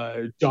 Yep.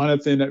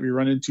 Jonathan that we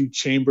run into,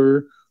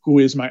 Chamber, who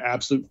is my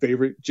absolute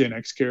favorite Gen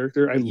X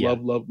character. I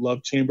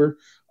love Chamber.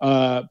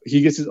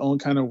 He gets his own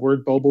kind of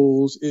word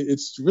bubbles.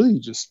 It's really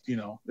just,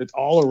 it's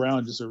all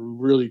around just a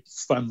really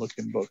fun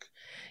looking book.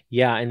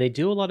 Yeah, and they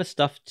do a lot of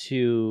stuff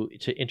to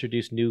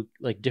introduce new,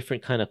 like,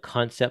 different kind of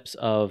concepts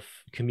of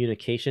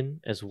communication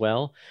as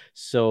well.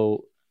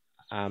 So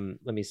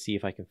let me see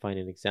if I can find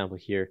an example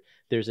here.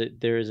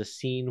 There is a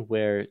scene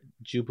where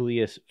Jubilee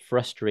is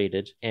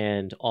frustrated,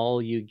 and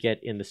all you get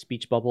in the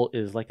speech bubble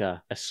is like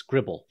a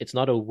scribble. It's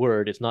not a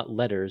word, it's not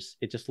letters,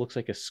 it just looks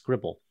like a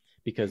scribble,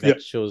 because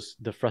that shows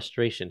the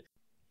frustration.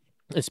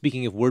 And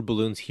speaking of word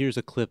balloons, here's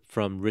a clip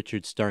from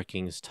Richard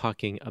Starkings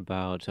talking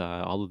about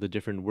all of the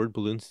different word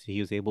balloons he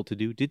was able to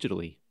do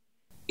digitally.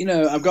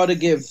 I've got to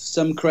give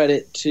some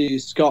credit to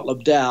Scott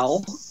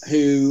Lobdell,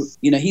 who,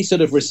 he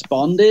sort of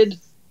responded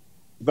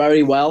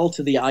very well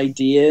to the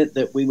idea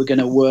that we were going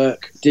to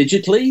work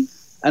digitally.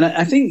 And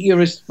I think you're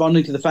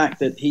responding to the fact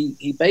that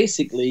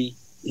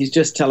he's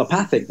just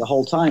telepathic the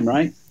whole time,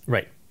 right?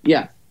 Right.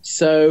 Yeah.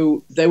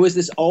 So there was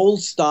this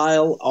old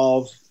style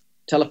of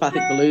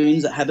telepathic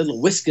balloons that had little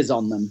whiskers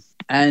on them.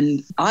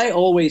 And I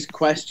always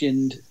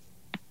questioned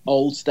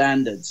old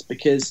standards,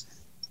 because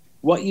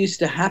what used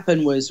to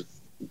happen was,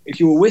 if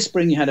you were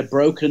whispering, you had a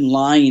broken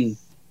line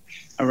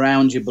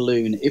around your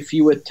balloon. If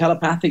you were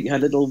telepathic, you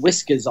had little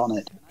whiskers on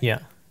it.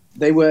 Yeah.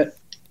 They were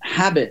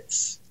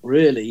habits,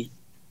 really.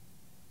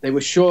 They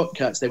were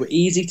shortcuts. They were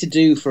easy to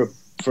do for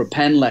a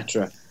pen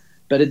letterer.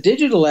 But a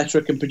digital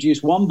letterer can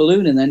produce one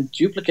balloon and then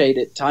duplicate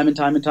it time and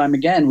time and time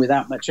again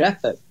without much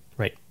effort.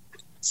 Right.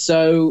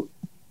 So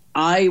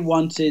I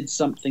wanted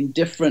something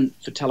different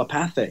for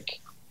telepathic.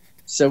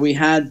 So we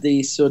had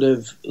these sort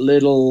of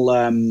little,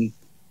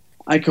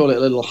 I call it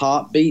a little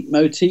heartbeat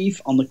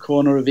motif on the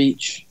corner of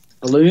each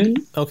balloon.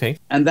 Okay.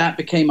 And that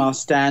became our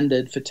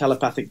standard for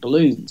telepathic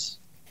balloons.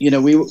 You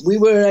know, we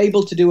were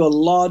able to do a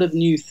lot of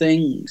new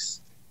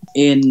things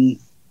in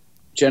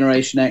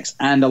Generation X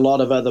and a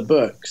lot of other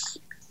books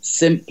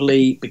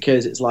simply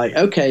because it's like,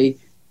 okay,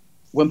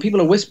 when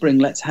people are whispering,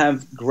 let's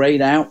have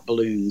grayed out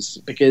balloons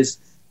because,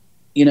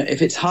 you know,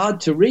 if it's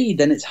hard to read,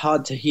 then it's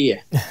hard to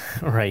hear.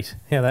 Right.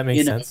 Yeah, that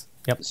makes sense.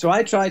 Yep. So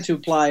I tried to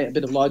apply a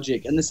bit of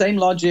logic, and the same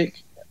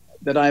logic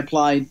that I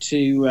applied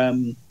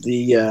to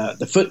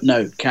the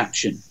footnote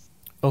caption.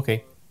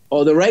 Okay.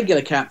 Or the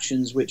regular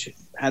captions, which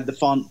had the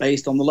font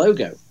based on the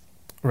logo.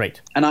 Right.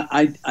 And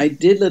I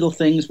did little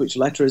things which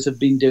letterers have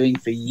been doing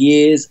for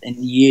years and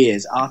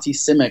years. Artie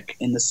Simic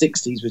in the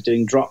 60s was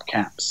doing drop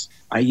caps.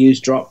 I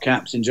used drop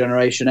caps in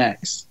Generation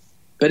X.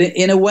 But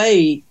in a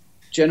way,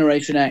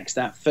 Generation X,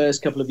 that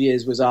first couple of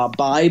years, was our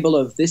Bible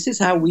of this is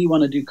how we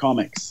want to do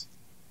comics.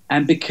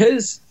 And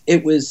because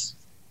it was,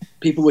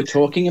 people were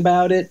talking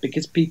about it,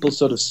 because people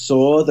sort of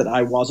saw that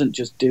I wasn't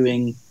just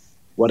doing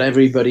what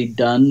everybody'd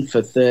done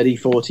for 30,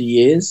 40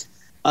 years,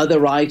 other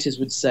writers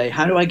would say,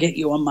 how do I get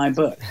you on my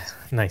book?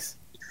 Nice.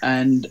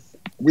 And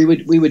we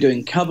were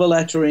doing cover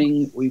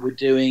lettering, we were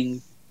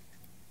doing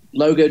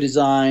logo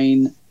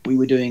design, we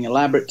were doing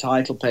elaborate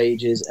title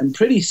pages, and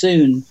pretty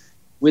soon,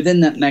 within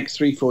that next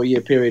 3-4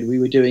 year period, we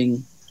were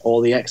doing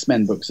all the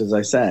X-Men books, as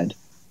I said,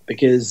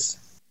 because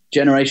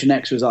Generation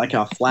X was like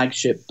our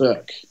flagship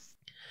book.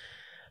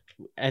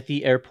 At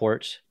the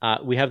airport,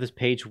 we have this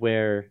page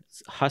where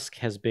Husk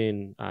has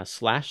been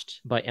slashed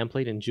by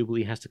Emplate, and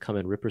Jubilee has to come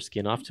and rip her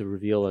skin off to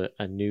reveal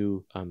a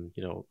new,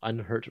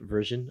 unhurt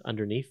version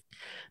underneath.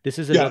 This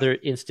is another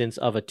instance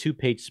of a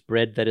 2-page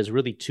spread that is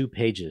really 2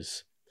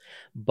 pages.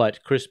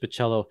 But Chris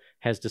Bichello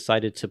has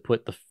decided to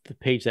put the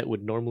page that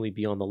would normally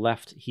be on the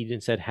left, he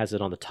instead has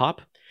it on the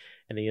top.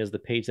 And he has the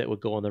page that would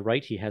go on the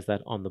right, he has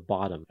that on the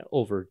bottom,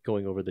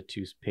 going over the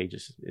 2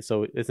 pages.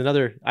 So it's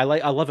another, I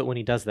love it when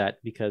he does that,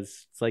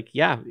 because it's like,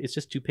 yeah, it's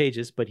just 2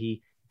 pages, but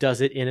he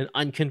does it in an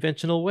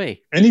unconventional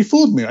way. And he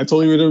fooled me. I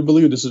totally would have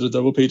believed this is a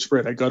double-page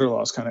spread. I gutter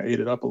loss kind of ate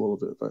it up a little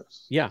bit, but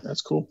yeah,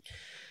 that's cool.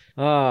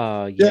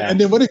 Yeah. And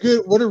then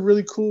what a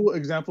really cool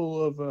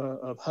example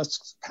of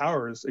Husk's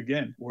powers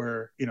again,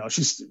 where, you know,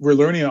 we're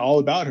learning all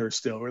about her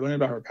still. We're learning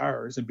about her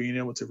powers, and being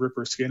able to rip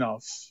her skin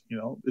off, you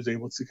know, is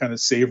able to kind of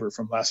save her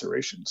from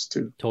lacerations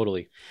too.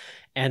 Totally.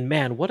 And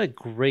man, what a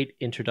great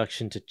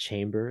introduction to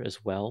Chamber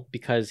as well,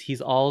 because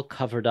he's all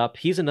covered up.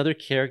 He's another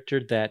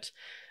character that,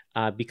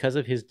 because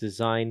of his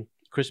design,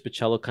 Chris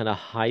Bichello kind of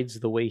hides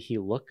the way he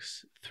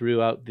looks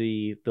throughout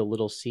the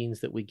little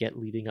scenes that we get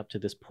leading up to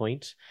this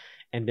point.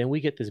 And then we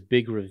get this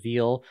big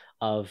reveal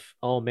of,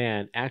 oh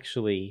man,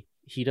 actually,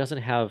 he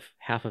doesn't have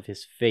half of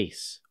his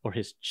face or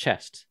his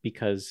chest,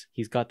 because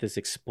he's got this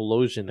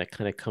explosion that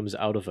kind of comes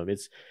out of him.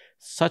 It's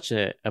such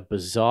a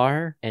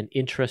bizarre and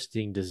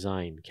interesting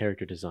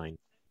character design.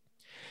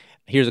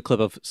 Here's a clip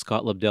of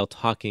Scott Lobdell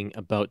talking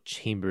about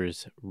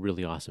Chambers'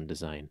 really awesome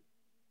design.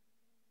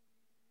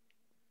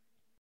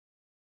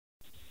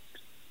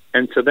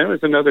 And so that was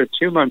another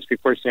 2 months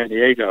before San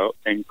Diego,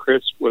 and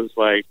Chris was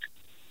like,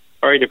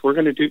 all right, if we're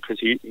going to do, because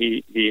he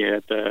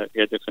had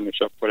to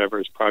finish up whatever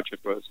his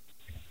project was,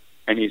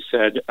 and he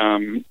said, all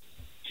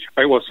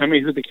right, well, send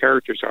me who the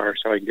characters are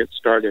so I can get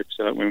started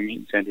so that when we meet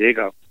in San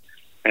Diego.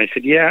 And I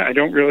said, yeah, I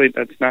don't really,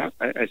 I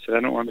said,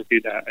 I don't want to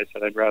do that. I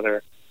said, I'd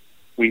rather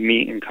we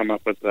meet and come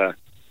up with the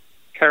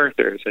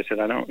characters. I said,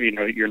 I don't,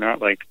 you're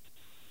not like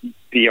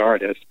the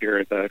artist,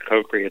 you're the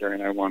co-creator,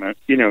 and I want to,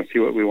 see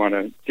what we want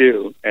to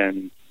do.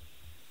 And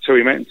so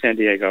we met in San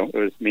Diego. It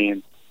was me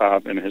and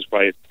Bob and his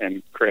wife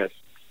and Chris.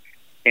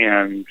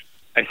 And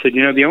I said,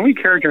 the only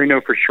character I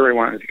know for sure I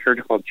want is a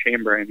character called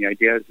Chamber. And the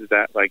idea is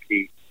that, like,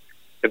 the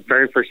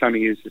very first time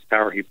he used his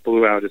power, he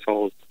blew out his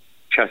whole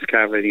chest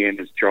cavity and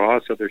his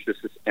jaw. So there's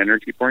just this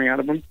energy pouring out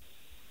of him.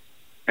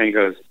 And he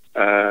goes,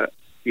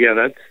 yeah,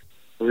 that's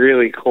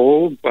really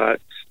cool,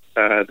 but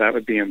that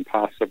would be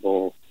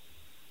impossible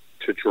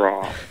to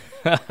draw.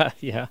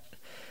 Yeah.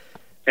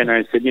 And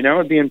I said,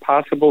 it'd be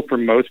impossible for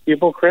most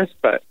people, Chris,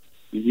 but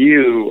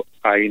you,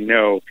 I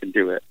know, can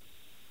do it.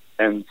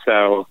 And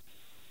so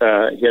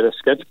he had a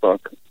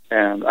sketchbook,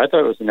 and I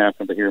thought it was a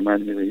napkin, but he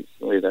reminded me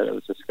recently that it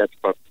was a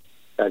sketchbook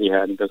that he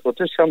had. And he goes, well,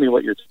 just tell me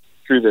what you're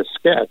through this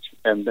sketch.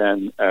 And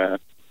then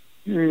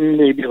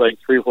maybe like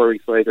 3 or 4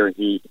 weeks later,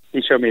 he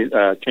showed me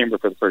Chamber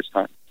for the first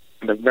time.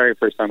 And the very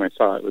first time I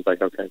saw it was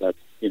like, okay, that's,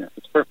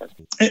 it's perfect.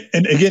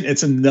 And again,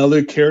 it's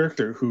another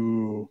character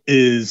who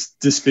is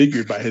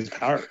disfigured by his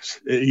powers.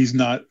 He's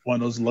not one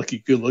of those lucky,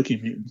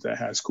 good-looking mutants that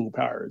has cool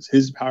powers.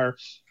 His power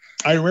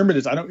I remember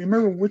this. I don't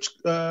remember which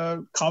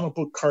comic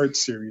book card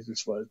series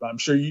this was, but I'm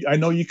sure I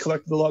know you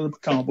collected a lot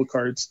of comic book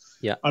cards.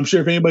 Yeah. I'm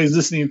sure if anybody's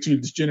listening to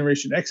this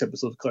Generation X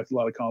episode, collect a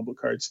lot of comic book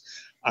cards.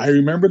 I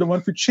remember the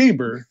one for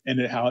Chamber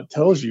and how it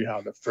tells you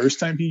how the first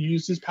time he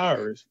used his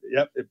powers,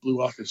 it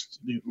blew off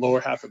the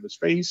lower half of his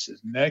face,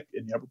 his neck,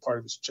 and the upper part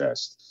of his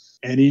chest.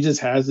 And he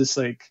just has this,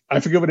 like,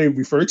 I forget what they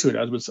refer to it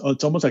as, but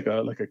it's almost like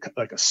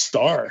a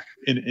star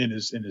in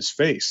his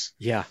face.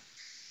 Yeah.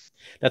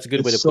 That's a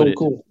good way to put it.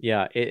 Cool.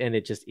 Yeah, and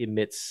it just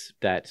emits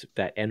that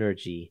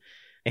energy.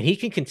 And he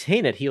can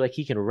contain it.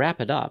 He can wrap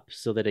it up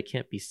so that it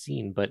can't be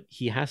seen, but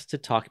he has to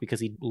talk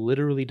because he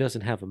literally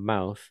doesn't have a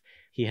mouth.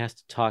 He has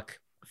to talk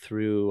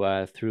through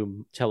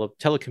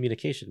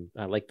telecommunication,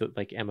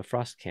 like Emma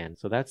Frost can.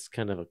 So that's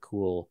kind of a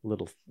cool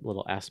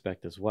little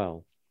aspect as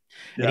well.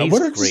 Yeah,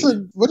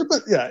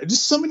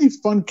 just so many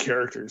fun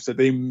characters that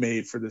they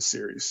made for this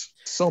series.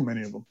 So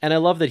many of them. And I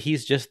love that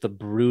he's just the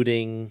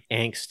brooding,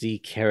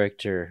 angsty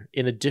character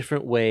in a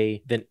different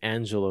way than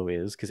Angelo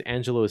is, because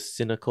Angelo is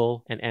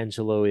cynical, and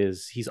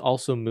he's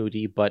also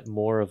moody, but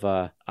more of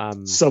a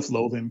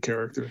self-loathing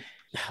character.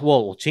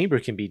 Well,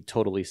 Chamber can be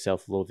totally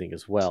self-loathing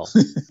as well,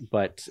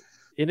 but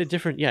in a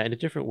different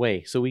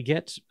way. So we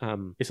get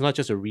it's not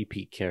just a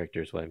repeat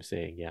character is what I'm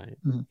saying. Yeah.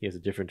 Mm-hmm. He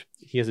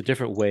has a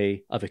different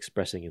way of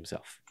expressing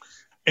himself.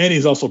 And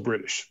he's also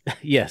British.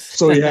 Yes.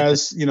 So he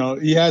has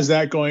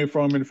that going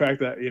for him, in fact,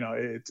 that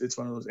it's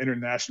one of those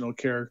international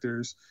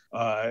characters.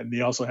 And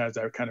he also has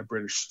that kind of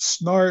British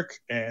snark,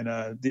 and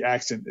the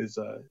accent is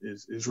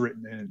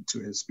written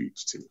into his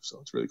speech too. So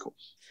it's really cool.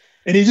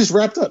 And he's just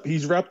wrapped up.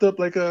 He's wrapped up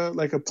like a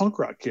punk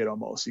rock kid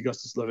almost. He got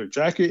this leather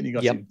jacket, and he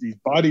got these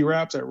body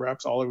wraps that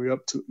wraps all the way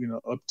up to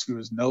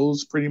his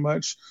nose, pretty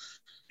much.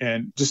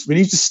 And just when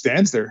he just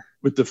stands there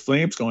with the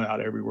flames going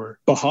out everywhere,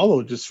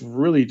 Bahalo just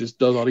really just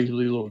does all these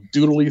little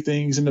doodly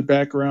things in the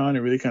background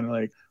and really kind of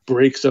like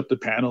breaks up the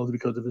panels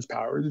because of his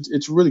powers.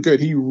 It's really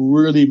good. He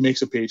really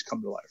makes a page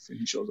come to life, and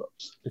he shows up.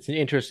 It's an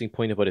interesting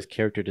point about his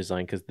character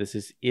design, because this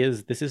is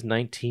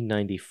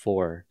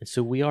 1994, and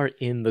so we are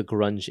in the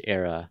grunge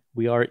era.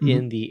 We are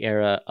in the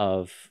era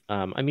of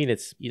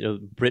it's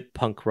Brit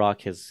punk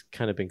rock has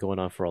kind of been going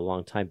on for a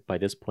long time by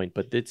this point,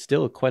 but it's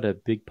still quite a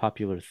big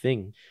popular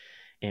thing.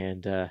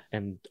 And I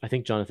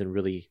think Jonathan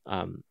really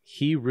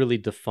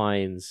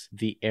defines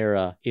the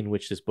era in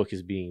which this book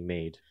is being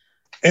made.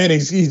 And he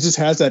just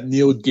has that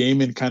Neil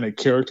Gaiman kind of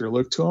character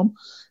look to him.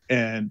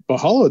 And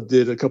Bahalo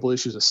did a couple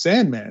issues of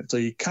Sandman, so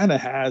he kind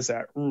of has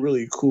that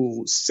really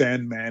cool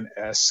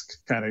Sandman-esque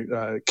kind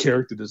of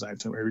character design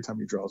to him every time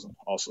he draws him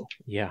also.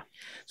 Yeah.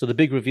 So the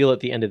big reveal at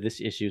the end of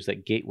this issue is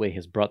that Gateway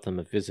has brought them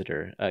a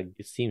visitor.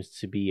 It seems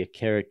to be a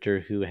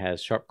character who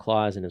has sharp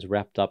claws and is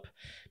wrapped up,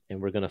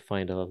 and we're going to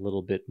find a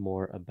little bit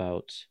more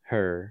about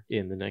her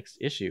in the next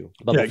issue.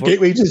 But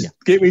Gateway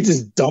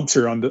just dumps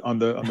her on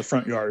the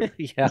front yard.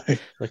 Yeah,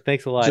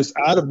 thanks a lot. Just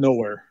out of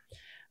nowhere.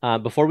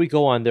 Before we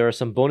go on, there are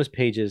some bonus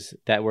pages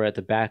that were at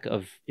the back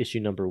of issue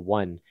number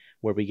 1,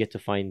 where we get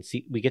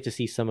to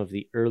see some of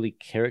the early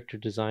character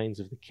designs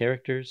of the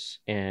characters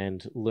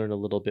and learn a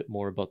little bit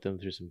more about them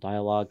through some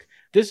dialogue.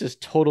 This is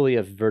totally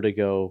a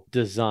Vertigo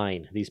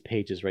design, these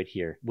pages right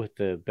here, with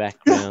the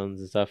backgrounds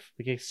and stuff.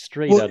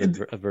 Straight out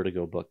of a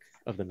Vertigo book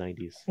of the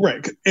 90s.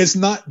 Right. It's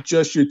not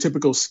just your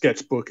typical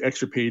sketchbook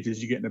extra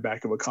pages you get in the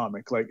back of a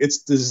comic. Like, it's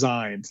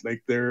designed.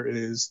 Like,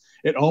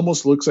 it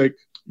almost looks like,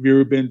 have you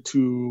ever been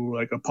to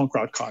like a punk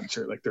rock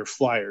concert? Like, their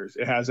flyers.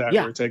 It has that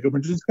where it's like a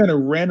bunch of just kind of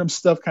random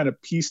stuff kind of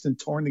pieced and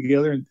torn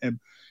together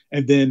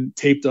and then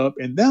taped up.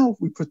 And now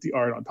we put the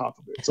art on top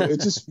of it. So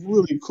it's just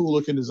really cool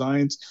looking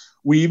designs.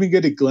 We even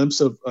get a glimpse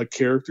of a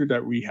character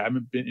that we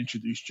haven't been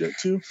introduced yet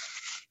to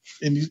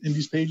in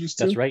these pages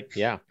too. That's right.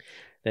 Yeah.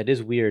 That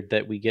is weird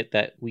that we get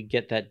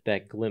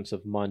that glimpse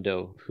of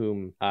Mondo,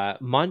 whom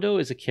Mondo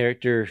is a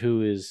character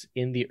who is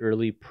in the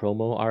early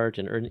promo art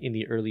and in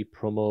the early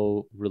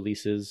promo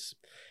releases,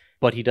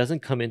 but he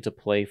doesn't come into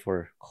play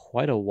for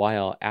quite a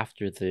while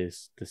after the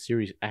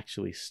series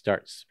actually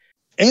starts.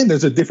 And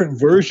there's a different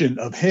version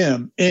of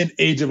him in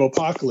Age of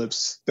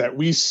Apocalypse that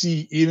we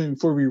see even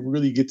before we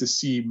really get to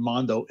see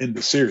Mondo in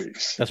the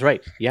series. That's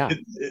right. Yeah.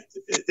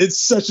 It's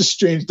such a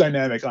strange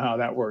dynamic on how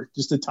that worked,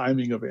 just the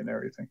timing of it and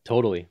everything.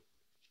 Totally.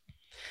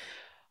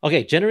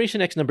 Okay,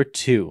 Generation X number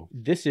 2.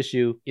 This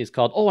issue is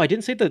called... Oh, I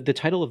didn't say the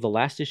title of the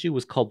last issue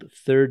was called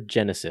Third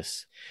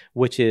Genesis,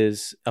 which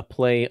is a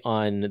play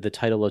on the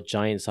title of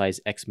Giant Size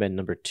X-Men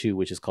number 2,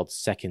 which is called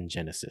Second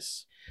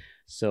Genesis.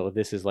 So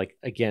this is like,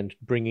 again,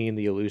 bringing in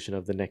the illusion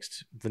of the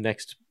next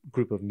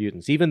group of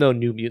mutants. Even though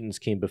New Mutants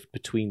came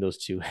between those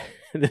two,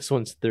 this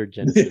one's Third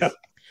Genesis. Yeah.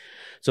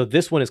 So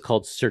this one is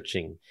called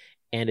Searching.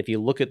 And if you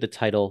look at the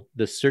title,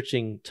 the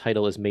Searching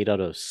title is made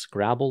out of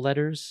Scrabble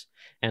letters.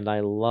 And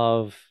I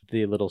love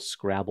the little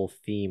Scrabble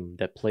theme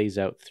that plays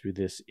out through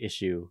this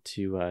issue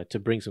to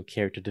bring some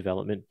character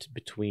development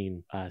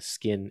between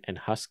Skin and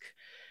Husk.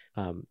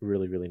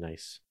 Really, really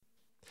nice.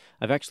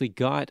 I've actually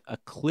got a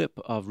clip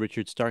of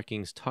Richard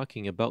Starkings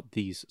talking about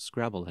these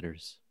Scrabble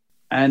letters.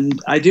 And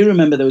I do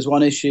remember there was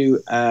one issue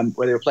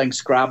where they were playing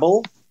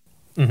Scrabble.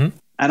 Mm-hmm.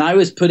 And I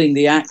was putting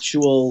the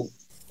actual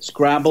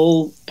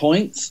Scrabble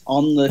points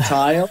on the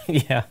tile.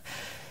 Yeah,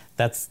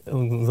 that's a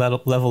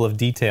level of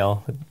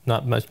detail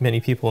not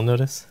many people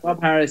notice.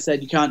 Bob Harris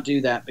said you can't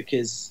do that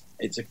because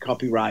it's a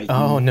copyright.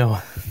 Oh, no.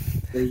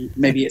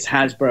 Maybe it's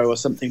Hasbro or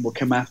something will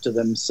come after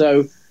them.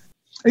 So,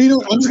 and,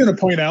 I'm just going to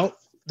point out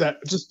that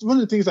just one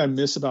of the things I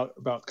miss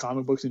about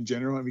comic books in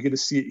general, and we get to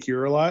see it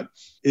here a lot,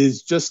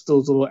 is just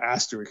those little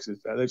asterisks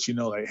that let you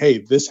know, like, hey,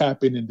 this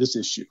happened in this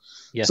issue.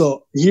 Yes.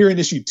 So here in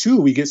issue 2,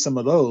 we get some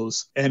of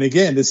those. And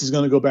again, this is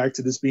going to go back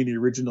to this being the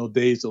original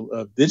days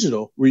of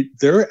digital.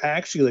 There are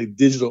actually like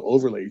digital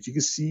overlays. You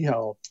can see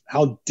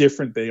how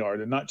different they are.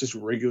 They're not just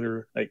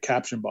regular like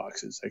caption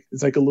boxes. Like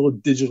it's like a little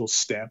digital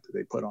stamp that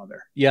they put on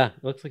there. Yeah,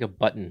 it looks like a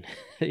button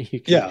that you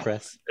can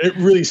press. It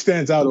really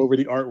stands out over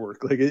the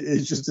artwork. Like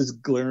it's just this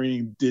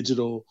glaring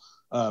digital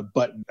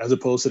button as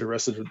opposed to the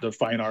rest of the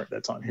fine art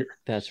that's on here.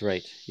 That's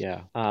right.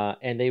 Yeah.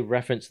 And they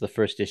reference the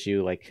first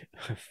issue like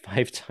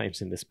 5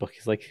 times in this book.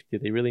 It's like,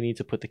 did they really need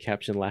to put the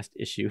caption last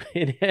issue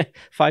in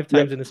 5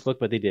 times in this book?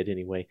 But they did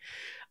anyway.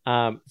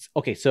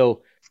 Okay,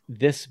 so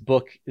this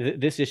book,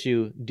 this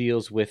issue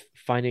deals with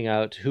finding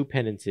out who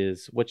Penance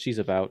is, what she's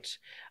about.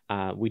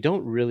 We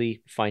don't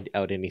really find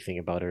out anything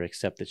about her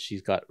except that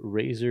she's got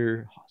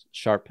razor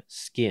sharp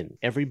skin.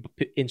 Every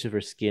inch of her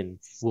skin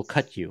will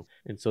cut you.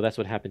 And so that's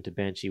what happened to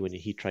Banshee when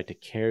he tried to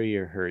carry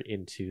her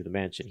into the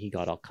mansion. He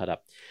got all cut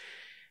up.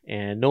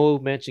 And no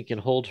mansion can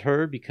hold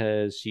her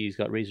because she's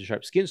got razor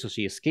sharp skin. So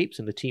she escapes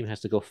and the team has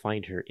to go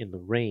find her in the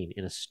rain,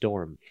 in a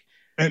storm.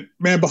 And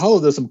man,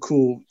 Bahala does some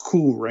cool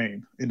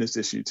rain in this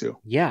issue too.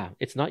 Yeah,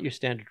 it's not your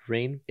standard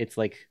rain. It's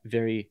like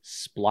very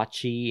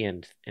splotchy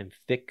and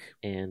thick,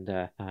 and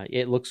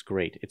it looks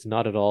great. It's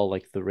not at all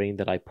like the rain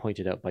that I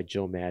pointed out by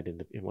Joe Mad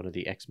in one of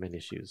the X-Men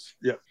issues.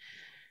 Yeah,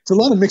 it's a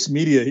lot of mixed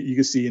media you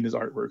can see in his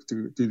artwork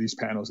through these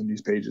panels and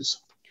these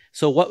pages.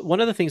 So one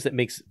of the things that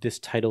makes this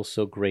title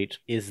so great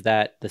is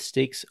that the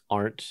stakes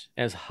aren't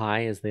as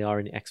high as they are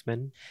in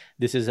X-Men.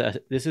 This is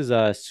a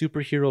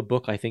superhero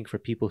book, I think, for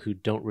people who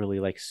don't really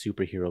like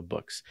superhero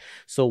books.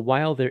 So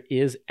while there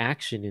is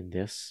action in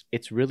this,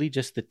 it's really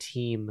just the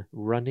team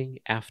running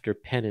after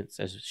Penance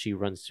as she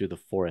runs through the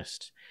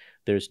forest.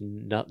 There's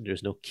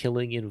no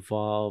killing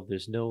involved.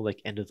 There's no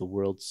like end of the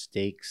world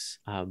stakes.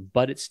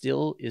 But it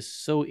still is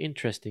so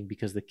interesting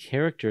because the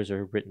characters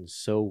are written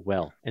so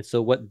well. And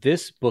so what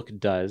this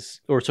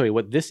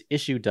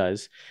issue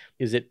does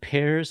is it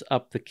pairs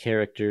up the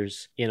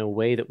characters in a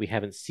way that we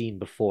haven't seen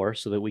before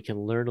so that we can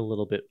learn a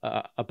little bit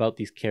about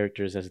these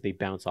characters as they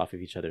bounce off of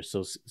each other.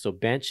 So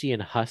Banshee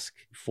and Husk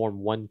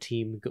form one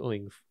team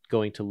going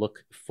to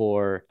look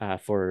for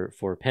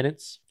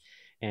Penance.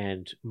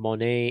 And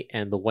Monet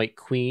and the White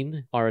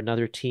Queen are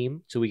another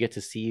team. So we get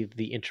to see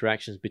the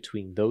interactions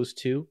between those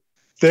two.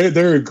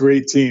 They're a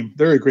great team.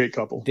 They're a great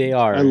couple. They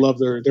are. I love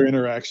their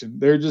interaction.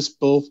 They're just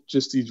both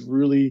just these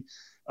really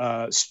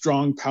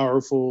strong,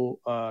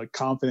 powerful,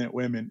 confident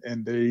women.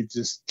 And they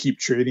just keep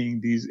trading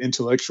these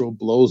intellectual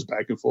blows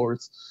back and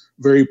forth.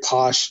 Very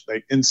posh,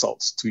 like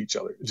insults to each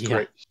other. It's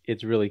great.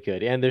 It's really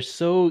good. And they're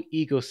so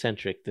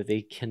egocentric that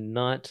they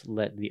cannot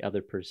let the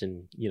other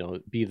person,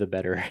 be the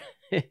better.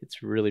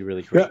 It's really,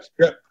 really great.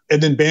 Yeah.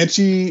 And then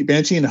Banshee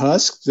and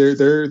Husk,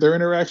 their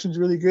interaction's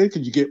really good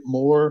because you get a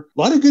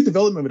lot of good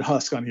development with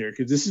Husk on here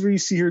because this is where you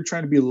see her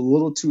trying to be a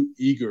little too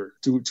eager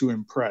to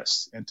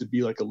impress and to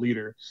be like a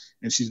leader,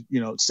 and she's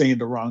saying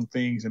the wrong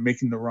things and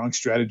making the wrong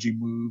strategy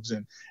moves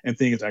and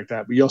things like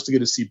that. But you also get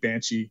to see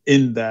Banshee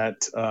in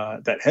that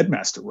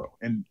headmaster role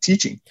and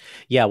teaching.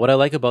 Yeah, what I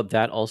like about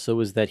that also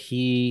is that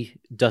he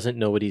doesn't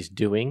know what he's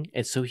doing,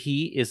 and so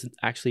he is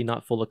actually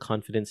not full of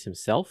confidence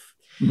himself.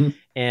 Mm-hmm.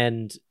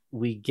 And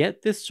we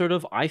get this sort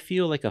of, I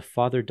feel like a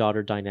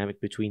father-daughter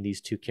dynamic between these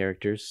two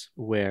characters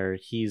where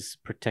he's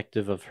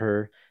protective of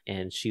her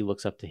and she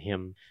looks up to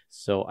him.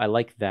 So I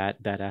like that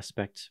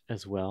aspect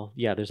as well.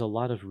 Yeah, there's a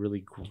lot of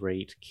really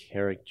great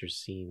character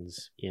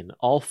scenes in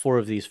all 4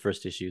 of these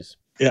first issues.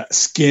 Yeah,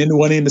 Skin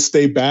wanting to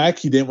stay back.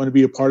 He didn't want to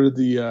be a part of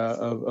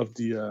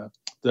the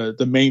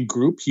main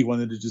group. He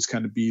wanted to just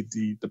kind of be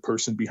the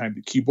person behind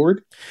the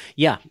keyboard.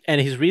 Yeah, and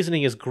his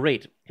reasoning is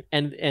great.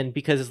 And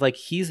because it's like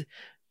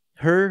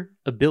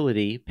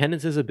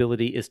Penance's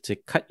ability is to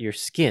cut your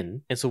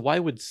skin. And so why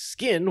would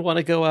Skin want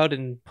to go out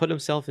and put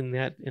himself in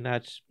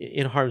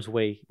harm's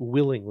way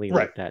willingly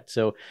like that?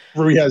 So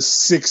where he has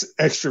 6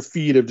 extra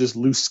feet of just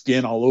loose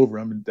skin all over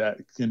him and that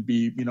can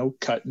be,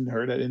 cut and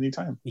hurt at any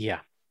time. Yeah.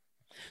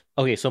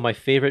 Okay, so my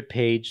favorite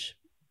page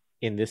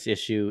in this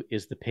issue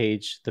is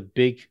the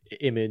big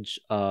image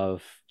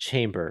of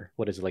Chamber.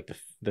 What is it, like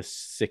the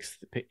 6th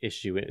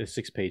issue,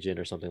 6th page in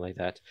or something like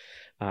that,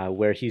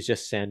 where he's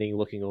just standing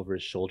looking over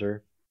his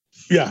shoulder.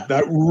 Yeah,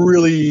 that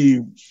really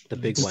the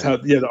big one.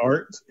 The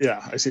art. Yeah,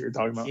 I see what you're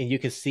talking about. And you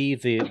can see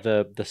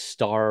the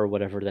star or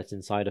whatever that's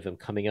inside of him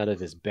coming out of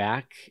his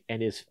back,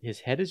 and his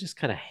head is just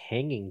kind of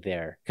hanging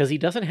there because he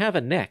doesn't have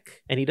a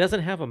neck and he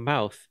doesn't have a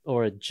mouth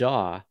or a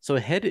jaw, so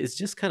a head is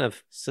just kind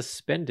of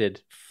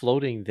suspended,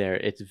 floating there.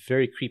 It's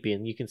very creepy,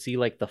 and you can see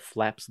like the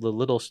flaps, the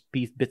little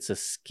bits of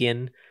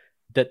skin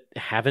that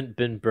haven't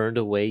been burned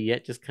away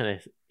yet, just kind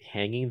of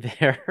hanging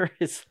there.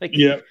 It's like,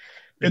 yeah.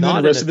 And then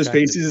not the rest an of his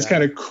attractive face is guy.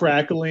 kind of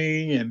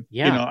crackling, and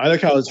Yeah. you know, I like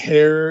how his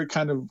hair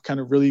kind of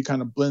really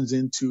kind of blends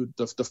into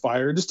the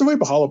fire. Just the way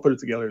Bahalo put it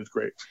together is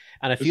great.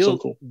 And I It's feel so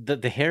cool.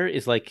 that the hair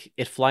is like,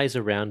 it flies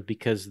around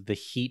because the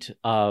heat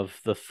of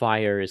the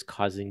fire is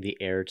causing the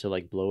air to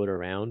like blow it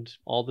around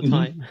all the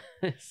time.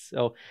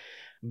 So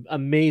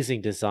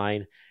amazing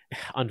design.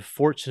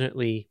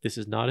 Unfortunately, this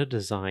is not a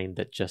design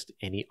that just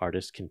any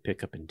artist can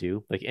pick up and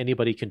do. Like,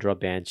 anybody can draw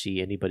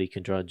Banshee, anybody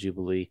can draw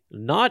Jubilee.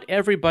 Not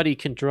everybody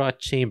can draw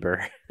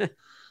Chamber.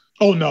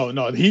 Oh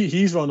no,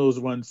 he's one of those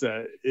ones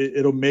that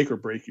it'll make or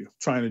break you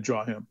trying to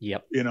draw him.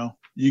 Yep. You know,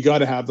 you got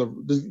to have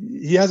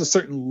he has a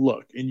certain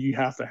look, and you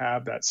have to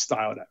have that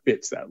style that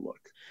fits that look.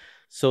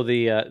 So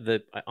the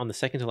on the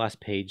second to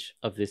last page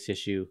of this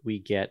issue, we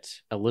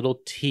get a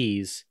little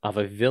tease of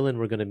a villain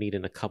we're going to meet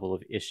in a couple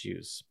of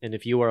issues. And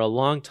if you are a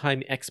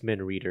longtime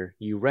X-Men reader,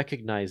 you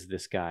recognize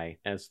this guy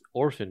as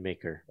Orphan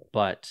Maker,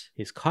 but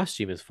his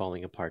costume is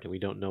falling apart and we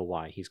don't know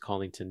why. He's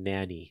calling to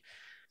Nanny.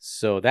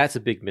 So that's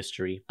a big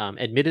mystery.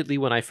 Admittedly,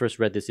 when I first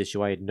read this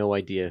issue, I had no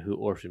idea who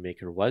Orphan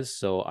Maker was,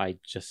 so I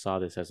just saw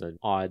this as an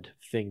odd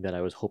thing that I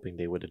was hoping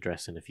they would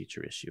address in a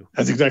future issue.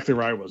 That's exactly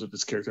where I was with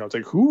this character. I was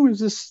like, who is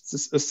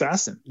this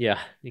assassin? Yeah,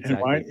 exactly.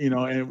 And why, you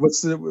know, and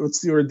what's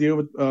the ordeal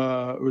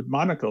with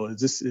Monaco? Is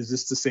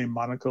this the same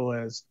Monaco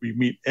as we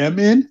meet M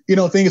in? You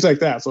know, things like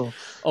that. So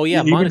oh yeah,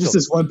 even Monaco. just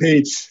this one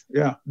page,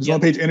 one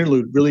page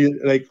interlude really,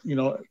 like, you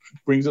know,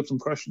 brings up some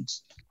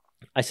questions.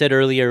 I said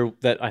earlier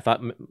that I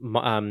thought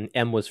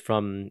M was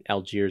from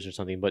Algiers or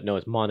something, but no,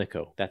 it's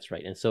Monaco. That's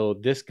right. And so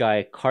this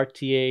guy,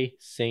 Cartier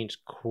Saint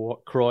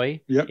Croix,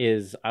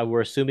 is,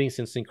 we're assuming,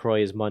 since Saint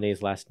Croix is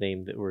Monet's last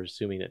name, that we're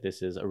assuming that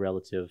this is a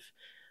relative,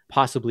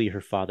 possibly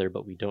her father,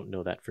 but we don't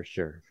know that for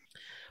sure.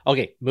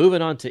 Okay,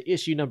 moving on to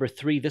issue number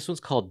 3. This one's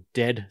called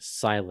Dead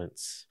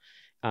Silence.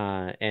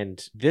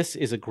 And this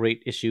is a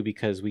great issue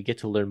because we get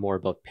to learn more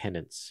about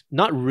Penance.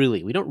 Not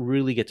really. We don't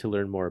really get to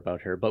learn more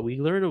about her, but we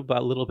learn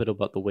a little bit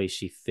about the way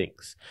she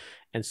thinks.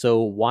 And so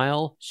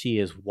while she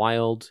is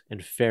wild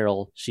and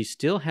feral, she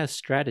still has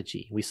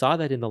strategy. We saw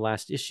that in the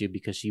last issue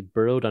because she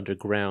burrowed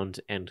underground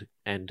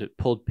and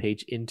pulled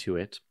Paige into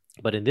it.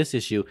 But in this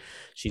issue,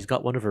 she's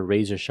got one of her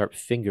razor-sharp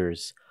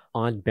fingers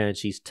on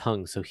Banshee's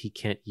tongue so he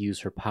can't use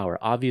her power.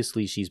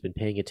 Obviously, she's been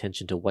paying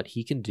attention to what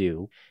he can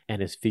do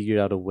and has figured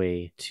out a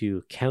way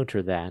to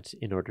counter that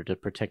in order to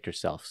protect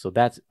herself. So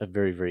that's a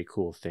very, very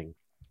cool thing.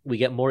 We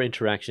get more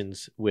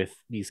interactions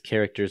with these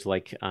characters,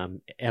 like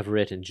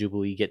Everett and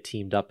Jubilee get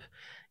teamed up,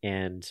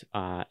 and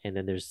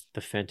then there's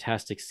the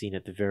fantastic scene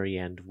at the very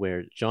end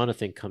where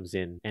Jonathan comes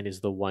in and is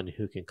the one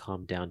who can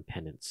calm down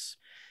Penance.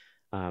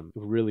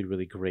 Really,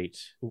 really great.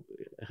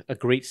 A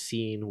great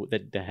scene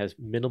that has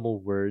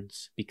minimal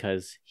words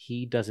because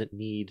he doesn't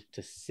need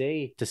to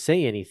say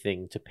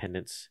anything to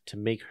Penance to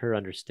make her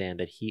understand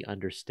that he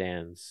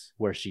understands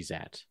where she's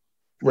at.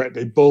 Right.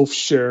 They both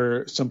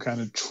share some kind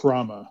of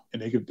trauma,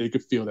 and they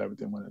could feel that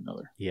within one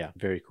another. Yeah,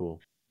 very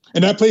cool.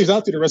 And that plays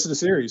out through the rest of the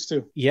series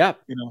too. Yeah.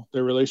 You know,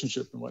 their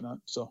relationship and whatnot.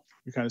 So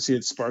you kind of see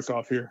it spark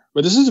off here.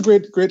 But this is a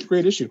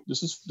great issue.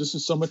 This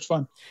is so much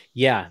fun.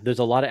 Yeah, there's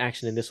a lot of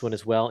action in this one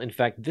as well. In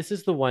fact, this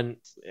is the one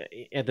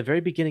at the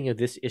very beginning of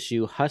this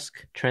issue,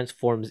 Husk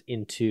transforms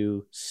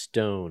into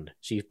stone.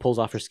 She pulls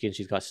off her skin.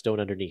 She's got stone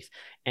underneath.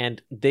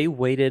 And they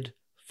waited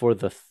for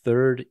the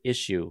 3rd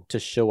issue to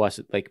show us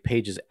like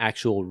Paige's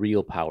actual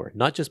real power,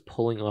 not just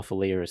pulling off a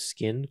layer of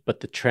skin,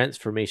 but the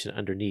transformation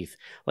underneath.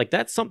 Like,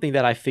 that's something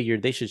that I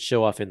figured they should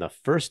show off in the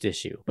 1st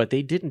issue, but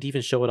they didn't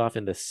even show it off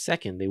in the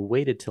 2nd. They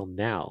waited till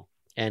now,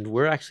 and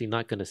we're actually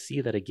not going to see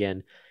that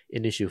again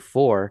in issue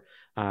 4.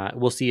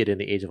 We'll see it in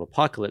the Age of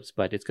Apocalypse,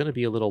 but it's going to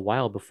be a little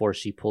while before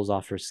she pulls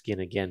off her skin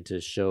again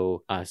to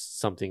show us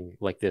something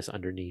like this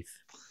underneath.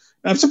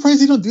 I'm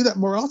surprised they don't do that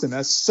more often.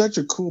 That's such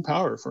a cool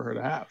power for her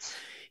to have.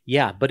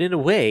 Yeah, but in a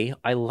way,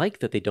 I like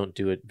that they don't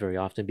do it very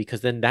often,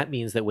 because then that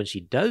means that when she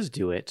does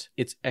do it,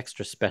 it's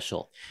extra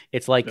special.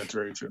 It's like, that's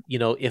very true. You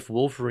know, if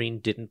Wolverine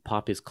didn't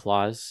pop his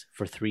claws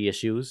for 3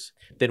 issues,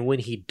 then when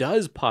he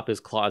does pop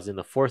his claws in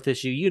the 4th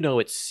issue, you know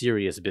it's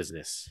serious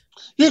business.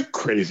 You're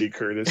crazy,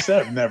 Curtis.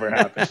 That never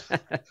happened.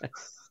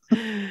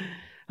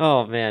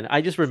 Oh, man.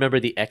 I just remember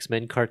the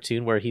X-Men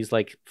cartoon where he's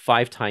like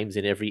 5 times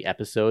in every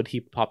episode,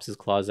 he pops his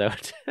claws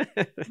out.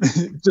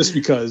 Just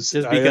because.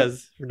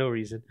 For no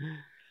reason.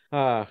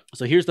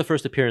 So here's the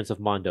first appearance of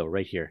Mondo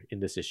right here in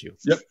this issue.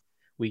 Yep.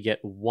 We get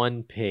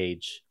 1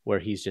 page where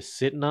he's just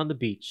sitting on the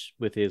beach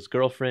with his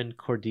girlfriend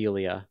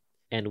Cordelia,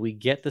 and we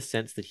get the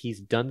sense that he's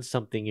done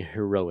something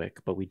heroic,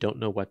 but we don't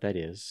know what that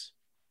is.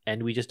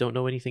 And we just don't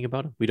know anything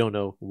about him. We don't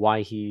know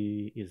why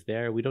he is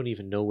there. We don't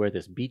even know where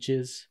this beach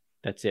is.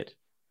 That's it.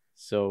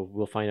 So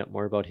we'll find out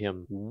more about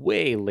him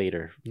way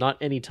later, not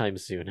anytime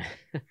soon.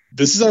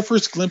 This is our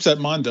first glimpse at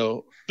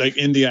Mondo, like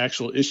in the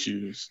actual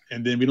issues,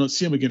 and then we don't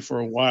see him again for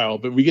a while.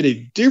 But we get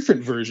a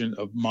different version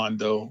of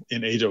Mondo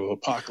in Age of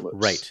Apocalypse.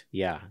 Right?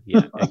 Yeah,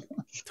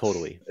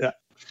 totally. Yeah.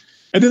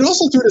 And then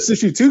also through this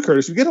issue too,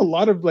 Curtis, we get a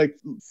lot of like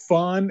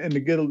fun and to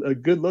get a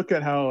good look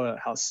at how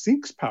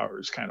Sync's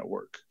powers kind of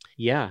work.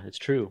 Yeah, it's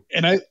true.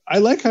 And I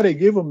like how they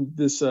give him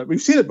this.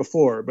 We've seen it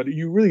before, but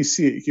you really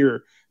see it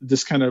here.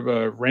 This kind of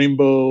a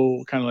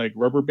rainbow, kind of like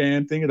rubber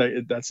band thing.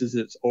 That's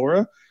his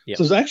aura. Yep.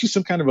 So there's actually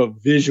some kind of a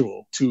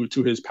visual to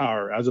his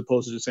power, as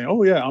opposed to just saying,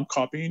 "Oh yeah, I'm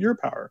copying your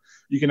power."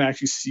 You can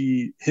actually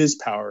see his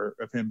power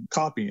of him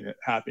copying it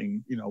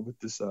happening, with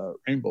this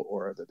rainbow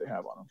aura that they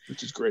have on him,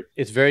 which is great.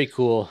 It's very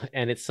cool,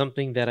 and it's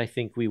something that I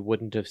think we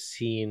wouldn't have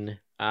seen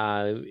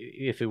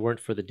if it weren't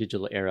for the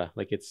digital era.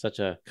 Like, it's such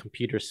a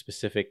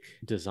computer-specific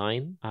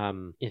design.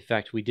 In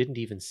fact, we didn't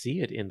even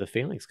see it in the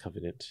Phalanx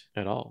Covenant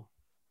at all.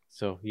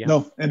 So, yeah.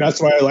 No, and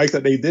that's why I like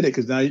that they did it,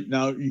 because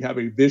now you have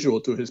a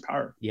visual to his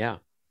power. Yeah.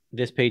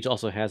 This page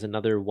also has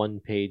another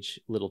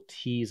one-page little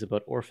tease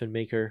about Orphan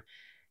Maker.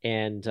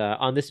 And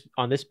on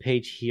this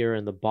page here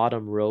in the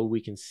bottom row,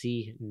 we can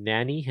see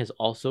Nanny has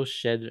also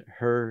shed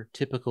her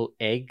typical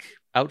egg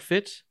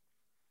outfit.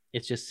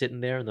 It's just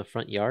sitting there in the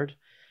front yard.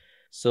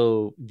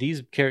 So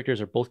these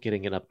characters are both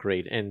getting an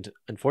upgrade, and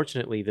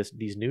unfortunately,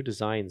 these new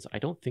designs, I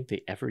don't think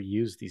they ever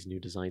use these new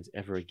designs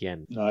ever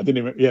again. No, I didn't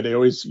even. Yeah, they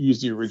always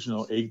use the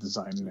original egg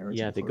design and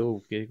everything. Yeah, they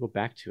go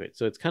back to it.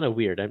 So it's kind of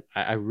weird.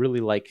 I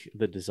really like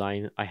the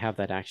design. I have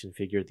that action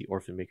figure, the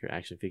Orphan Maker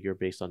action figure,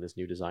 based on this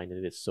new design,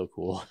 and it's so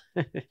cool.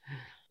 But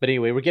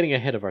anyway, we're getting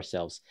ahead of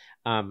ourselves.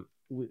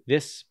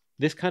 This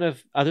kind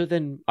of, other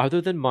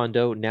than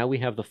Mondo, now we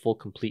have the full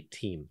complete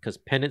team, because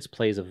Penance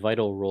plays a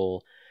vital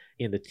role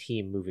in the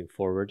team moving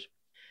forward,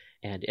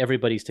 and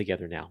everybody's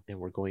together now, and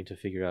we're going to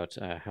figure out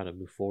how to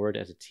move forward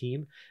as a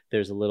team.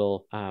 There's a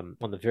little on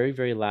the very,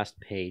 very last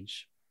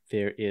page,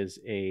 there is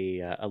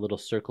a little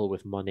circle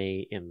with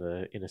Monet in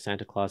a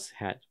Santa Claus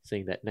hat,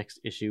 saying that next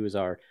issue is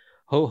our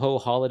ho-ho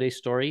holiday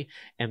story.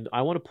 And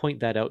I want to point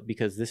that out,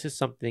 because this is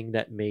something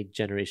that made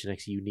Generation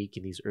X unique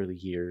in these early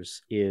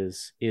years,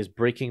 is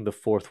breaking the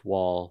fourth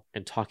wall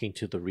and talking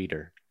to the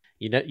reader.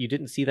 You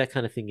didn't see that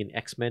kind of thing in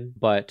X-Men,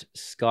 but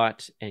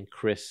Scott and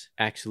Chris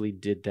actually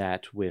did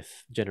that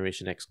with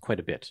Generation X quite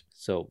a bit.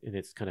 So, and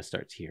it kind of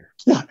starts here.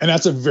 Yeah, and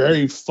that's a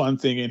very fun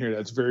thing in here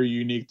that's very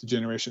unique to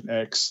Generation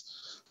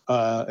X,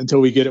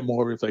 until we get it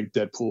more with like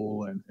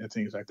Deadpool and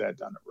things like that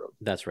down the road.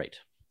 That's right.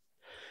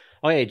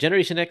 Okay,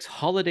 Generation X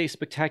Holiday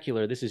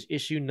Spectacular. This is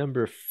issue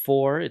number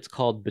 4. It's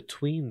called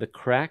Between the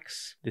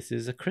Cracks. This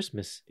is a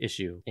Christmas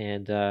issue.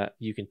 And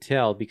you can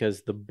tell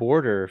because the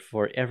border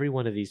for every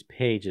one of these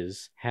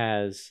pages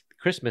has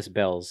Christmas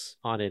bells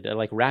on it,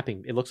 like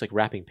wrapping. It looks like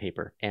wrapping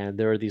paper, and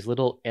there are these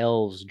little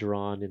elves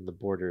drawn in the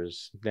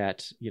borders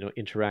that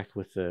interact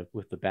with the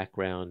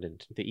background,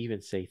 and they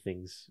even say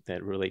things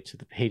that relate to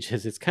the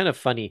pages. It's kind of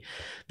funny.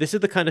 This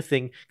is the kind of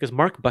thing, because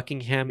Mark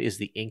Buckingham is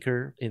the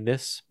inker in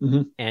this,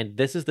 and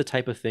this is the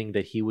type of thing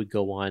that he would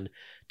go on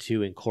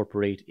to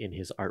incorporate in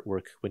his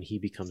artwork when he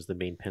becomes the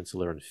main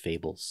penciler on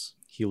Fables.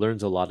 He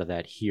learns a lot of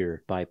that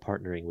here by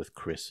partnering with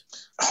Chris.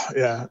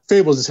 Yeah,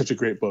 Fables is such a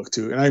great book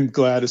too, and I'm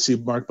glad to see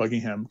Mark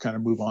Buckingham kind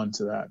of move on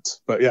to that.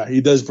 But yeah,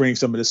 he does bring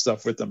some of this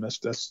stuff with him.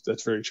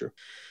 That's very true.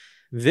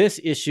 This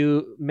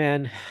issue,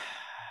 man,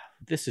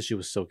 this issue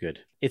was so good.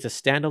 It's a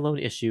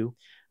standalone issue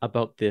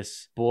about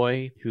this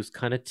boy who's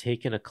kind of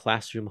taken a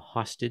classroom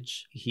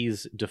hostage.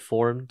 He's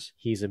deformed.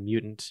 He's a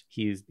mutant.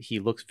 He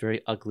looks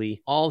very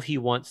ugly. All he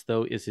wants,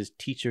 though, is his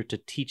teacher to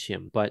teach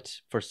him.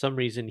 But for some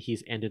reason,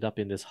 he's ended up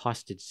in this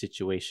hostage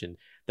situation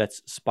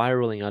that's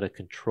spiraling out of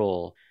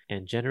control.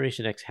 And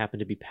Generation X happened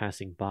to be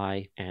passing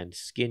by, and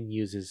Sync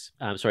uses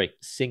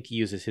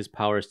his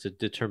powers to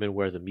determine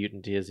where the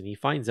mutant is, and he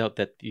finds out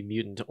that the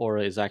mutant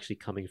aura is actually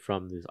coming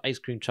from this ice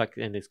cream truck,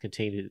 and it's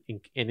contained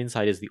and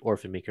inside is the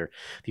Orphan Maker.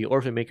 The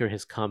Orphan Maker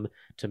has come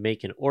to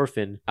make an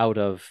orphan out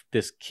of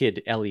this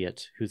kid,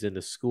 Elliot, who's in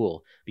the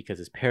school, because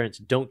his parents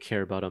don't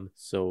care about him,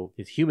 so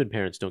his human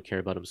parents don't care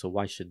about him, so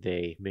why should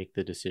they make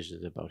the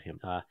decisions about him?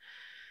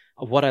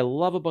 What I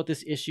love about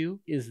this issue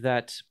is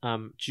that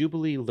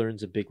Jubilee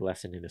learns a big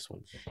lesson in this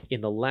one.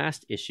 In the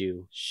last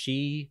issue,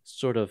 she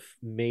sort of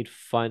made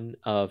fun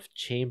of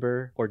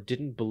Chamber, or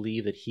didn't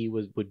believe that he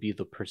would be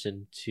the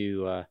person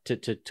to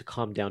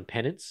calm down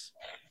Penance.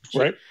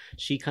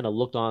 She kind of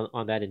looked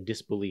on that in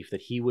disbelief,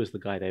 that he was the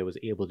guy that was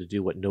able to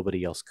do what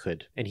nobody else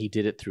could, and he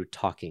did it through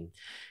talking.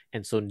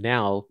 And so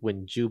now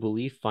when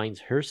Jubilee finds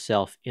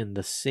herself in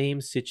the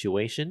same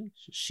situation,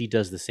 she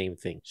does the same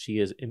thing. She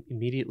has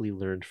immediately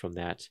learned from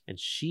that, and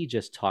she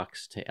just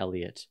talks to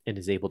Elliot and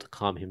is able to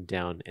calm him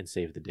down and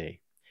save the day.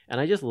 And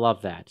I just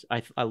love that.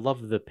 I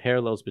love the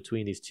parallels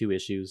between these two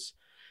issues,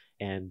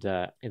 and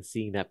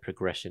seeing that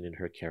progression in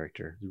her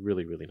character.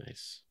 Really, really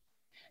nice.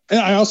 And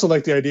I also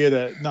like the idea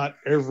that not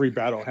every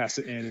battle has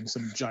to end in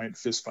some giant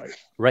fist fight.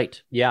 Right.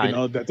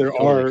 Yeah. That there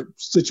are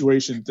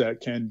situations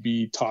that can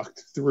be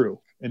talked through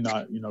and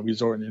not,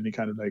 resort to any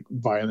kind of like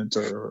violence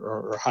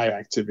or high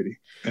activity.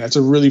 And that's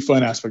a really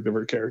fun aspect of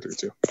her character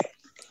too.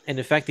 And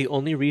in fact, the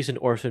only reason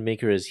Orphan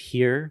Maker is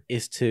here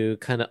is to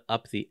kind of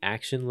up the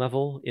action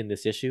level in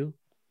this issue,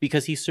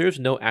 because he serves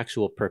no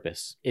actual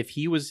purpose. If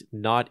he was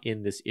not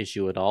in this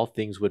issue at all,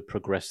 things would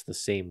progress the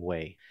same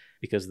way.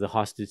 because the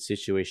hostage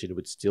situation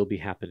would still be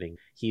happening.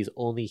 He's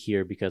only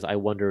here because I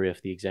wonder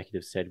if the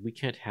executive said, we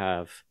can't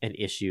have an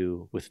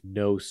issue with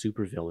no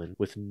supervillain,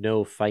 with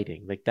no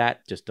fighting. Like,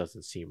 that just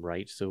doesn't seem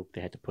right. So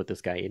they had to put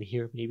this guy in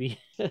here, maybe.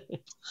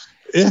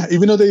 Yeah,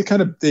 even though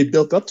they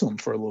built up to him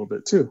for a little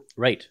bit too.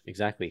 Right,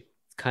 exactly.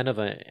 Kind of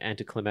an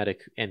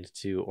anticlimactic end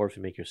to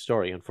Orphan Maker's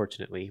story,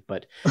 unfortunately,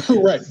 but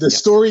right. The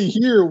story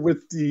here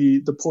with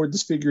the poor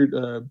disfigured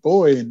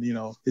boy and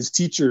his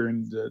teacher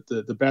and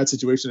the bad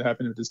situation that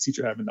happened with his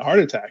teacher having the heart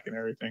attack and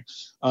everything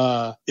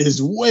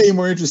is way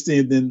more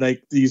interesting than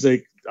like these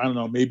I don't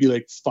know, maybe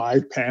like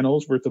 5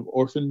 panels worth of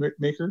Orphan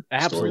Maker.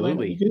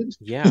 Absolutely.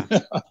 Yeah.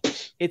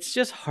 It's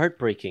just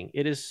heartbreaking.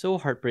 It is so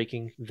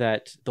heartbreaking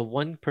that the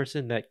one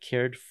person that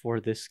cared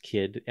for this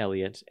kid,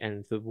 Elliot,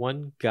 and the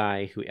one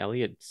guy who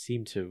Elliot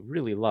seemed to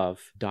really love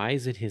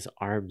dies in his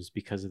arms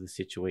because of the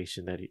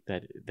situation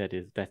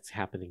that's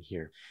happening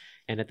here.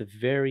 And at the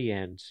very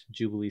end,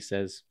 Jubilee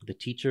says, the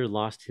teacher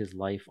lost his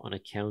life on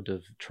account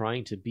of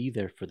trying to be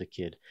there for the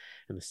kid.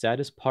 And the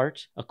saddest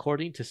part,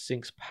 according to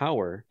Sync's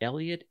power,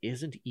 Elliot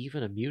isn't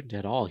even a mutant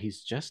at all.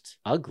 He's just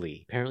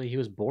ugly. Apparently he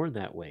was born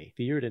that way,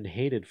 feared and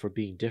hated for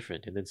being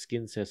different. And then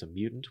Skin says, a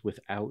mutant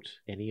without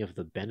any of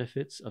the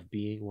benefits of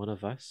being one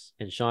of us.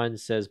 And Sean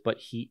says, but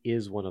he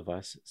is one of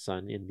us,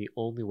 son, in the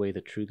only way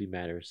that truly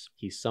matters.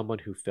 He's someone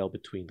who fell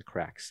between the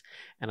cracks.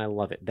 And I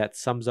love it. That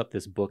sums up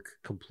this book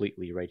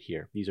completely right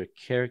here. These are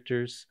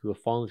characters who have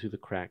fallen through the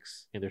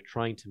cracks, and they're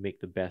trying to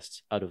make the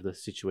best out of the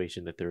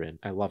situation that they're in.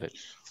 I love it.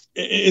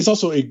 It's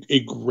also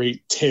a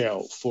great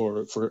tale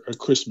for a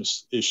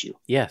Christmas issue.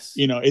 Yes.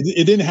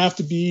 It didn't have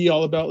to be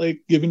all about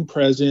like giving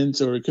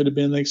presents, or it could have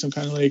been like some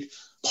kind of like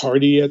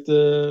party at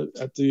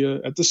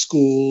the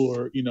school,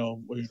 or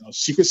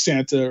Secret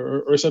Santa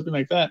or something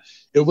like that.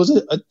 It was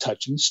a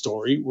touching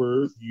story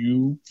where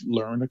you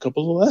learn a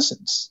couple of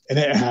lessons, and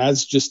it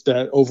has just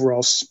that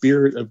overall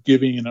spirit of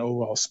giving and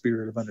overall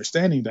spirit of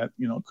understanding that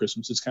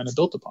Christmas is kind of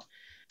built upon.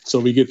 So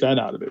we get that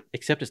out of it.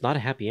 Except it's not a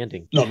happy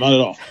ending. No, not at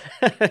all.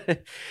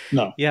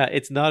 No. Yeah,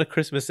 it's not a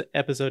Christmas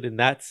episode in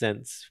that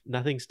sense.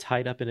 Nothing's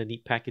tied up in a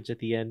neat package at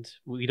the end.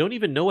 We don't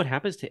even know what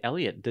happens to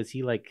Elliot. Does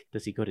he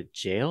go to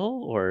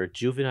jail or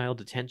juvenile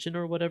detention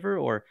or whatever?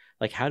 Or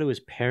like, how do his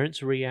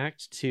parents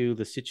react to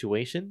the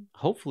situation?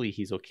 Hopefully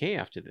he's okay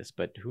after this,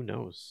 but who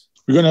knows?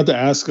 We're gonna have to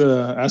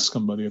ask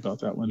somebody about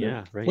that one day.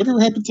 Yeah, right. Whatever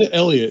happened to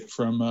Elliot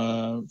from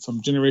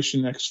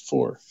Generation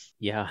X4?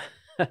 Yeah.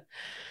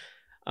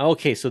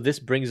 Okay, so this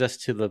brings us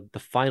to the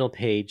final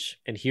page,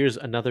 and here's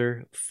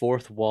another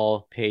fourth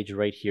wall page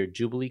right here.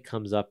 Jubilee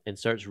comes up and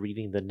starts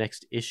reading the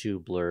next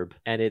issue blurb,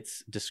 and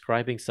it's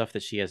describing stuff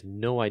that she has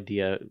no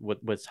idea what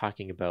it's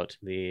talking about.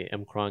 The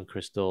Mcron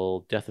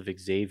crystal, death of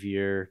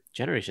Xavier,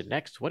 Generation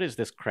Next. What is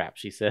this crap?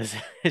 She says,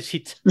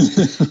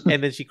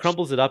 and then she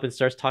crumbles it up and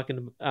starts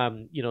talking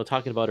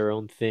about her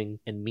own thing.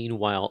 And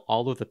meanwhile,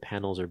 all of the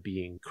panels are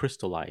being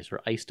crystallized or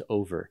iced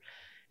over.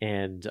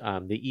 And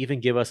they even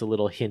give us a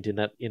little hint in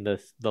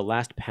the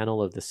last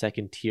panel of the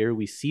second tier.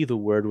 We see the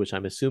word, which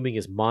I'm assuming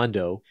is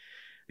Mondo,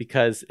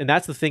 and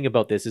that's the thing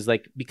about this, is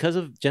like, because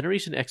of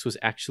Generation X was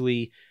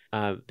actually,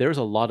 there was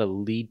a lot of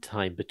lead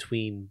time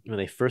between when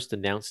they first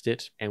announced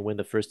it and when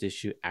the first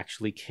issue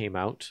actually came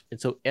out. And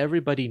so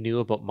everybody knew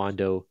about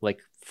Mondo, like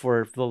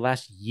for the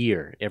last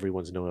year,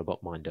 everyone's known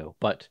about Mondo.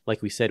 But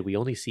like we said, we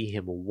only see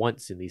him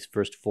once in these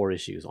first 4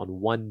 issues on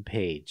one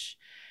page.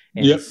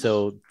 And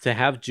so to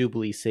have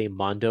Jubilee say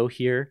Mondo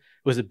here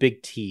was a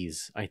big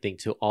tease, I think,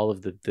 to all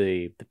of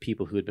the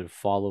people who had been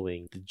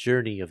following the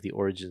journey of the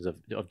origins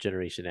of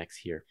Generation X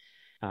here.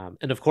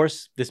 And of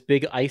course, this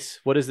big ice,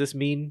 what does this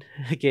mean,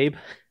 Gabe?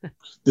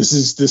 This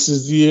is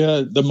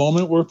the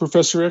moment where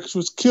Professor X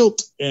was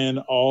killed, and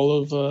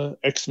all of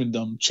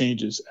X-Mendom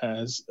changes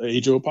as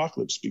Age of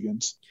Apocalypse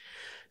begins.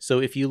 So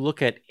if you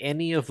look at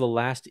any of the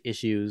last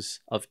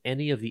issues of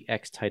any of the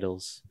X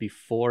titles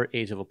before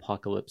Age of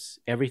Apocalypse,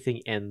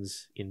 everything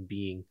ends in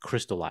being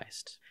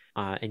crystallized.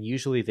 And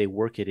usually they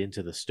work it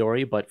into the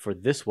story, but for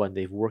this one,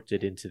 they've worked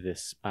it into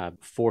this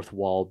fourth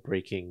wall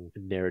breaking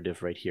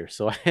narrative right here.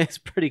 So it's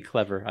pretty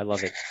clever. I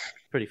love it.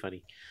 Pretty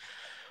funny.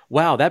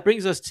 Wow, that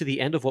brings us to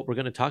the end of what we're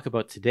going to talk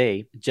about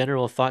today.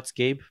 General thoughts,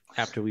 Gabe,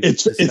 after we've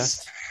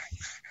discussed?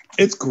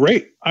 It's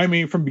great. I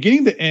mean, from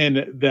beginning to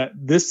end, that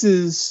this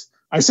is...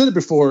 I said it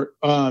before,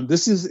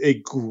 this is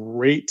a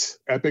great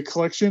epic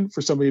collection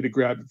for somebody to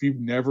grab if you've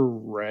never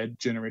read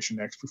Generation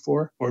X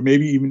before, or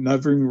maybe even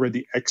never even read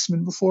the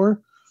X-Men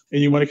before,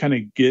 and you want to kind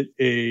of get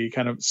a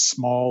kind of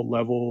small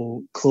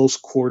level, close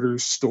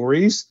quarters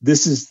stories.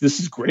 This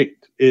is great.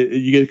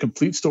 You get a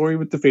complete story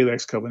with the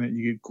Phalanx Covenant.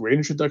 You get great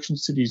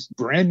introductions to these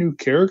brand new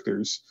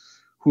characters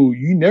who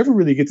you never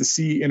really get to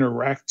see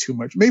interact too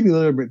much, maybe a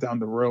little bit down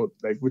the road,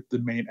 like with the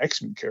main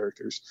X-Men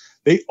characters.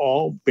 They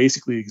all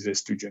basically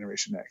exist through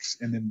Generation X.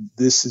 And then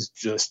this is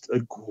just a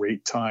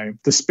great time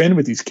to spend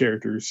with these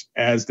characters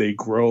as they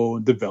grow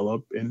and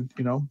develop and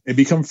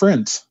become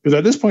friends. Because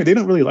at this point, they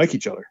don't really like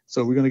each other.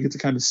 So we're going to get to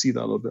kind of see that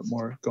a little bit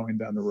more going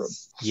down the road.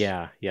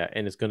 Yeah.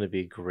 And it's going to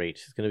be great.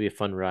 It's going to be a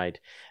fun ride.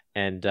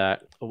 And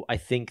I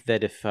think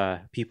that if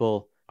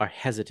people are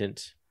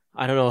hesitant,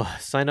 I don't know,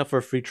 sign up for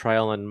a free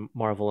trial on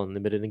Marvel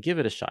Unlimited and give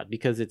it a shot,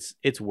 because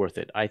it's worth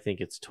it. I think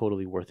it's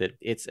totally worth it.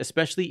 It's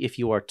especially if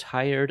you are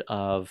tired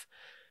of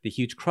the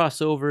huge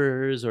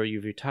crossovers, or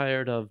you're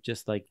tired of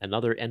just like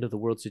another end of the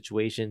world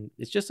situation.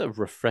 It's just a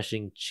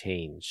refreshing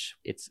change.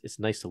 It's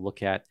nice to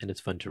look at, and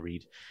it's fun to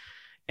read.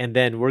 And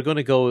then we're going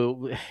to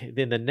go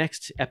in the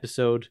next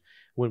episode,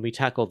 when we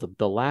tackle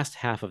the last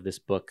half of this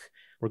book.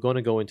 We're going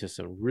to go into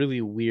some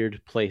really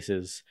weird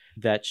places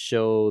that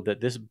show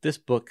that this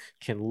book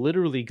can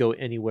literally go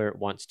anywhere it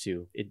wants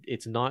to.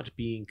 It's not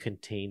being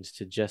contained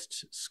to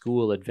just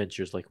school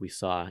adventures like we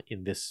saw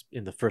in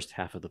the first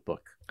half of the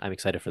book. I'm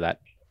excited for that.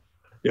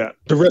 Yeah,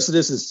 the rest of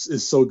this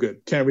is so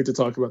good. Can't wait to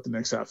talk about the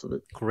next half of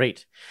it.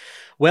 Great.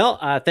 Well,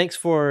 thanks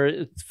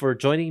for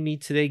joining me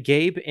today,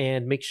 Gabe,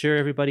 and make sure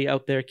everybody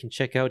out there can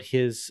check out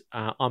his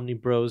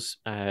Omnibros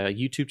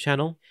YouTube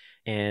channel,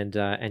 and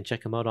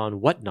check him out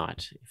on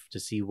Whatnot to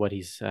see what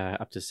he's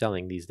up to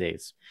selling these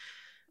days.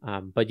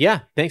 But yeah,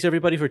 thanks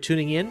everybody for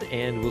tuning in,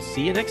 and we'll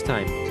see you next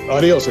time.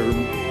 Adios,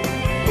 everyone.